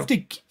 You have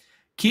to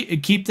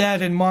keep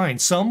that in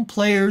mind. Some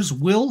players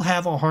will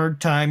have a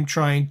hard time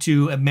trying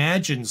to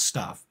imagine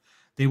stuff.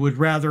 They would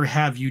rather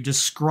have you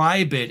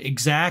describe it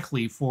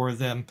exactly for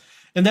them.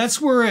 And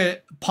that's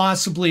where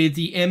possibly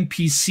the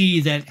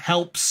NPC that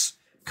helps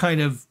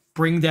kind of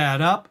bring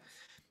that up.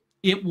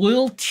 It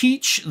will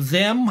teach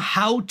them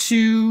how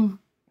to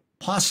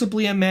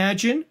possibly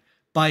imagine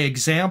by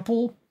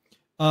example.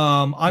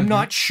 I'm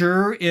not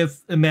sure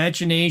if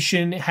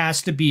imagination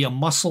has to be a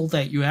muscle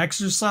that you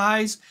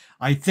exercise.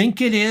 I think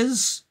it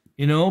is,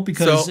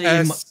 because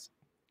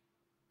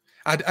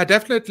I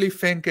definitely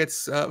think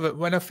it's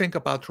when I think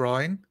about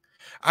drawing,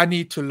 I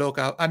need to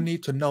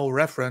know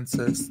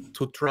references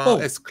to draw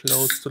as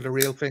close to the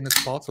real thing as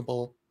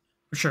possible.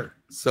 Sure.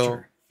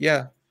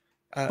 Yeah.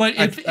 But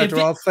if I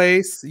draw a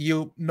face,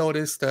 you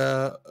notice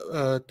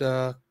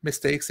the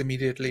mistakes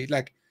immediately.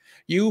 Like,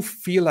 you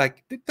feel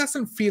like it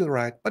doesn't feel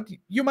right, but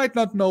you might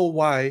not know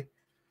why.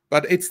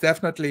 But it's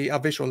definitely a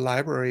visual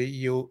library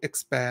you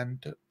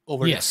expand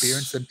over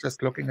experience and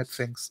just looking at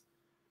things.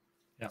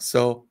 Yeah.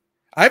 So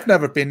I've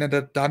never been in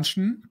a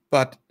dungeon,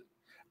 but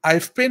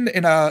I've been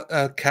in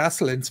a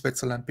castle in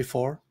Switzerland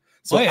before.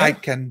 So I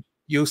can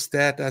use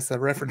that as a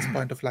reference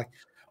point of like,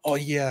 oh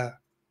yeah,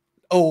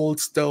 old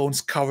stones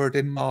covered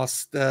in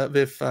moss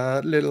with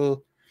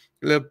little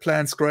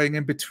plants growing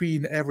in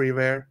between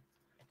everywhere.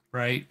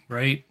 Right.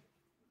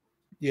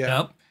 Yeah.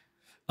 Yep.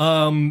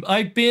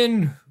 I've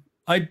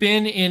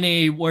been in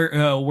a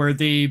where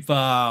they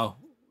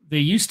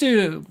used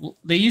to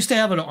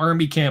have an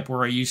army camp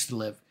where I used to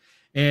live,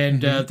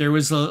 and there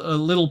was a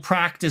little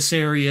practice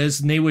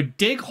areas, and they would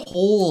dig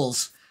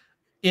holes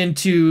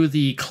into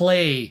the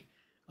clay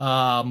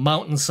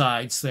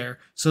mountainsides there.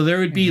 So there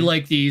would be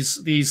like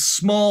these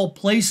small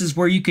places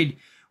where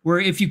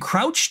if you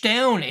crouched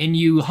down and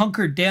you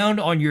hunkered down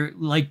on your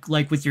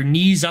like with your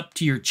knees up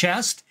to your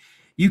chest,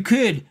 you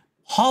could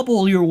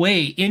hobble your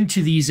way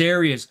into these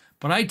areas.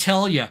 But I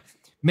tell you,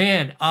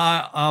 man,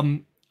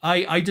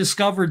 I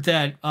discovered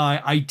that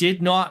I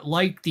did not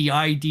like the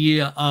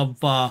idea of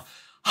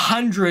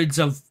hundreds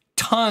of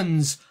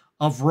tons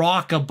of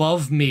rock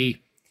above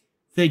me,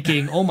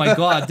 thinking, oh my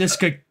God, this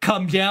could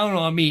come down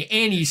on me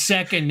any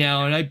second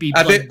now, and I'd be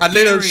a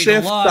little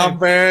shift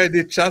somewhere, and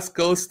it just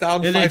goes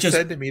down and 5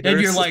 centimeters.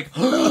 And you're like,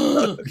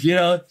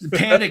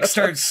 panic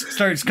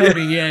starts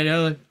coming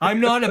in. I'm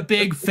not a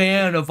big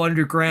fan of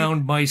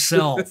underground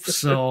myself,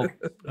 so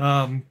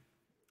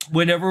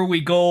whenever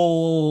we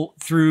go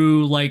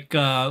through,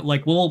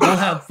 we'll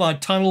have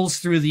tunnels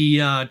through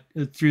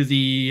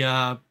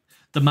the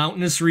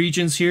mountainous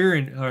regions here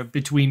and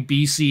between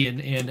BC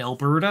and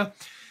Alberta.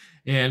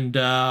 And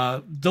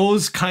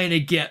those kind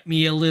of get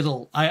me a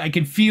little. I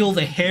can feel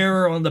the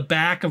hair on the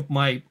back of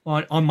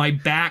on my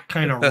back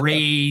kind of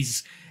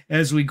raise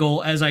as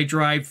I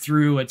drive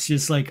through. It's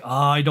just like,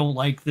 I don't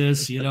like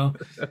this,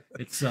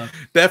 It's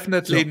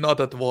definitely not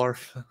a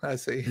dwarf, I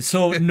see.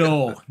 So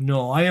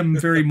no, I am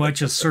very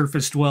much a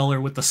surface dweller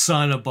with the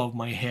sun above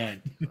my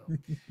head.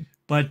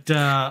 But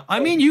I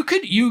mean, you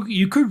could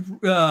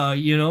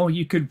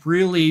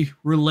really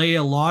relay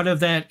a lot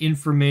of that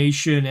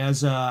information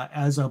as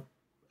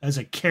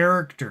a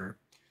character,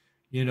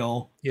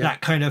 that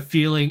kind of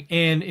feeling,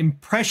 and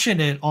impression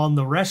it on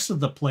the rest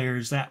of the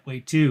players that way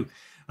too.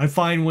 I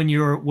find when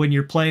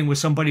you're playing with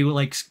somebody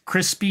like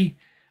Crispy,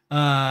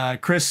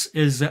 Chris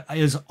is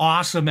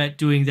awesome at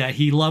doing that.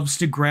 He loves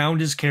to ground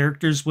his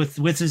characters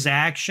with his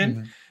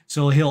action.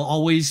 So he'll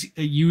always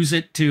use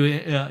it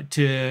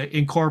to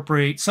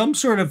incorporate some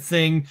sort of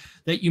thing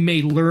that you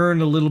may learn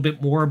a little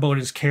bit more about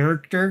his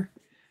character.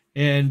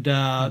 And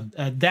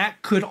that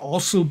could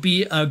also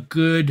be a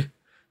good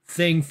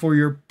thing for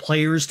your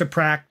players to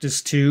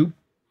practice too.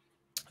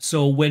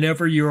 So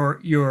whenever you're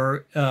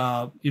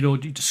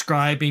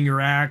describing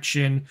your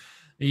action,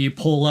 you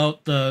pull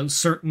out the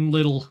certain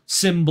little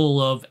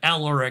symbol of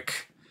Elric,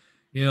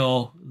 you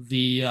know,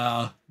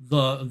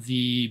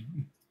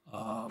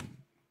 um,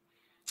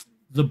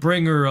 the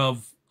bringer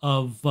of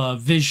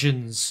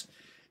visions,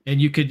 and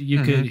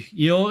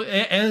Mm-hmm.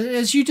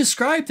 as you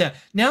described that,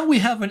 now we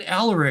have an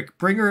Alaric,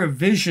 bringer of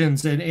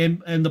visions,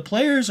 and the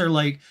players are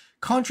like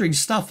conjuring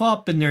stuff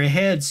up in their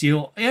heads,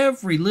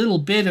 every little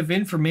bit of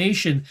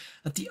information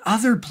that the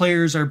other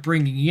players are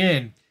bringing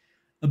in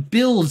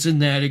builds in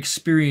that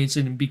experience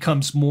and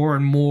becomes more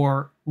and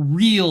more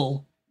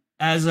real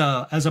as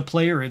a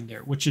player in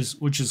there, which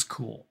is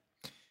cool.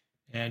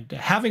 And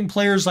having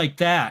players like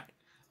that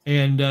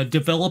and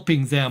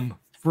developing them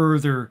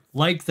further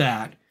like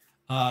that,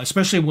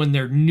 especially when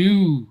they're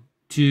new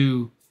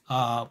to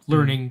Mm-hmm.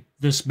 learning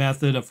this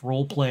method of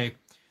role play,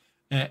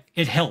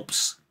 it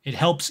helps. It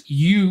helps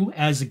you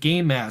as a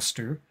game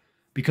master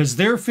because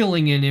they're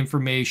filling in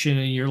information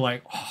and you're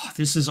like, oh,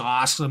 this is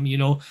awesome,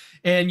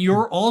 and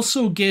you're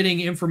also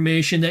getting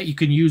information that you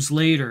can use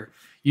later.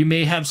 You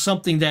may have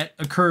something that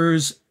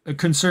occurs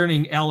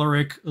concerning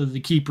Alaric,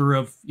 the keeper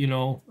of,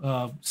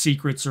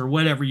 secrets or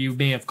whatever you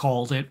may have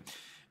called it.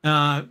 It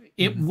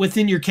Mm-hmm.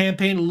 within your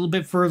campaign a little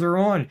bit further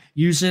on.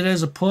 Use it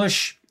as a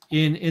push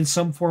in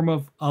some form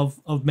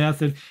of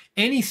method.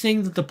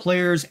 Anything that the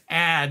players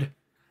add,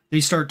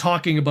 they start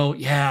talking about.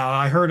 Yeah,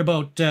 I heard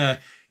about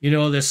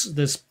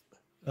this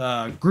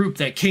group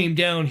that came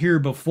down here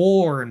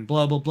before and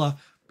blah blah blah.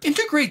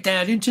 Integrate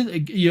that into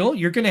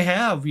you're going to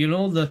have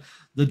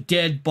the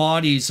dead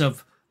bodies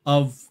of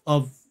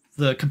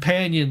the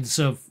companions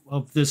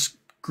of this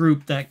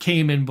group that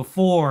came in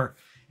before,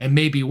 and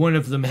maybe one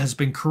of them has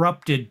been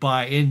corrupted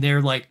by, and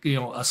they're like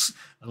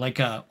like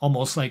a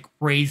almost like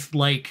wraith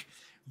like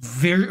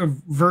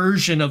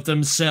version of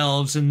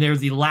themselves, and they're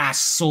the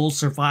last sole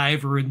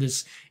survivor in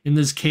this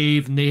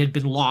cave, and they had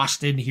been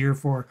lost in here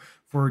for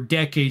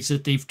decades,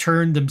 that they've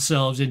turned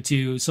themselves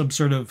into some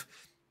sort of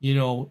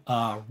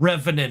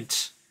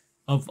revenant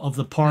of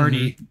the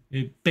party.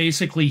 Mm-hmm.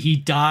 Basically, he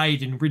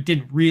died and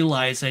didn't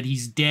realize that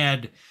he's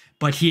dead,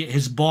 but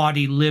his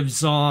body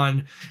lives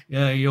on,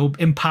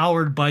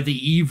 empowered by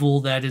the evil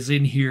that is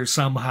in here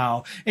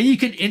somehow. And you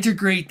can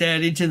integrate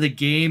that into the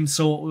game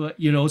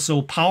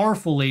so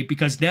powerfully,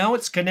 because now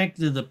it's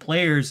connected to the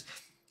players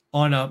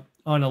on a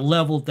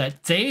level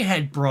that they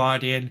had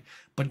brought in,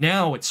 but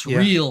now it's Yeah.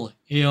 real,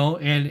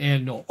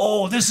 and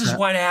oh, this is Yeah.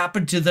 what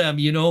happened to them,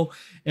 and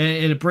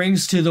it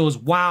brings to those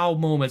wow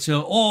moments.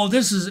 Oh,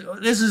 this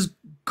is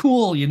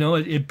cool,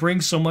 it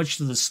brings so much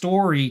to the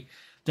story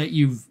that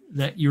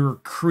you're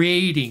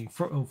creating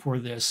for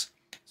this.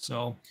 So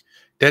um,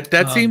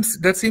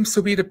 That seems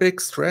to be the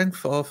big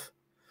strength of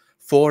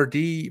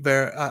 4D,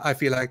 where I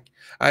feel like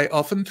I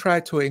often try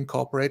to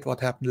incorporate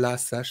what happened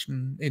last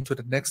session into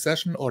the next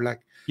session, or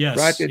like write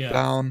yes, it yeah,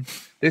 down.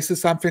 This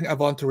is something I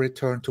want to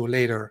return to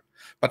later.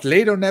 But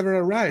later never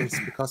arrives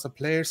because the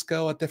players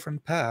go a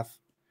different path.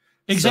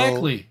 So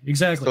exactly.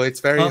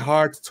 it's very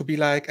hard to be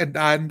like, and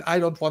I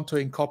don't want to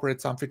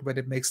incorporate something when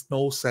it makes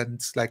no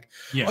sense. Like,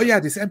 oh Yeah, yeah,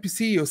 this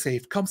NPC you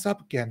saved comes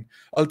up again.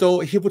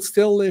 Although he would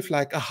still live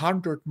like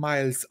 100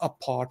 miles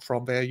apart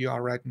from where you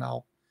are right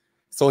now.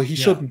 So he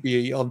yeah, shouldn't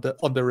be on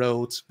the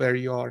road where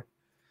you are.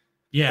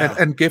 yeah.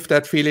 And give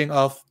that feeling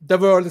of the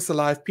world is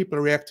alive, people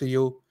react to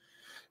you,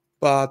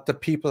 but the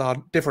people are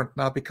different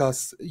now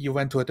because you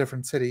went to a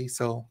different city.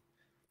 So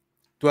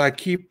do I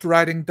keep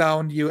writing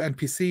down you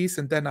NPCs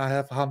and then I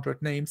have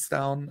 100 names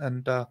down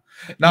and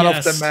none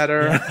of them Yes,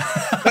 matter? yeah.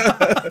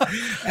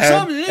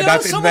 And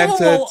I've Some of them invented,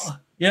 will.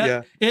 Yeah,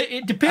 yeah,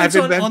 it I've depends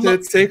on the.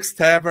 invented 6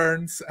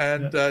 taverns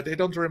and Yeah. they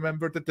don't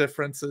remember the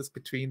differences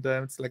between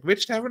them. It's like,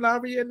 which tavern are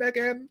we in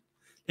again?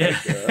 Yeah.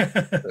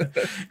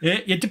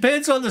 Like, It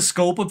depends on the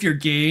scope of your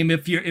game.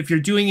 If you're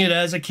doing it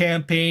as a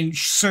campaign,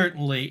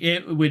 certainly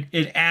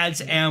it adds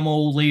ammo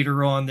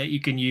later on that you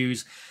can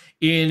use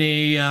in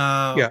a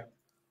yeah,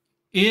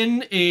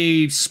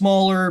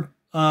 smaller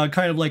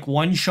kind of like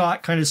one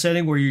shot kind of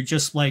setting, where you're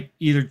just like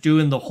either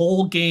doing the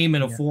whole game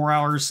in a yeah, 4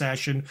 hour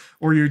session,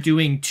 or you're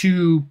doing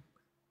 2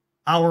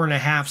 hour and a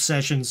half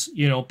sessions,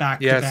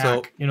 back to yeah.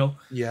 So, back.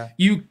 yeah,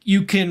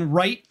 You can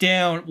write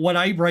down. What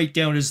I write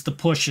down is the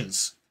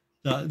pushes,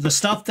 the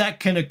stuff that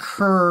can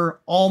occur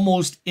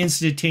almost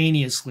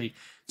instantaneously.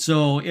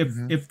 So if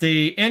hmm, if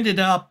they ended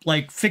up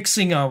like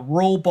fixing a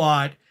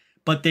robot,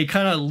 but they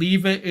kind of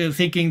leave it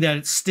thinking that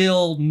it's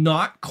still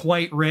not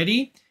quite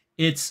ready,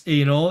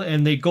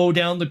 and they go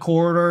down the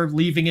corridor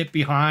leaving it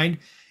behind,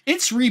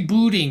 it's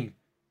rebooting.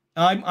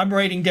 I'm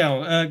writing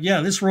down.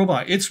 Yeah, this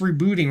robot, it's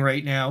rebooting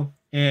right now,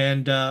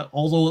 and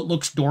although it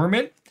looks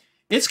dormant,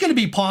 it's going to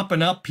be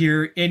popping up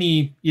here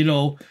any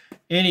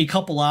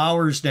couple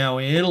hours now,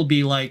 and it'll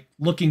be like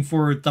looking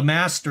for the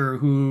master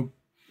who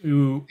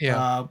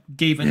yeah.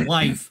 gave it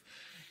life.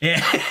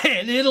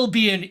 And it'll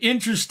be an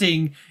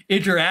interesting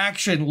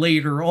interaction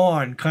later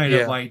on, kind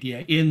of Yeah,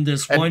 idea in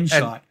this one and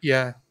shot.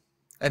 yeah,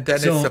 and then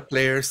it's the So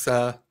players.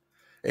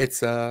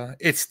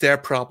 It's their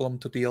problem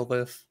to deal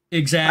with. I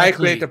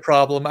create the exactly.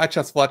 problem. I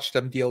just watch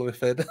them deal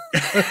with it.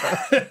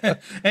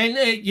 And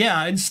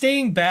yeah, and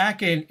staying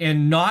back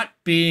and not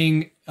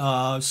being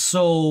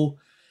so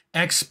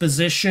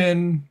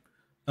exposition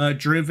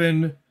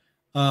driven,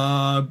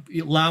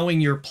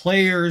 allowing your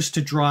players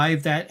to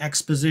drive that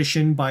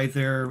exposition by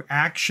their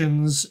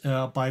actions,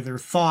 by their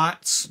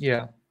thoughts,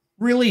 Yeah.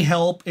 really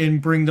help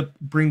and bring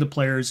the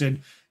players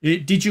in.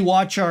 Did you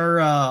watch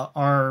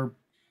our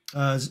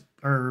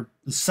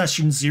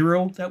session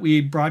 0 that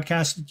we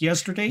broadcasted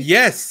yesterday?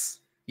 Yes.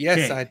 Yes,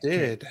 Okay. I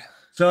did.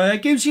 So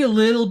that gives you a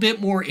little bit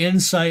more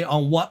insight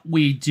on what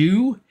we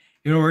do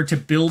in order to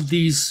build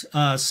these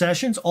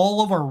sessions.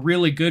 All of our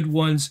really good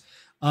ones.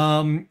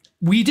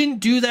 We didn't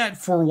do that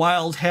for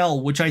Wild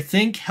Hell, which I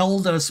think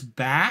held us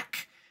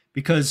back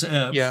because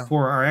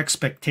for our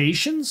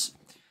expectations.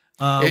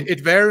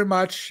 It very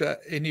much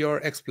in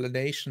your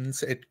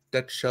explanations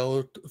that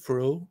showed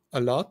through a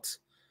lot.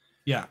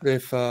 Yeah.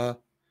 With when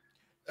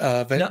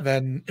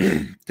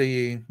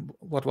the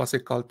what was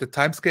it called? The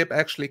timescape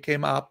actually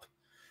came up,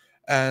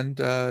 and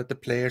the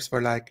players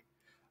were like,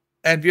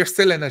 "And we're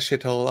still in a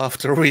shithole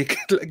after a week."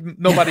 Like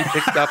nobody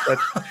picked up that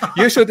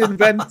you should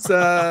invent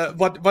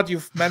what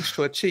you've managed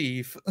to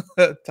achieve,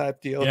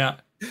 type deal. Yeah.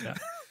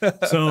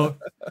 So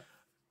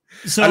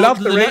I love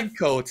the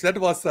raincoat. That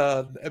was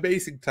an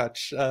amazing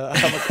touch.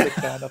 I'm a big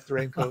fan of the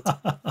raincoat.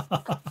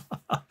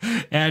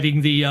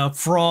 Adding the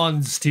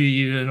fronds to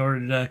you in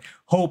order to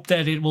hope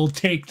that it will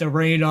take the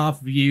rain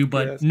off of you,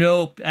 but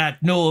nope,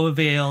 at no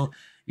avail.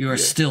 You are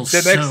still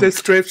the soaked. next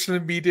description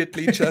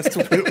immediately just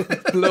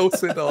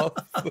blows it off.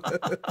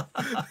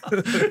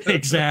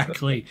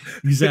 Exactly.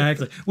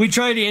 We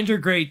try to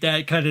integrate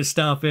that kind of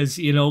stuff as,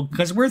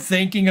 because we're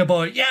thinking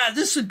about,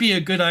 this would be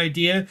a good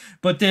idea,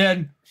 but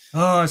then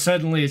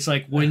suddenly it's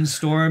like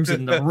windstorms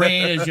and the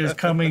rain is just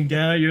coming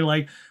down. You're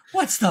like,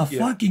 what's the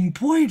fucking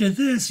point of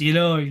this? You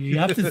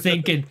have to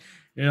think and,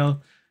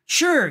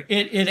 sure,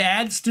 it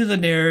adds to the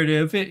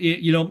narrative.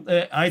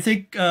 I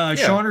think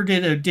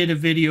Shauner did a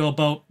video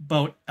about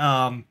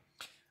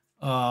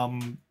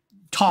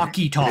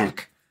talkie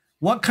talk.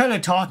 What kind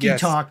of talkie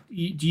talk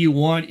do you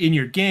want in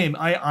your game?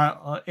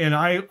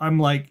 I'm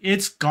like,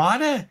 it's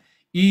gotta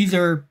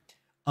either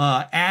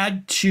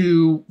add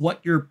to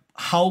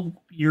how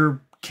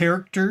your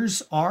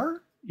characters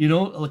are,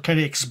 kind of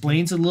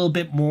explains a little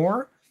bit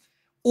more,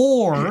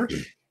 or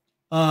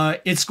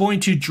it's going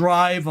to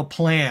drive a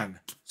plan.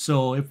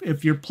 So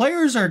if your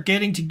players are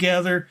getting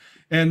together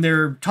and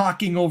they're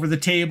talking over the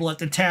table at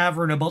the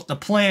tavern about the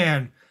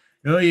plan,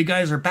 you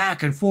guys are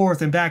back and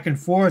forth, and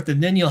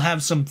then you'll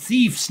have some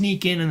thief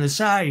sneak in the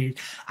side.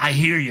 I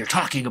hear you're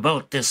talking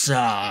about this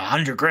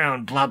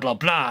underground blah blah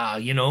blah,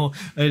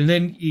 and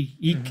then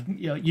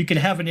you can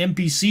have an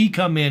NPC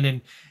come in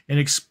and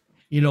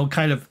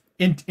kind of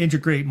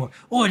integrate more.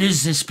 What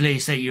is this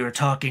place that you're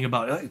talking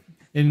about?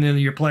 And then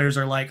your players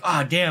are like,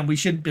 damn, we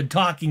shouldn't have been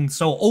talking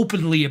so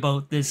openly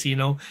about this,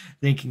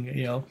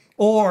 thinking,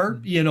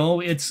 or,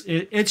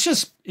 it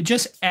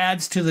just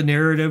adds to the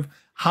narrative.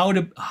 How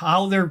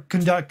they're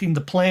conducting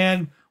the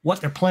plan, what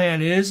their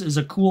plan is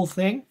a cool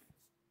thing.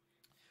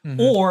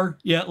 Mm-hmm. Or,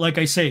 like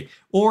I say,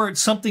 or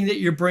it's something that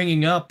you're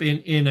bringing up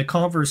in a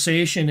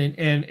conversation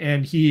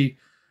and he,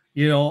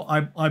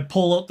 I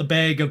pull out the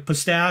bag of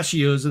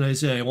pistachios and I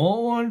say, I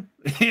want one.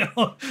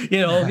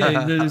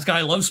 This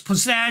guy loves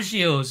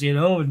pistachios,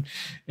 and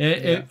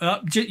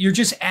you're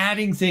just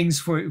adding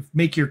things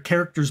make your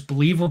characters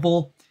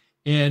believable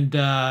and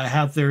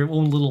have their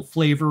own little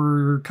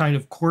flavor kind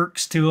of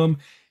quirks to them,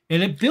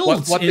 and it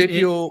builds. What did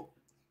you?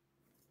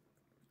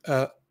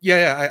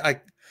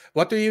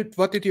 What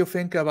did you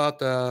think about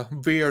the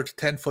weird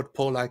 10-foot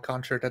pole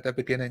concert at the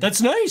beginning?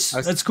 That's nice.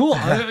 That's cool.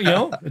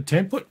 A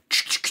 10-foot.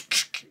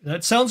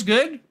 That sounds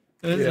good.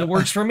 It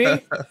works for me.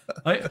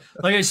 Like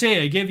I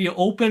say, I give you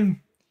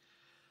open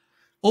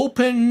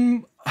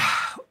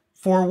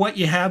for what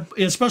you have,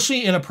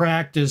 especially in a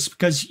practice,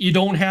 because you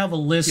don't have a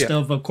list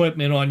of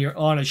equipment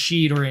on a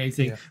sheet or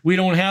anything. Yeah. We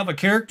don't have a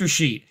character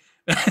sheet.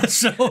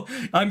 So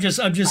I'm just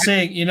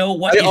saying,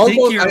 what you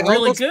think you're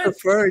really good. I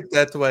prefer it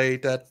that way.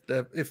 That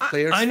if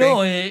players, I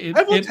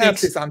would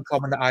have this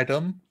uncommon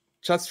item.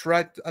 Just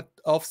write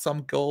off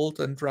some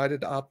gold and write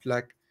it up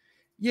like,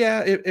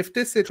 if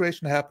this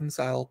situation happens,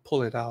 I'll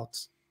pull it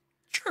out.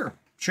 Sure.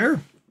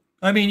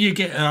 I mean, you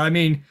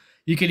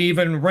can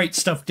even write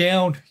stuff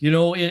down,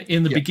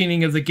 in the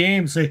beginning of the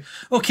game. Say,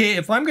 okay,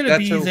 if I'm going to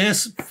be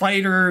this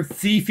fighter,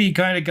 thiefy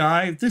kind of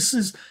guy,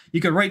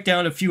 you could write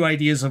down a few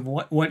ideas of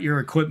what your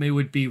equipment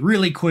would be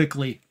really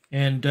quickly,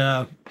 and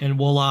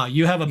voila,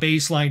 you have a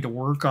baseline to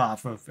work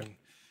off of,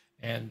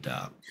 and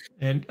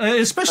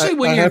especially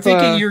when you're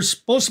thinking you're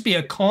supposed to be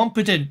a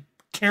competent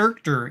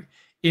character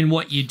in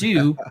what you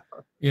do,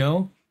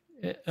 you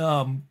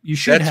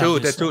should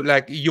have that too.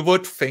 Like you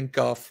would think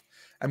of,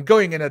 I'm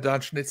going in a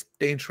dungeon, it's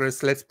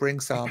dangerous, let's bring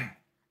some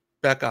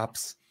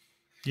backups.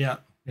 Yeah.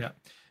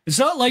 It's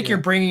not like you're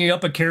bringing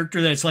up a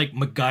character that's like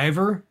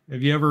MacGyver.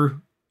 Have you ever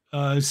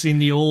seen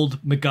the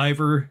old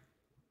MacGyver?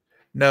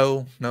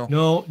 No,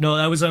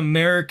 that was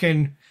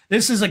American.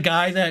 This is a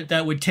guy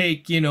that would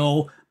take,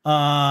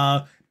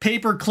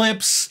 paper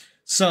clips,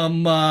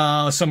 some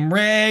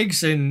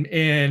rags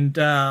and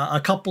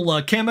a couple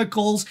of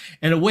chemicals,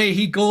 and away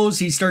he goes.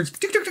 He starts,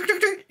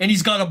 and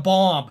he's got a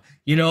bomb.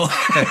 You know,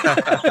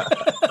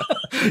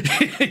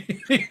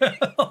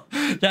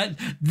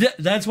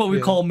 that's what we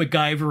call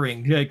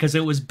MacGyvering, because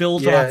it was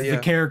built off the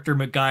character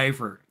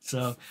MacGyver.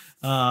 So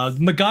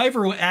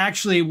MacGyver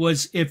actually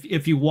was,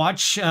 if you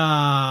watch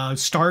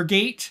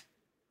Stargate,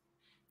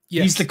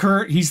 he's the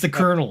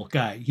colonel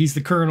guy. He's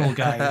the colonel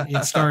guy in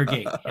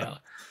Stargate. Yeah.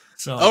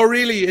 So. Oh,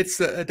 really? It's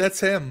that's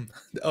him.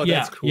 Oh,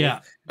 that's cool.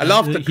 Yeah. I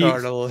love the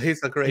colonel.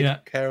 He's a great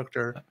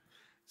character.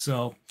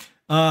 So,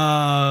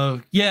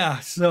 yeah.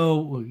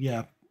 So,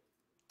 yeah.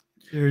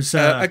 There's.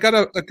 I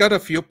got a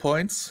few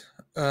points.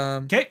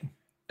 Okay.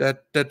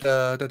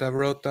 That I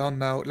wrote down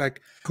now.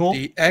 Like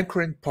the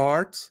anchoring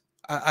part.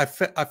 I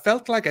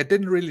felt like I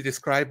didn't really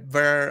describe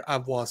where I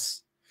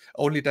was.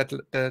 Only that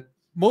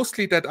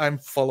mostly that I'm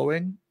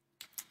following.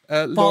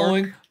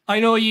 Following. Lork. I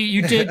know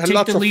you did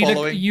take the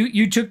lead.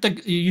 You took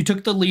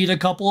the lead a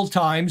couple of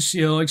times.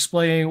 You know,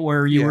 explaining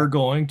where you were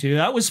going to.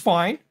 That was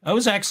fine. That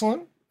was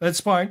excellent. That's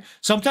fine.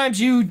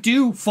 Sometimes you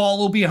do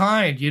follow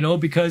behind. You know,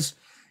 because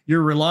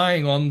you're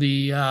relying on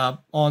the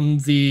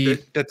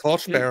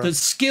torchbearer, the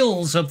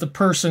skills of the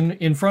person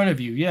in front of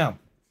you. Yeah.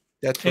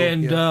 That's true.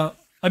 And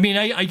I mean,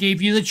 I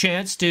gave you the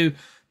chance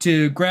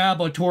to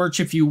grab a torch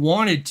if you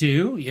wanted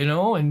to. You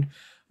know, and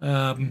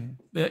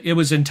it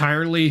was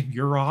entirely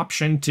your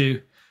option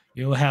to,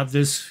 you know, have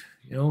this,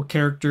 you know,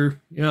 character.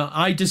 You know,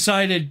 I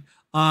decided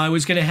I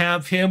was going to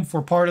have him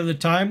for part of the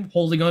time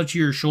holding onto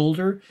your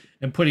shoulder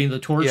and putting the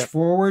torch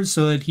forward,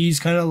 so that he's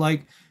kind of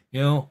like, you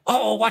know,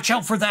 oh, watch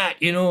out for that.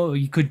 You know,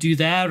 you could do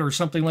that or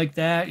something like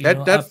that.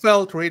 That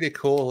felt really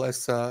cool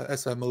as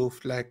a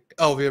move. Like,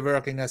 oh, we're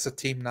working as a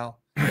team now.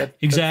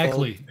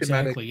 Exactly.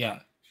 Yeah.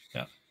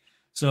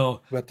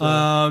 So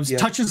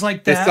touches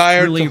like that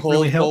desire really, to hold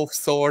really help. Both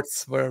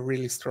swords were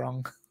really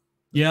strong.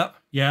 Yeah.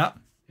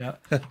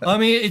 I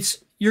mean,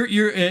 it's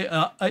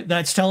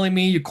that's telling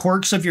me the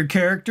quirks of your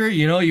character.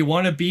 You know, you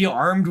want to be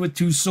armed with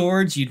two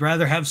swords. You'd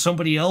rather have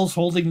somebody else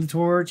holding the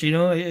torch. You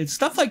know, it's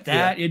stuff like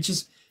that. It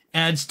just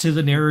adds to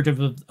the narrative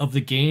of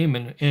the game,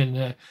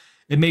 and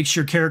it makes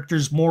your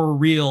characters more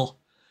real.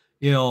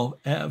 You know,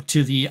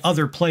 to the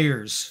other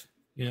players.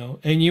 You know,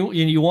 and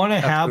you want to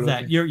have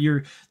that.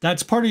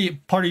 That's part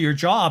of your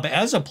job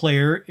as a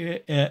player,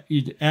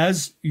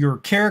 as your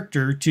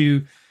character,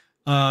 to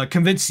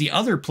convince the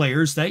other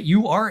players that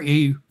you are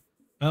a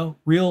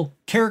real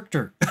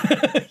character.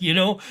 You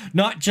know,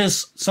 not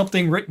just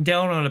something written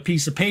down on a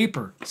piece of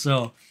paper.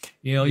 So,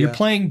 you know, you're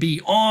playing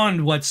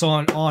beyond what's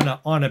on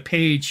a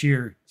page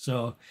here.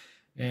 So,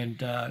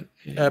 and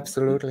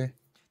absolutely.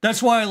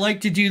 That's why I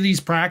like to do these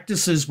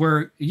practices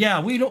where,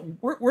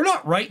 we're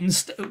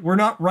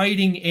not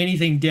writing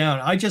anything down.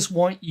 I just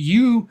want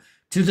you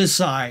to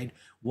decide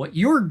what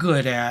you're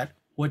good at,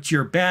 what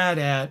you're bad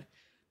at.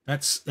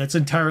 That's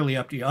entirely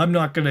up to you. I'm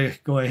not going to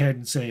go ahead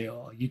and say,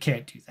 oh, you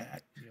can't do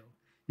that. You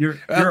know,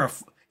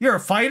 you're a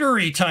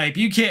fightery type.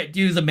 You can't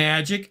do the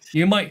magic.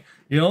 You might,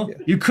 you know,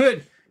 you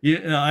could.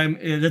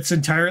 That's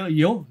entirely,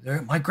 you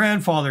know, my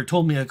grandfather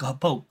told me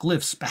about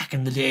glyphs back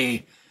in the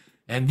day.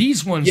 And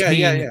these ones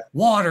mean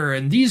water,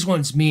 and these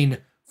ones mean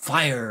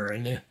fire,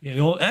 and you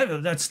know,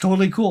 that's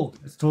totally cool.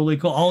 It's totally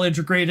cool. I'll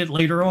integrate it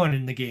later on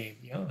in the game.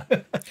 You know?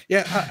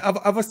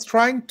 I was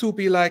trying to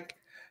be like,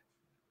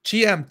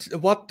 GM,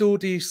 what do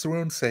these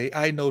runes say?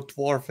 I know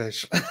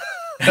Dwarfish,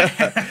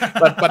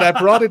 but I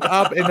brought it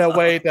up in a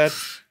way that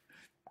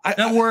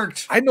that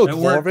worked. I know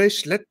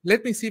Dwarvish.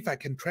 Let me see if I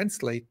can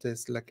translate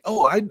this. Like,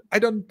 oh, I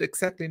don't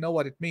exactly know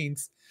what it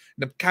means.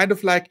 And I'm kind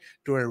of like,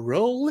 do I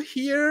roll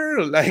here?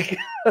 Like,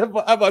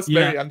 I was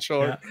very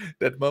unsure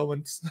that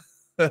moment.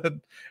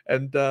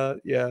 And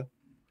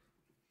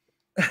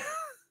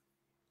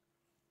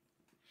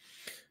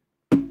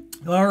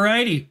All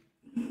righty.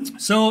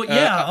 So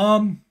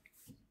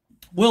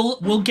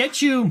we'll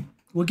get you.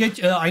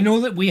 I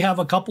know that we have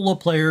a couple of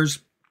players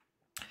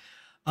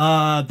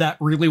that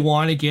really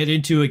want to get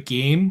into a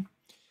game,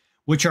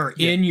 which are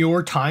in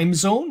your time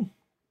zone.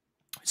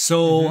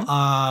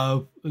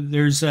 So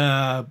there's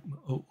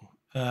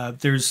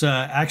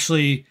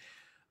actually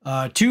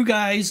two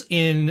guys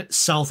in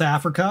South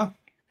Africa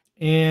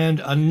and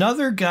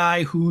another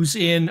guy who's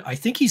in, I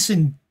think he's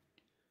in,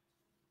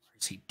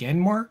 is he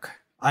Denmark?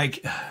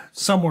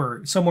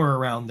 Somewhere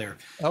around there.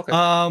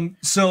 Okay.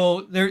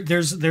 So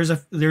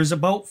there's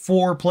about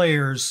 4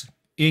 players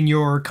in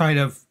your kind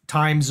of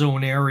time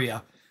zone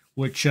area,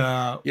 which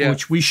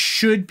we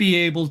should be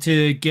able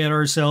to get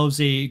ourselves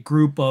a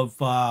group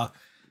of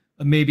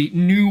maybe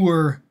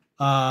newer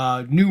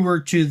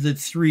to the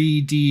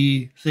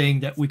 3D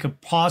thing that we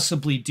could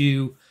possibly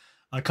do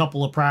a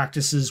couple of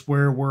practices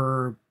where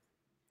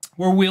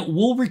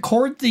we'll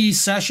record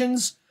these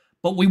sessions,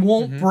 but we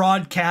won't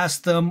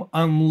broadcast them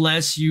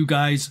unless you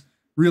guys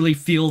really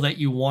feel that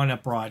you want to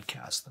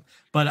broadcast them.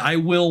 But I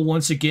will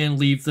once again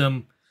leave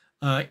them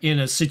in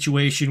a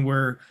situation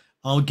where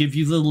I'll give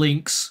you the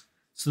links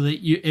so that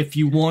if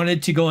you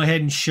wanted to go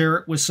ahead and share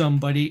it with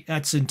somebody,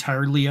 that's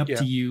entirely up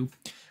to you.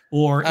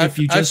 Or if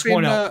you just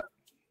want to...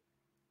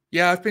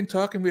 I've been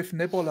talking with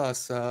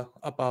Nibolas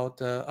about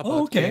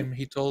game.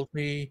 He told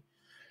me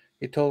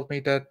He told me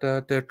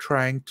that they're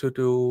trying to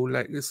do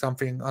like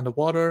something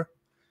underwater.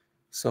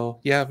 So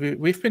yeah,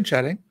 we've been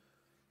chatting.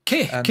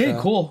 Okay,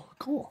 cool.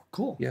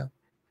 Yeah.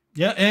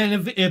 Yeah,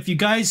 and if you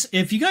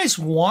guys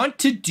want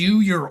to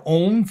do your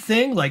own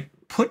thing, like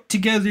put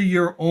together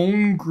your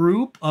own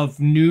group of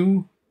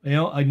new,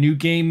 a new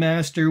game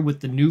master with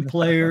the new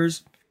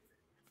players,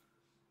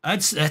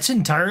 that's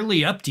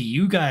entirely up to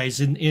you guys.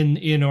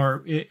 In our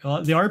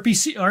the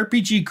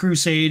RPG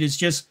Crusade is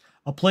just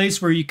a place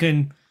where you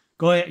can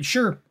go ahead,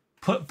 sure,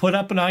 put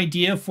up an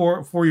idea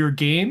for your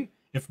game.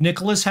 If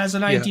Nicholas has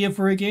an idea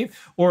for a game,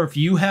 or if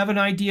you have an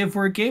idea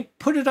for a game,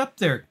 put it up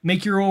there.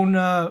 Make your own.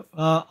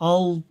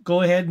 I'll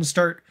go ahead and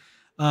start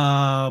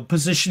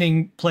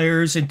positioning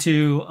players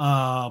into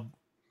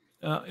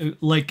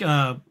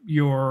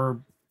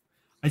your.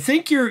 I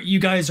think you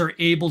guys are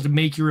able to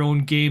make your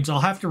own games.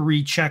 I'll have to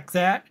recheck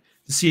that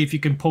to see if you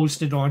can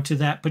post it onto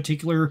that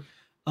particular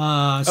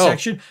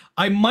section.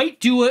 I might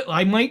do it.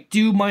 I might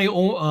do my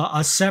own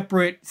a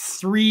separate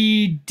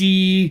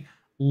 3D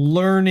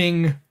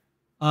learning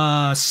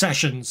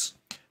sessions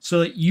so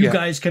that you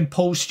guys can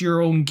post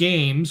your own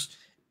games,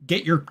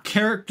 get your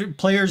character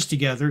players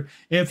together.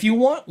 If you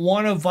want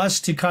one of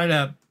us to kind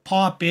of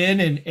pop in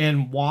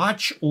and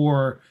watch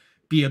or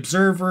be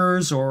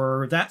observers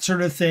or that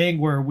sort of thing,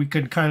 where we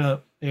can kind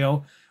of,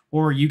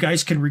 or you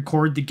guys can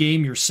record the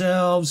game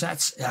yourselves,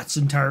 that's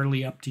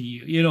entirely up to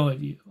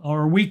you,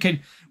 or we can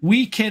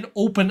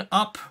open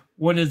up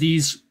one of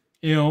these,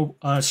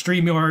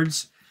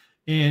 StreamYards.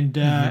 And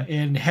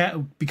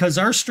because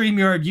our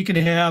StreamYard, you can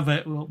have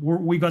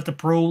we got the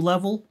pro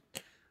level,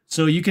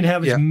 so you can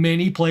have as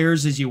many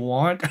players as you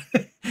want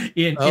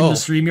in the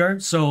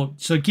StreamYard. So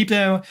keep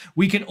that.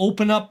 We can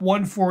open up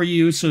one for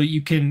you, so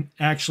you can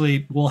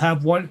actually. We'll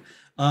have one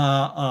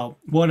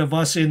of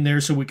us in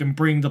there, so we can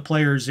bring the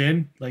players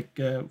in, like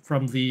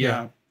from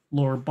the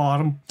lower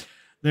bottom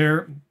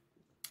there,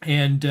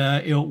 and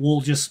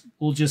we'll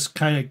just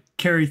kind of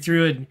carry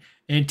through it.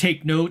 And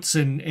take notes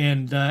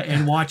and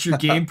watch your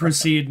game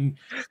proceed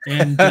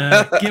and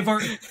give our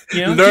lurk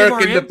in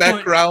the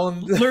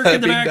background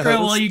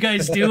while you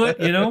guys do it.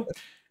 You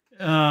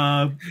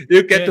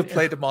get to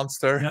play the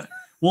monster. Yeah.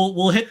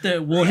 We'll hit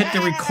the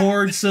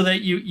record so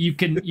that you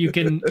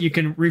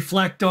can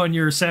reflect on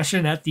your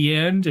session at the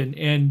end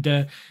and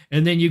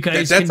then you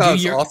guys that can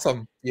sounds do your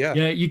awesome. Yeah,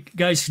 you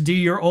guys can do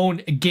your own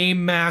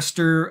game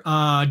master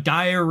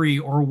diary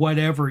or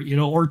whatever,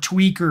 or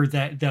tweaker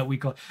that we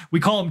call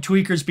them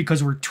tweakers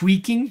because we're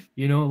tweaking,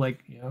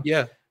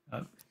 yeah.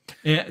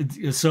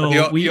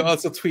 So you're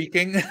also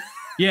tweaking.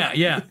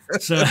 Yeah.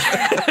 So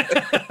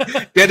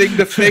getting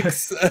the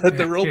fix,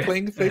 the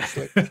role-playing fix.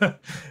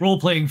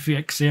 Role-playing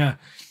fix, yeah.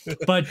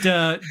 But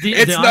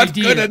it's not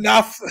idea, good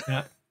enough.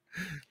 Yeah.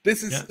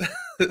 This is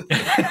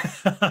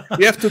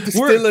you have to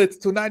distill it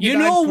to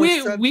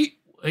 99%.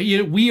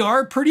 We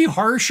are pretty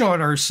harsh on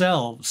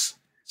ourselves.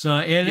 So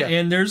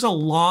and there's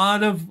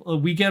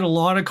we get a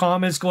lot of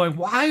comments going,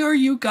 why are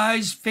you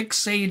guys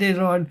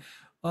fixated on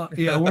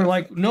we're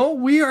like, no,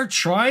 we are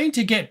trying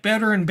to get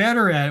better and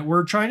better at it.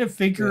 We're trying to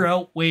figure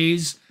out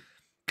ways,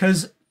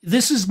 because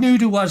this is new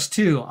to us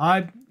too.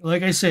 I've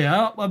been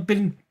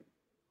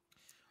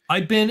a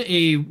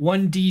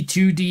 1D,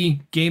 2D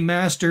game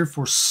master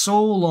for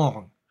so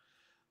long.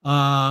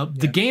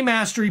 The game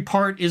mastery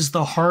part is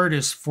the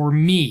hardest for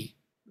me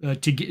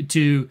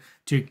to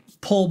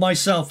pull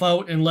myself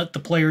out and let the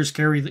players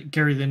carry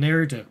the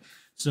narrative.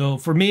 So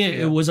for me,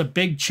 it was a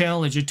big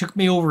challenge. It took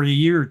me over a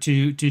year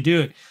to do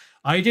it.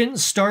 I didn't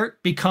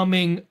start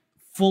becoming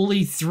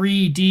fully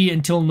 3D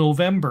until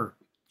November,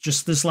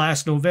 just this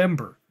last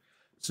November.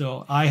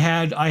 So I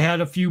had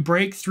a few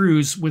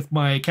breakthroughs with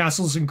my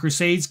Castles and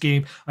Crusades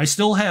game. I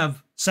still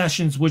have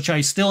sessions which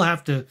I still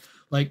have to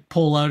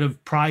pull out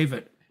of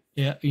private,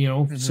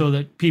 so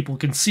that people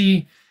can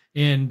see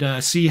and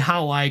see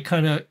how I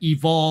kind of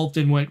evolved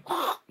and went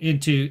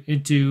into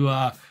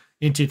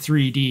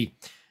 3D.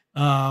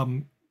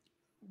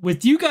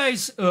 With you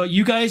guys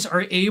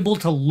are able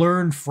to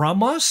learn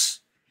from us,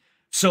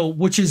 so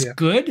which is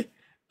good.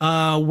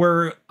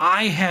 Where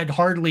I had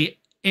hardly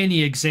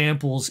any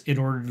examples in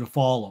order to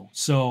follow.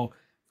 So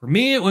for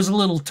me, it was a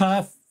little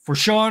tough. For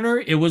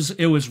Shauner, it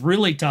was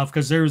really tough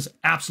because there was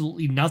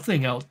absolutely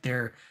nothing out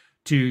there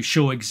to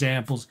show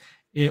examples.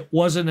 It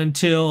wasn't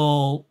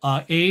until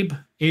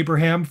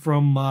Abraham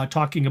from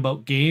Talking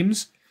About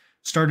Games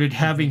started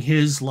having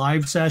his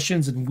live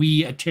sessions, and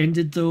we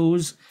attended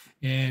those.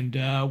 And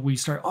we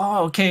start,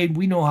 okay,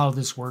 we know how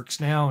this works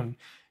now, and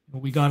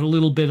we got a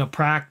little bit of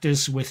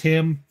practice with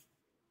him,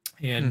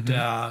 and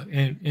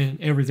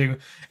everything.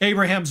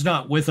 Abraham's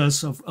not with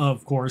us,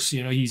 of course.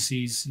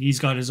 He's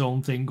got his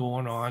own thing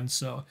going on,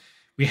 so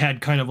we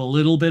had kind of a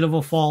little bit of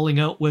a falling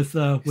out with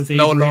Abraham.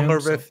 No longer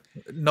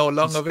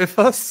with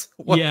us.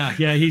 What?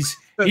 Yeah,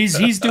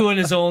 he's doing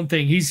his own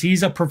thing.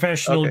 He's a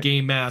professional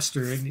game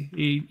master, and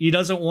he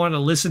doesn't want to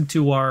listen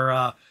to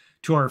our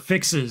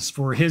fixes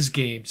for his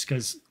games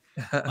because.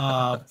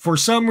 For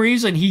some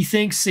reason, he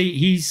thinks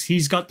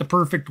he's got the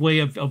perfect way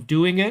of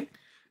doing it,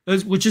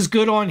 which is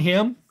good on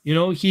him.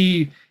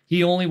 He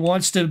He only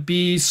wants to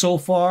be so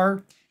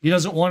far. He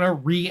doesn't want to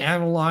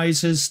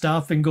reanalyze his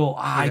stuff and go,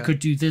 I could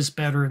do this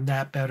better and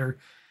that better.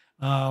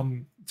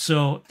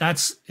 So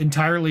that's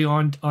entirely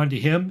onto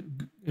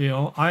him. You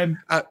know,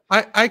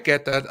 I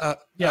get that.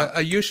 Yeah. I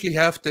usually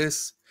have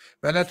this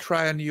when I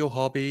try a new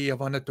hobby. I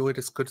want to do it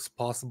as good as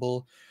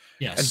possible.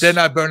 Yes. And then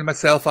I burn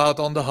myself out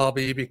on the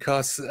hobby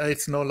because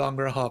it's no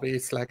longer a hobby.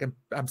 It's like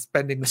I'm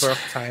spending work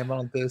time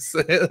on this.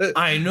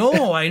 I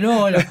know.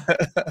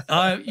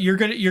 You're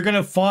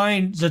gonna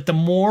find that the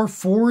more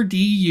 4D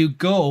you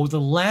go, the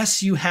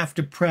less you have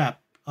to prep.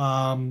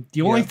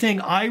 The only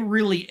thing I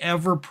really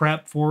ever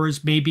prep for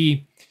is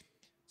maybe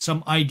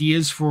some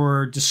ideas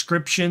for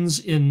descriptions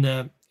in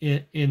the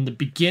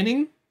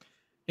beginning,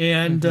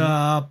 and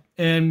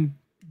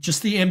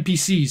just the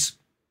NPCs,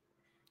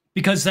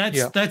 because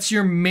that's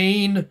your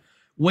main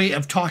way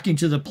of talking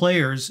to the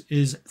players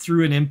is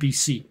through an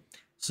NPC.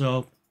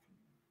 So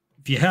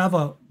if you have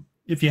a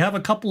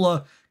couple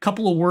of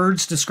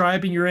words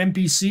describing your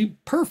NPC,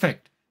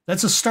 perfect.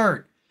 That's a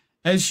start.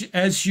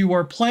 As you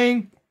are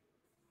playing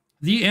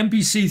the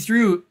NPC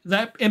through,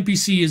 that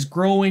NPC is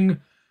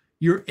growing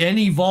and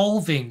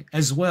evolving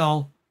as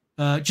well,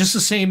 just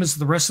the same as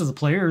the rest of the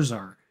players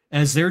are,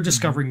 as they're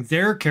discovering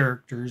their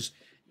characters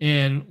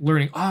and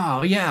learning.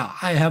 Oh yeah,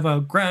 I have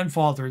a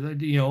grandfather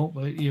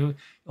that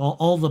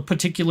all the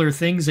particular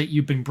things that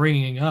you've been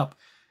bringing up,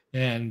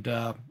 and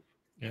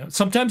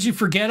sometimes you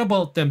forget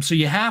about them, so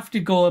you have to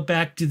go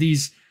back to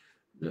these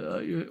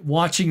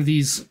watching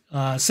these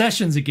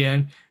sessions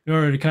again in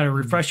order to kind of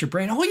refresh your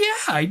brain. Oh yeah,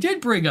 I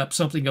did bring up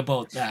something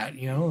about that,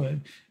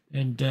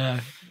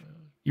 and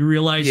you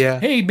realize,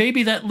 hey,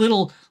 maybe that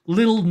little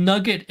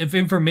nugget of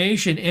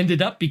information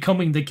ended up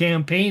becoming the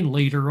campaign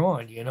later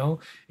on.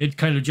 It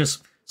kind of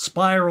just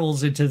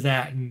spirals into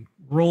that and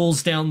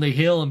rolls down the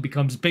hill and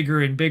becomes bigger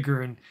and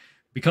bigger and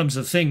becomes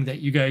a thing that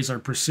you guys are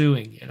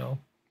pursuing.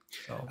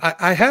 So.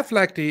 I have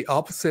like the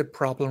opposite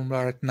problem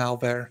right now,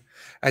 where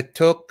I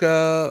took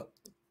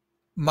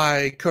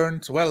my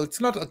current. Well,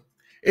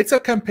 it's a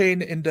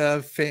campaign in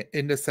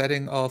the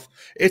setting of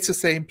it's the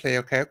same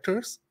player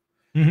characters.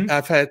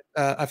 I've had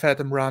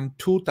them run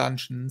 2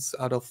 dungeons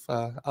out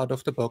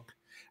of the book.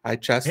 I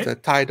just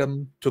tied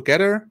them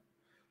together,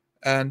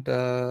 and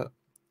after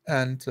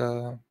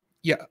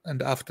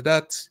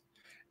that,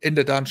 in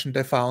the dungeon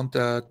they found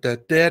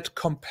the dead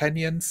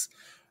companions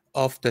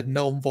of the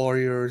gnome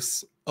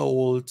warrior's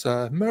old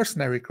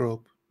mercenary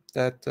group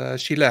that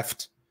she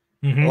left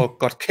or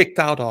got kicked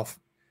out of.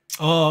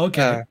 Oh,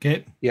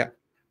 okay. Yeah,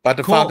 but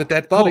they found the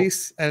dead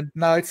bodies, and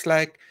now it's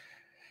like,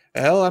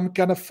 well, I'm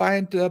gonna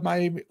find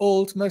my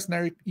old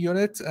mercenary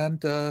unit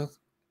and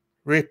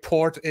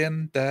report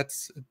in that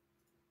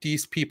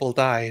these people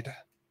died.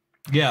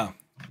 Yeah.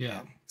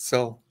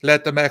 So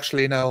let them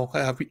actually know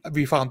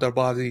we found their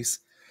bodies.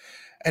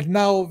 And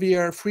now we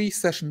are 3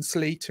 sessions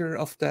later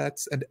of that,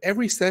 and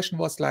every session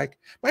was like,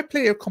 my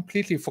player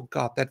completely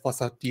forgot that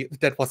was a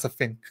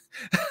thing.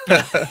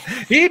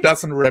 He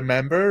doesn't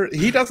remember.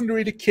 He doesn't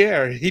really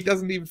care. He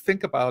doesn't even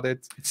think about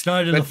it. It's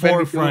not in the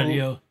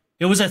forefront,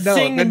 It was a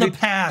thing in the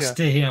past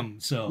to him.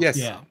 So yes.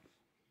 Yeah.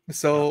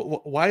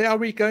 So why are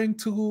we going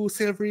to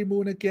Silvery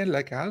Moon again?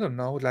 Like, I don't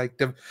know. Like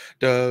the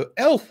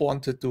elf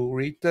wanted to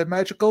read the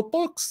magical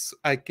books,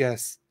 I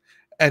guess.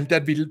 And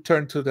then we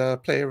turn to the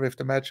player with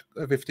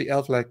the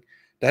elf, like,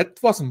 that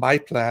wasn't my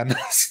plan.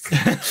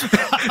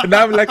 And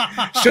I'm like,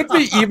 should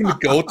we even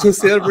go to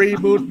Silvery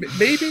Moon?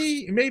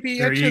 Maybe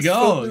there I just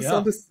focus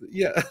on this.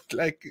 Yeah,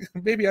 like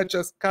maybe I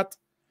just cut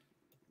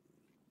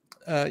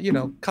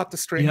the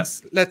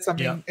strings, let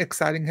something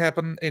exciting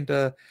happen in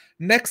the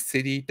next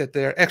city that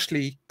they're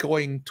actually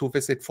going to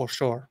visit for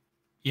sure.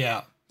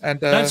 Yeah. And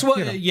that's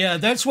why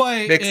that's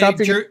why make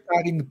something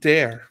exciting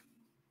there.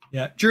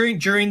 Yeah,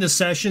 during the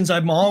sessions,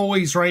 I'm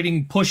always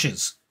writing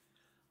pushes.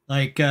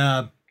 Like,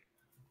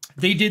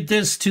 they did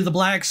this to the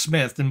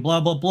blacksmith and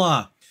blah, blah,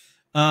 blah.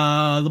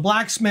 The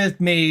blacksmith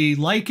may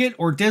like it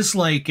or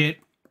dislike it.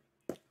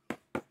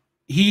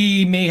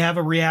 He may have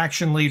a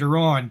reaction later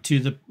on to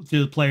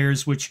the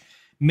players, which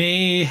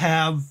may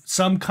have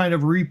some kind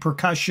of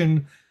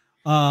repercussion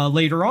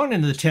later on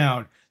in the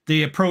town.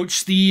 They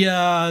approach the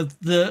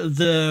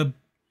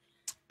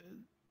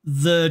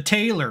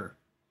tailor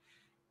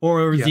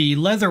or the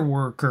leather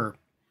worker,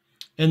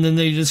 and then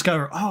they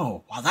discover,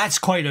 oh, well, that's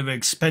quite an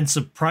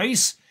expensive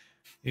price.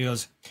 He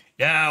goes,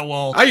 yeah,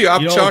 well, are you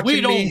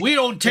upcharging me? We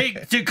don't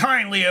take too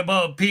kindly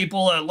about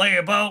people that lay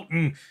about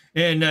and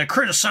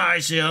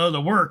criticize,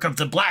 the work of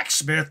the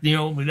blacksmith,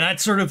 that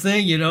sort of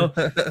thing,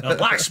 The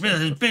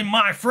blacksmith has been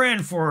my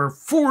friend for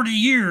 40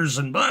 years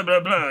and blah, blah,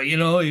 blah,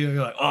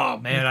 You're like, oh,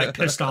 man, I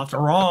pissed off the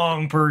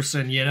wrong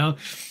person,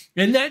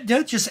 And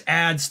that just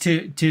adds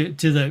to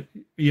the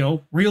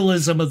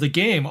realism of the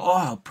game.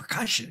 Oh,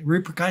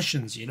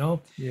 repercussions. Yeah.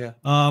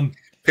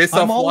 Piss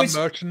off one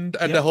merchant,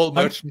 and the whole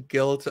merchant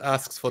guild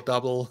asks for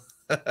double.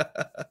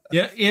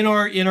 Yeah. In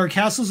our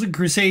Castles and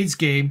Crusades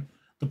game,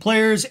 the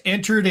players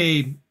entered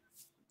a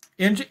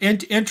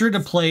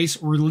place,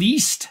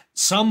 released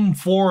some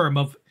form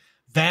of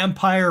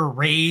vampire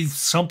wraith,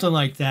 something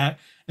like that,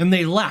 and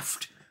they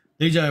left.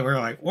 They just were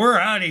like, we're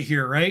out of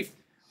here, right?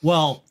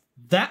 Well,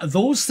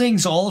 those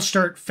things all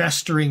start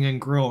festering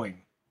and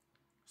growing.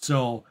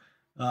 So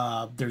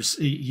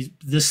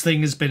this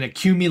thing has been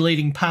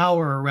accumulating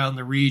power around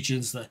the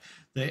regions.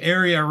 The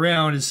area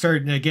around is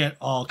starting to get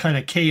all kind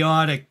of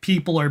chaotic.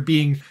 People are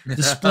being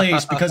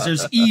displaced because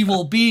there's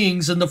evil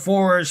beings in the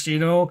forest,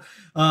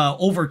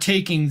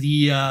 overtaking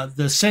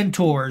the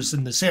centaurs,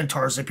 and the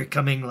centaurs are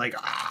becoming like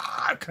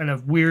kind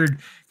of weird,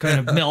 kind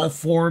of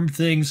malformed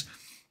things.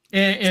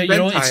 And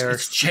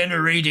it's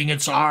generating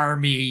its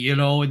army,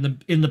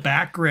 in the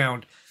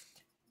background.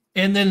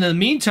 And then in the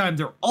meantime,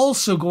 they're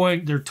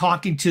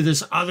talking to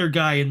this other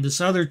guy in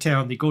this other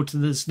town. They go to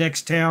this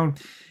next town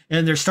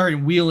and they're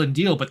starting wheel and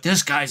deal, but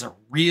this guy's a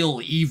real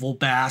evil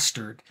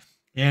bastard.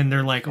 And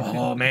they're like,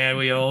 oh man,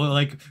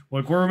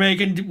 we're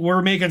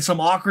making some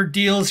awkward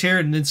deals here.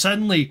 And then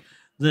suddenly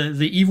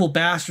the evil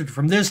bastard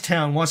from this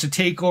town wants to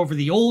take over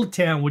the old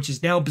town, which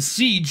is now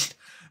besieged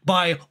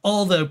by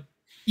all the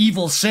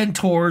evil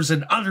centaurs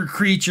and other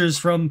creatures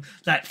from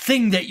that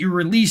thing that you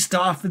released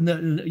off in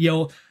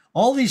the,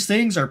 all these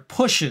things are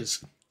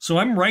pushes. So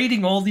I'm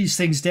writing all these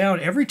things down.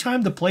 Every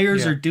time the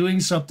players are doing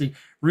something,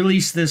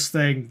 release this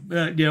thing,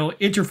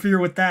 interfere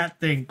with that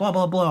thing, blah,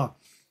 blah, blah.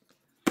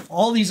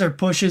 All these are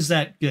pushes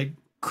that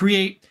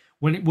create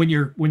when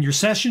your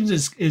sessions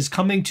is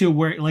coming to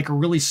where like a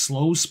really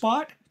slow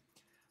spot.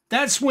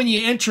 That's when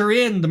you enter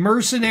in the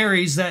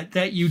mercenaries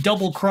that you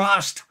double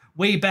crossed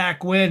way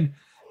back when,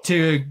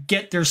 to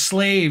get their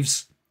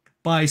slaves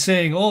by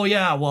saying, oh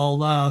yeah,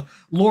 well,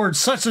 Lord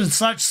such and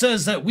such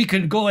says that we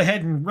can go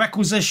ahead and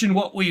requisition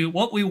what we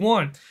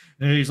want.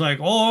 And he's like,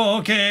 oh,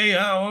 okay,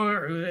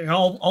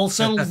 I'll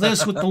settle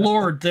this with the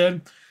Lord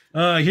then.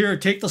 Here,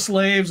 take the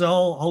slaves.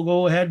 I'll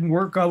go ahead and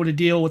work out a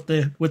deal with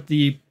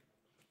the,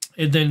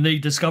 and then they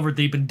discovered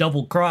they've been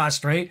double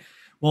crossed, right?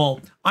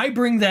 Well, I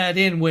bring that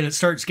in when it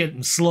starts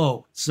getting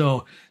slow.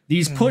 So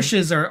these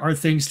pushes are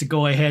things to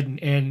go ahead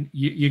and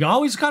you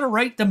always got to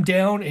write them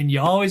down, and you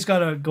always got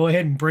to go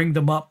ahead and bring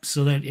them up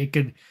so that it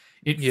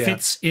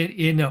fits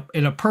in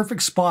a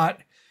perfect spot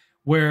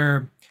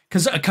where,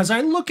 because I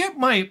look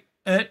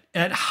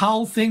at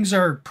how things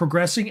are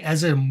progressing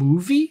as a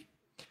movie.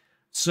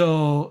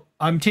 So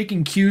I'm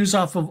taking cues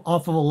off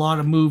of a lot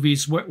of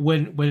movies.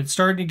 When it's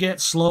starting to get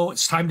slow,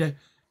 it's time to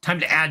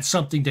add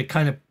something to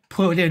kind of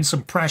put in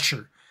some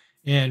pressure.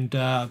 And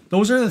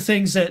those are the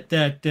things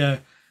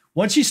that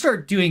once you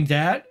start doing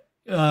that,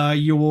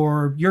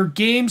 your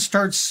game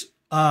starts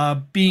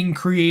being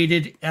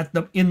created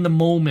in the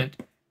moment,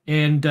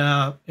 and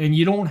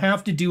you don't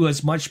have to do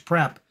as much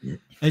prep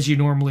as you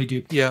normally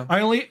do. Yeah, I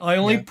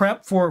only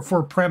prep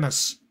for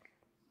premise.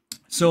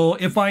 So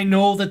if I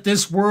know that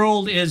this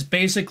world is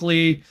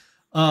basically,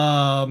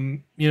 the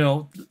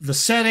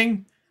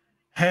setting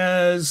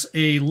has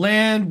a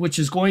land which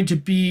is going to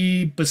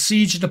be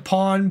besieged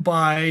upon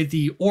by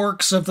the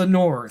orcs of the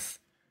north.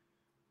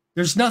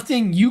 There's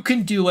nothing you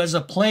can do as a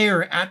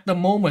player at the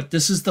moment.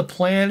 This is the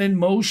plan in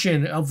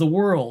motion of the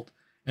world,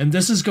 and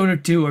this is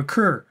going to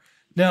occur.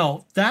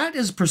 Now, that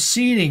is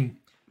proceeding,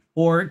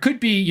 or it could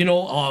be,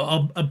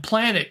 a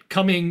planet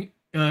coming,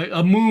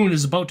 a moon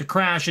is about to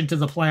crash into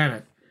the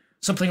planet,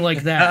 something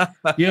like that.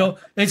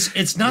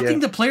 It's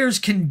nothing the players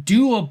can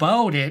do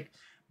about it.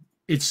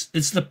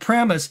 It's the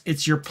premise.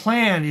 It's your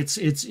plan.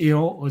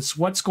 It's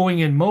what's going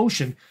in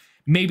motion.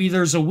 Maybe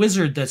there's a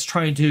wizard that's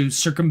trying to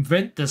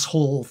circumvent this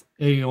whole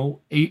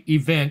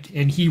event,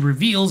 and he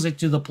reveals it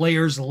to the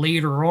players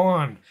later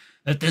on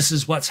that this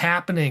is what's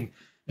happening,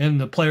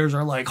 and the players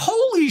are like,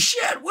 "Holy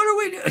shit! What are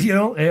we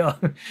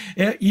doing?"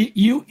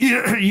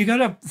 You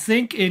gotta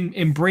think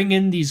and bring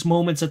in these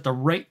moments at the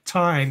right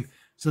time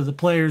so the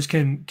players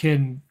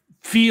can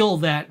feel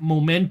that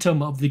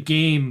momentum of the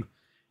game.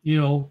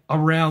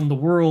 Around the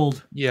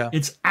world,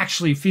 it's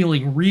actually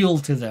feeling real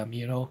to them.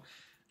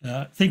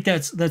 I think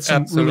that's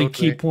some really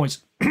key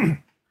points.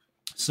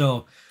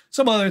 So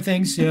some other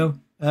things,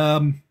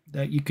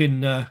 that you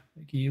can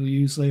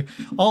use later.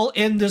 I'll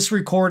end this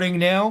recording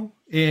now,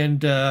 and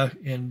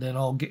then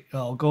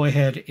I'll go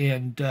ahead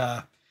and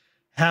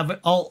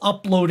I'll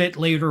upload it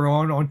later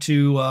on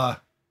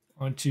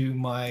onto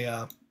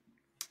my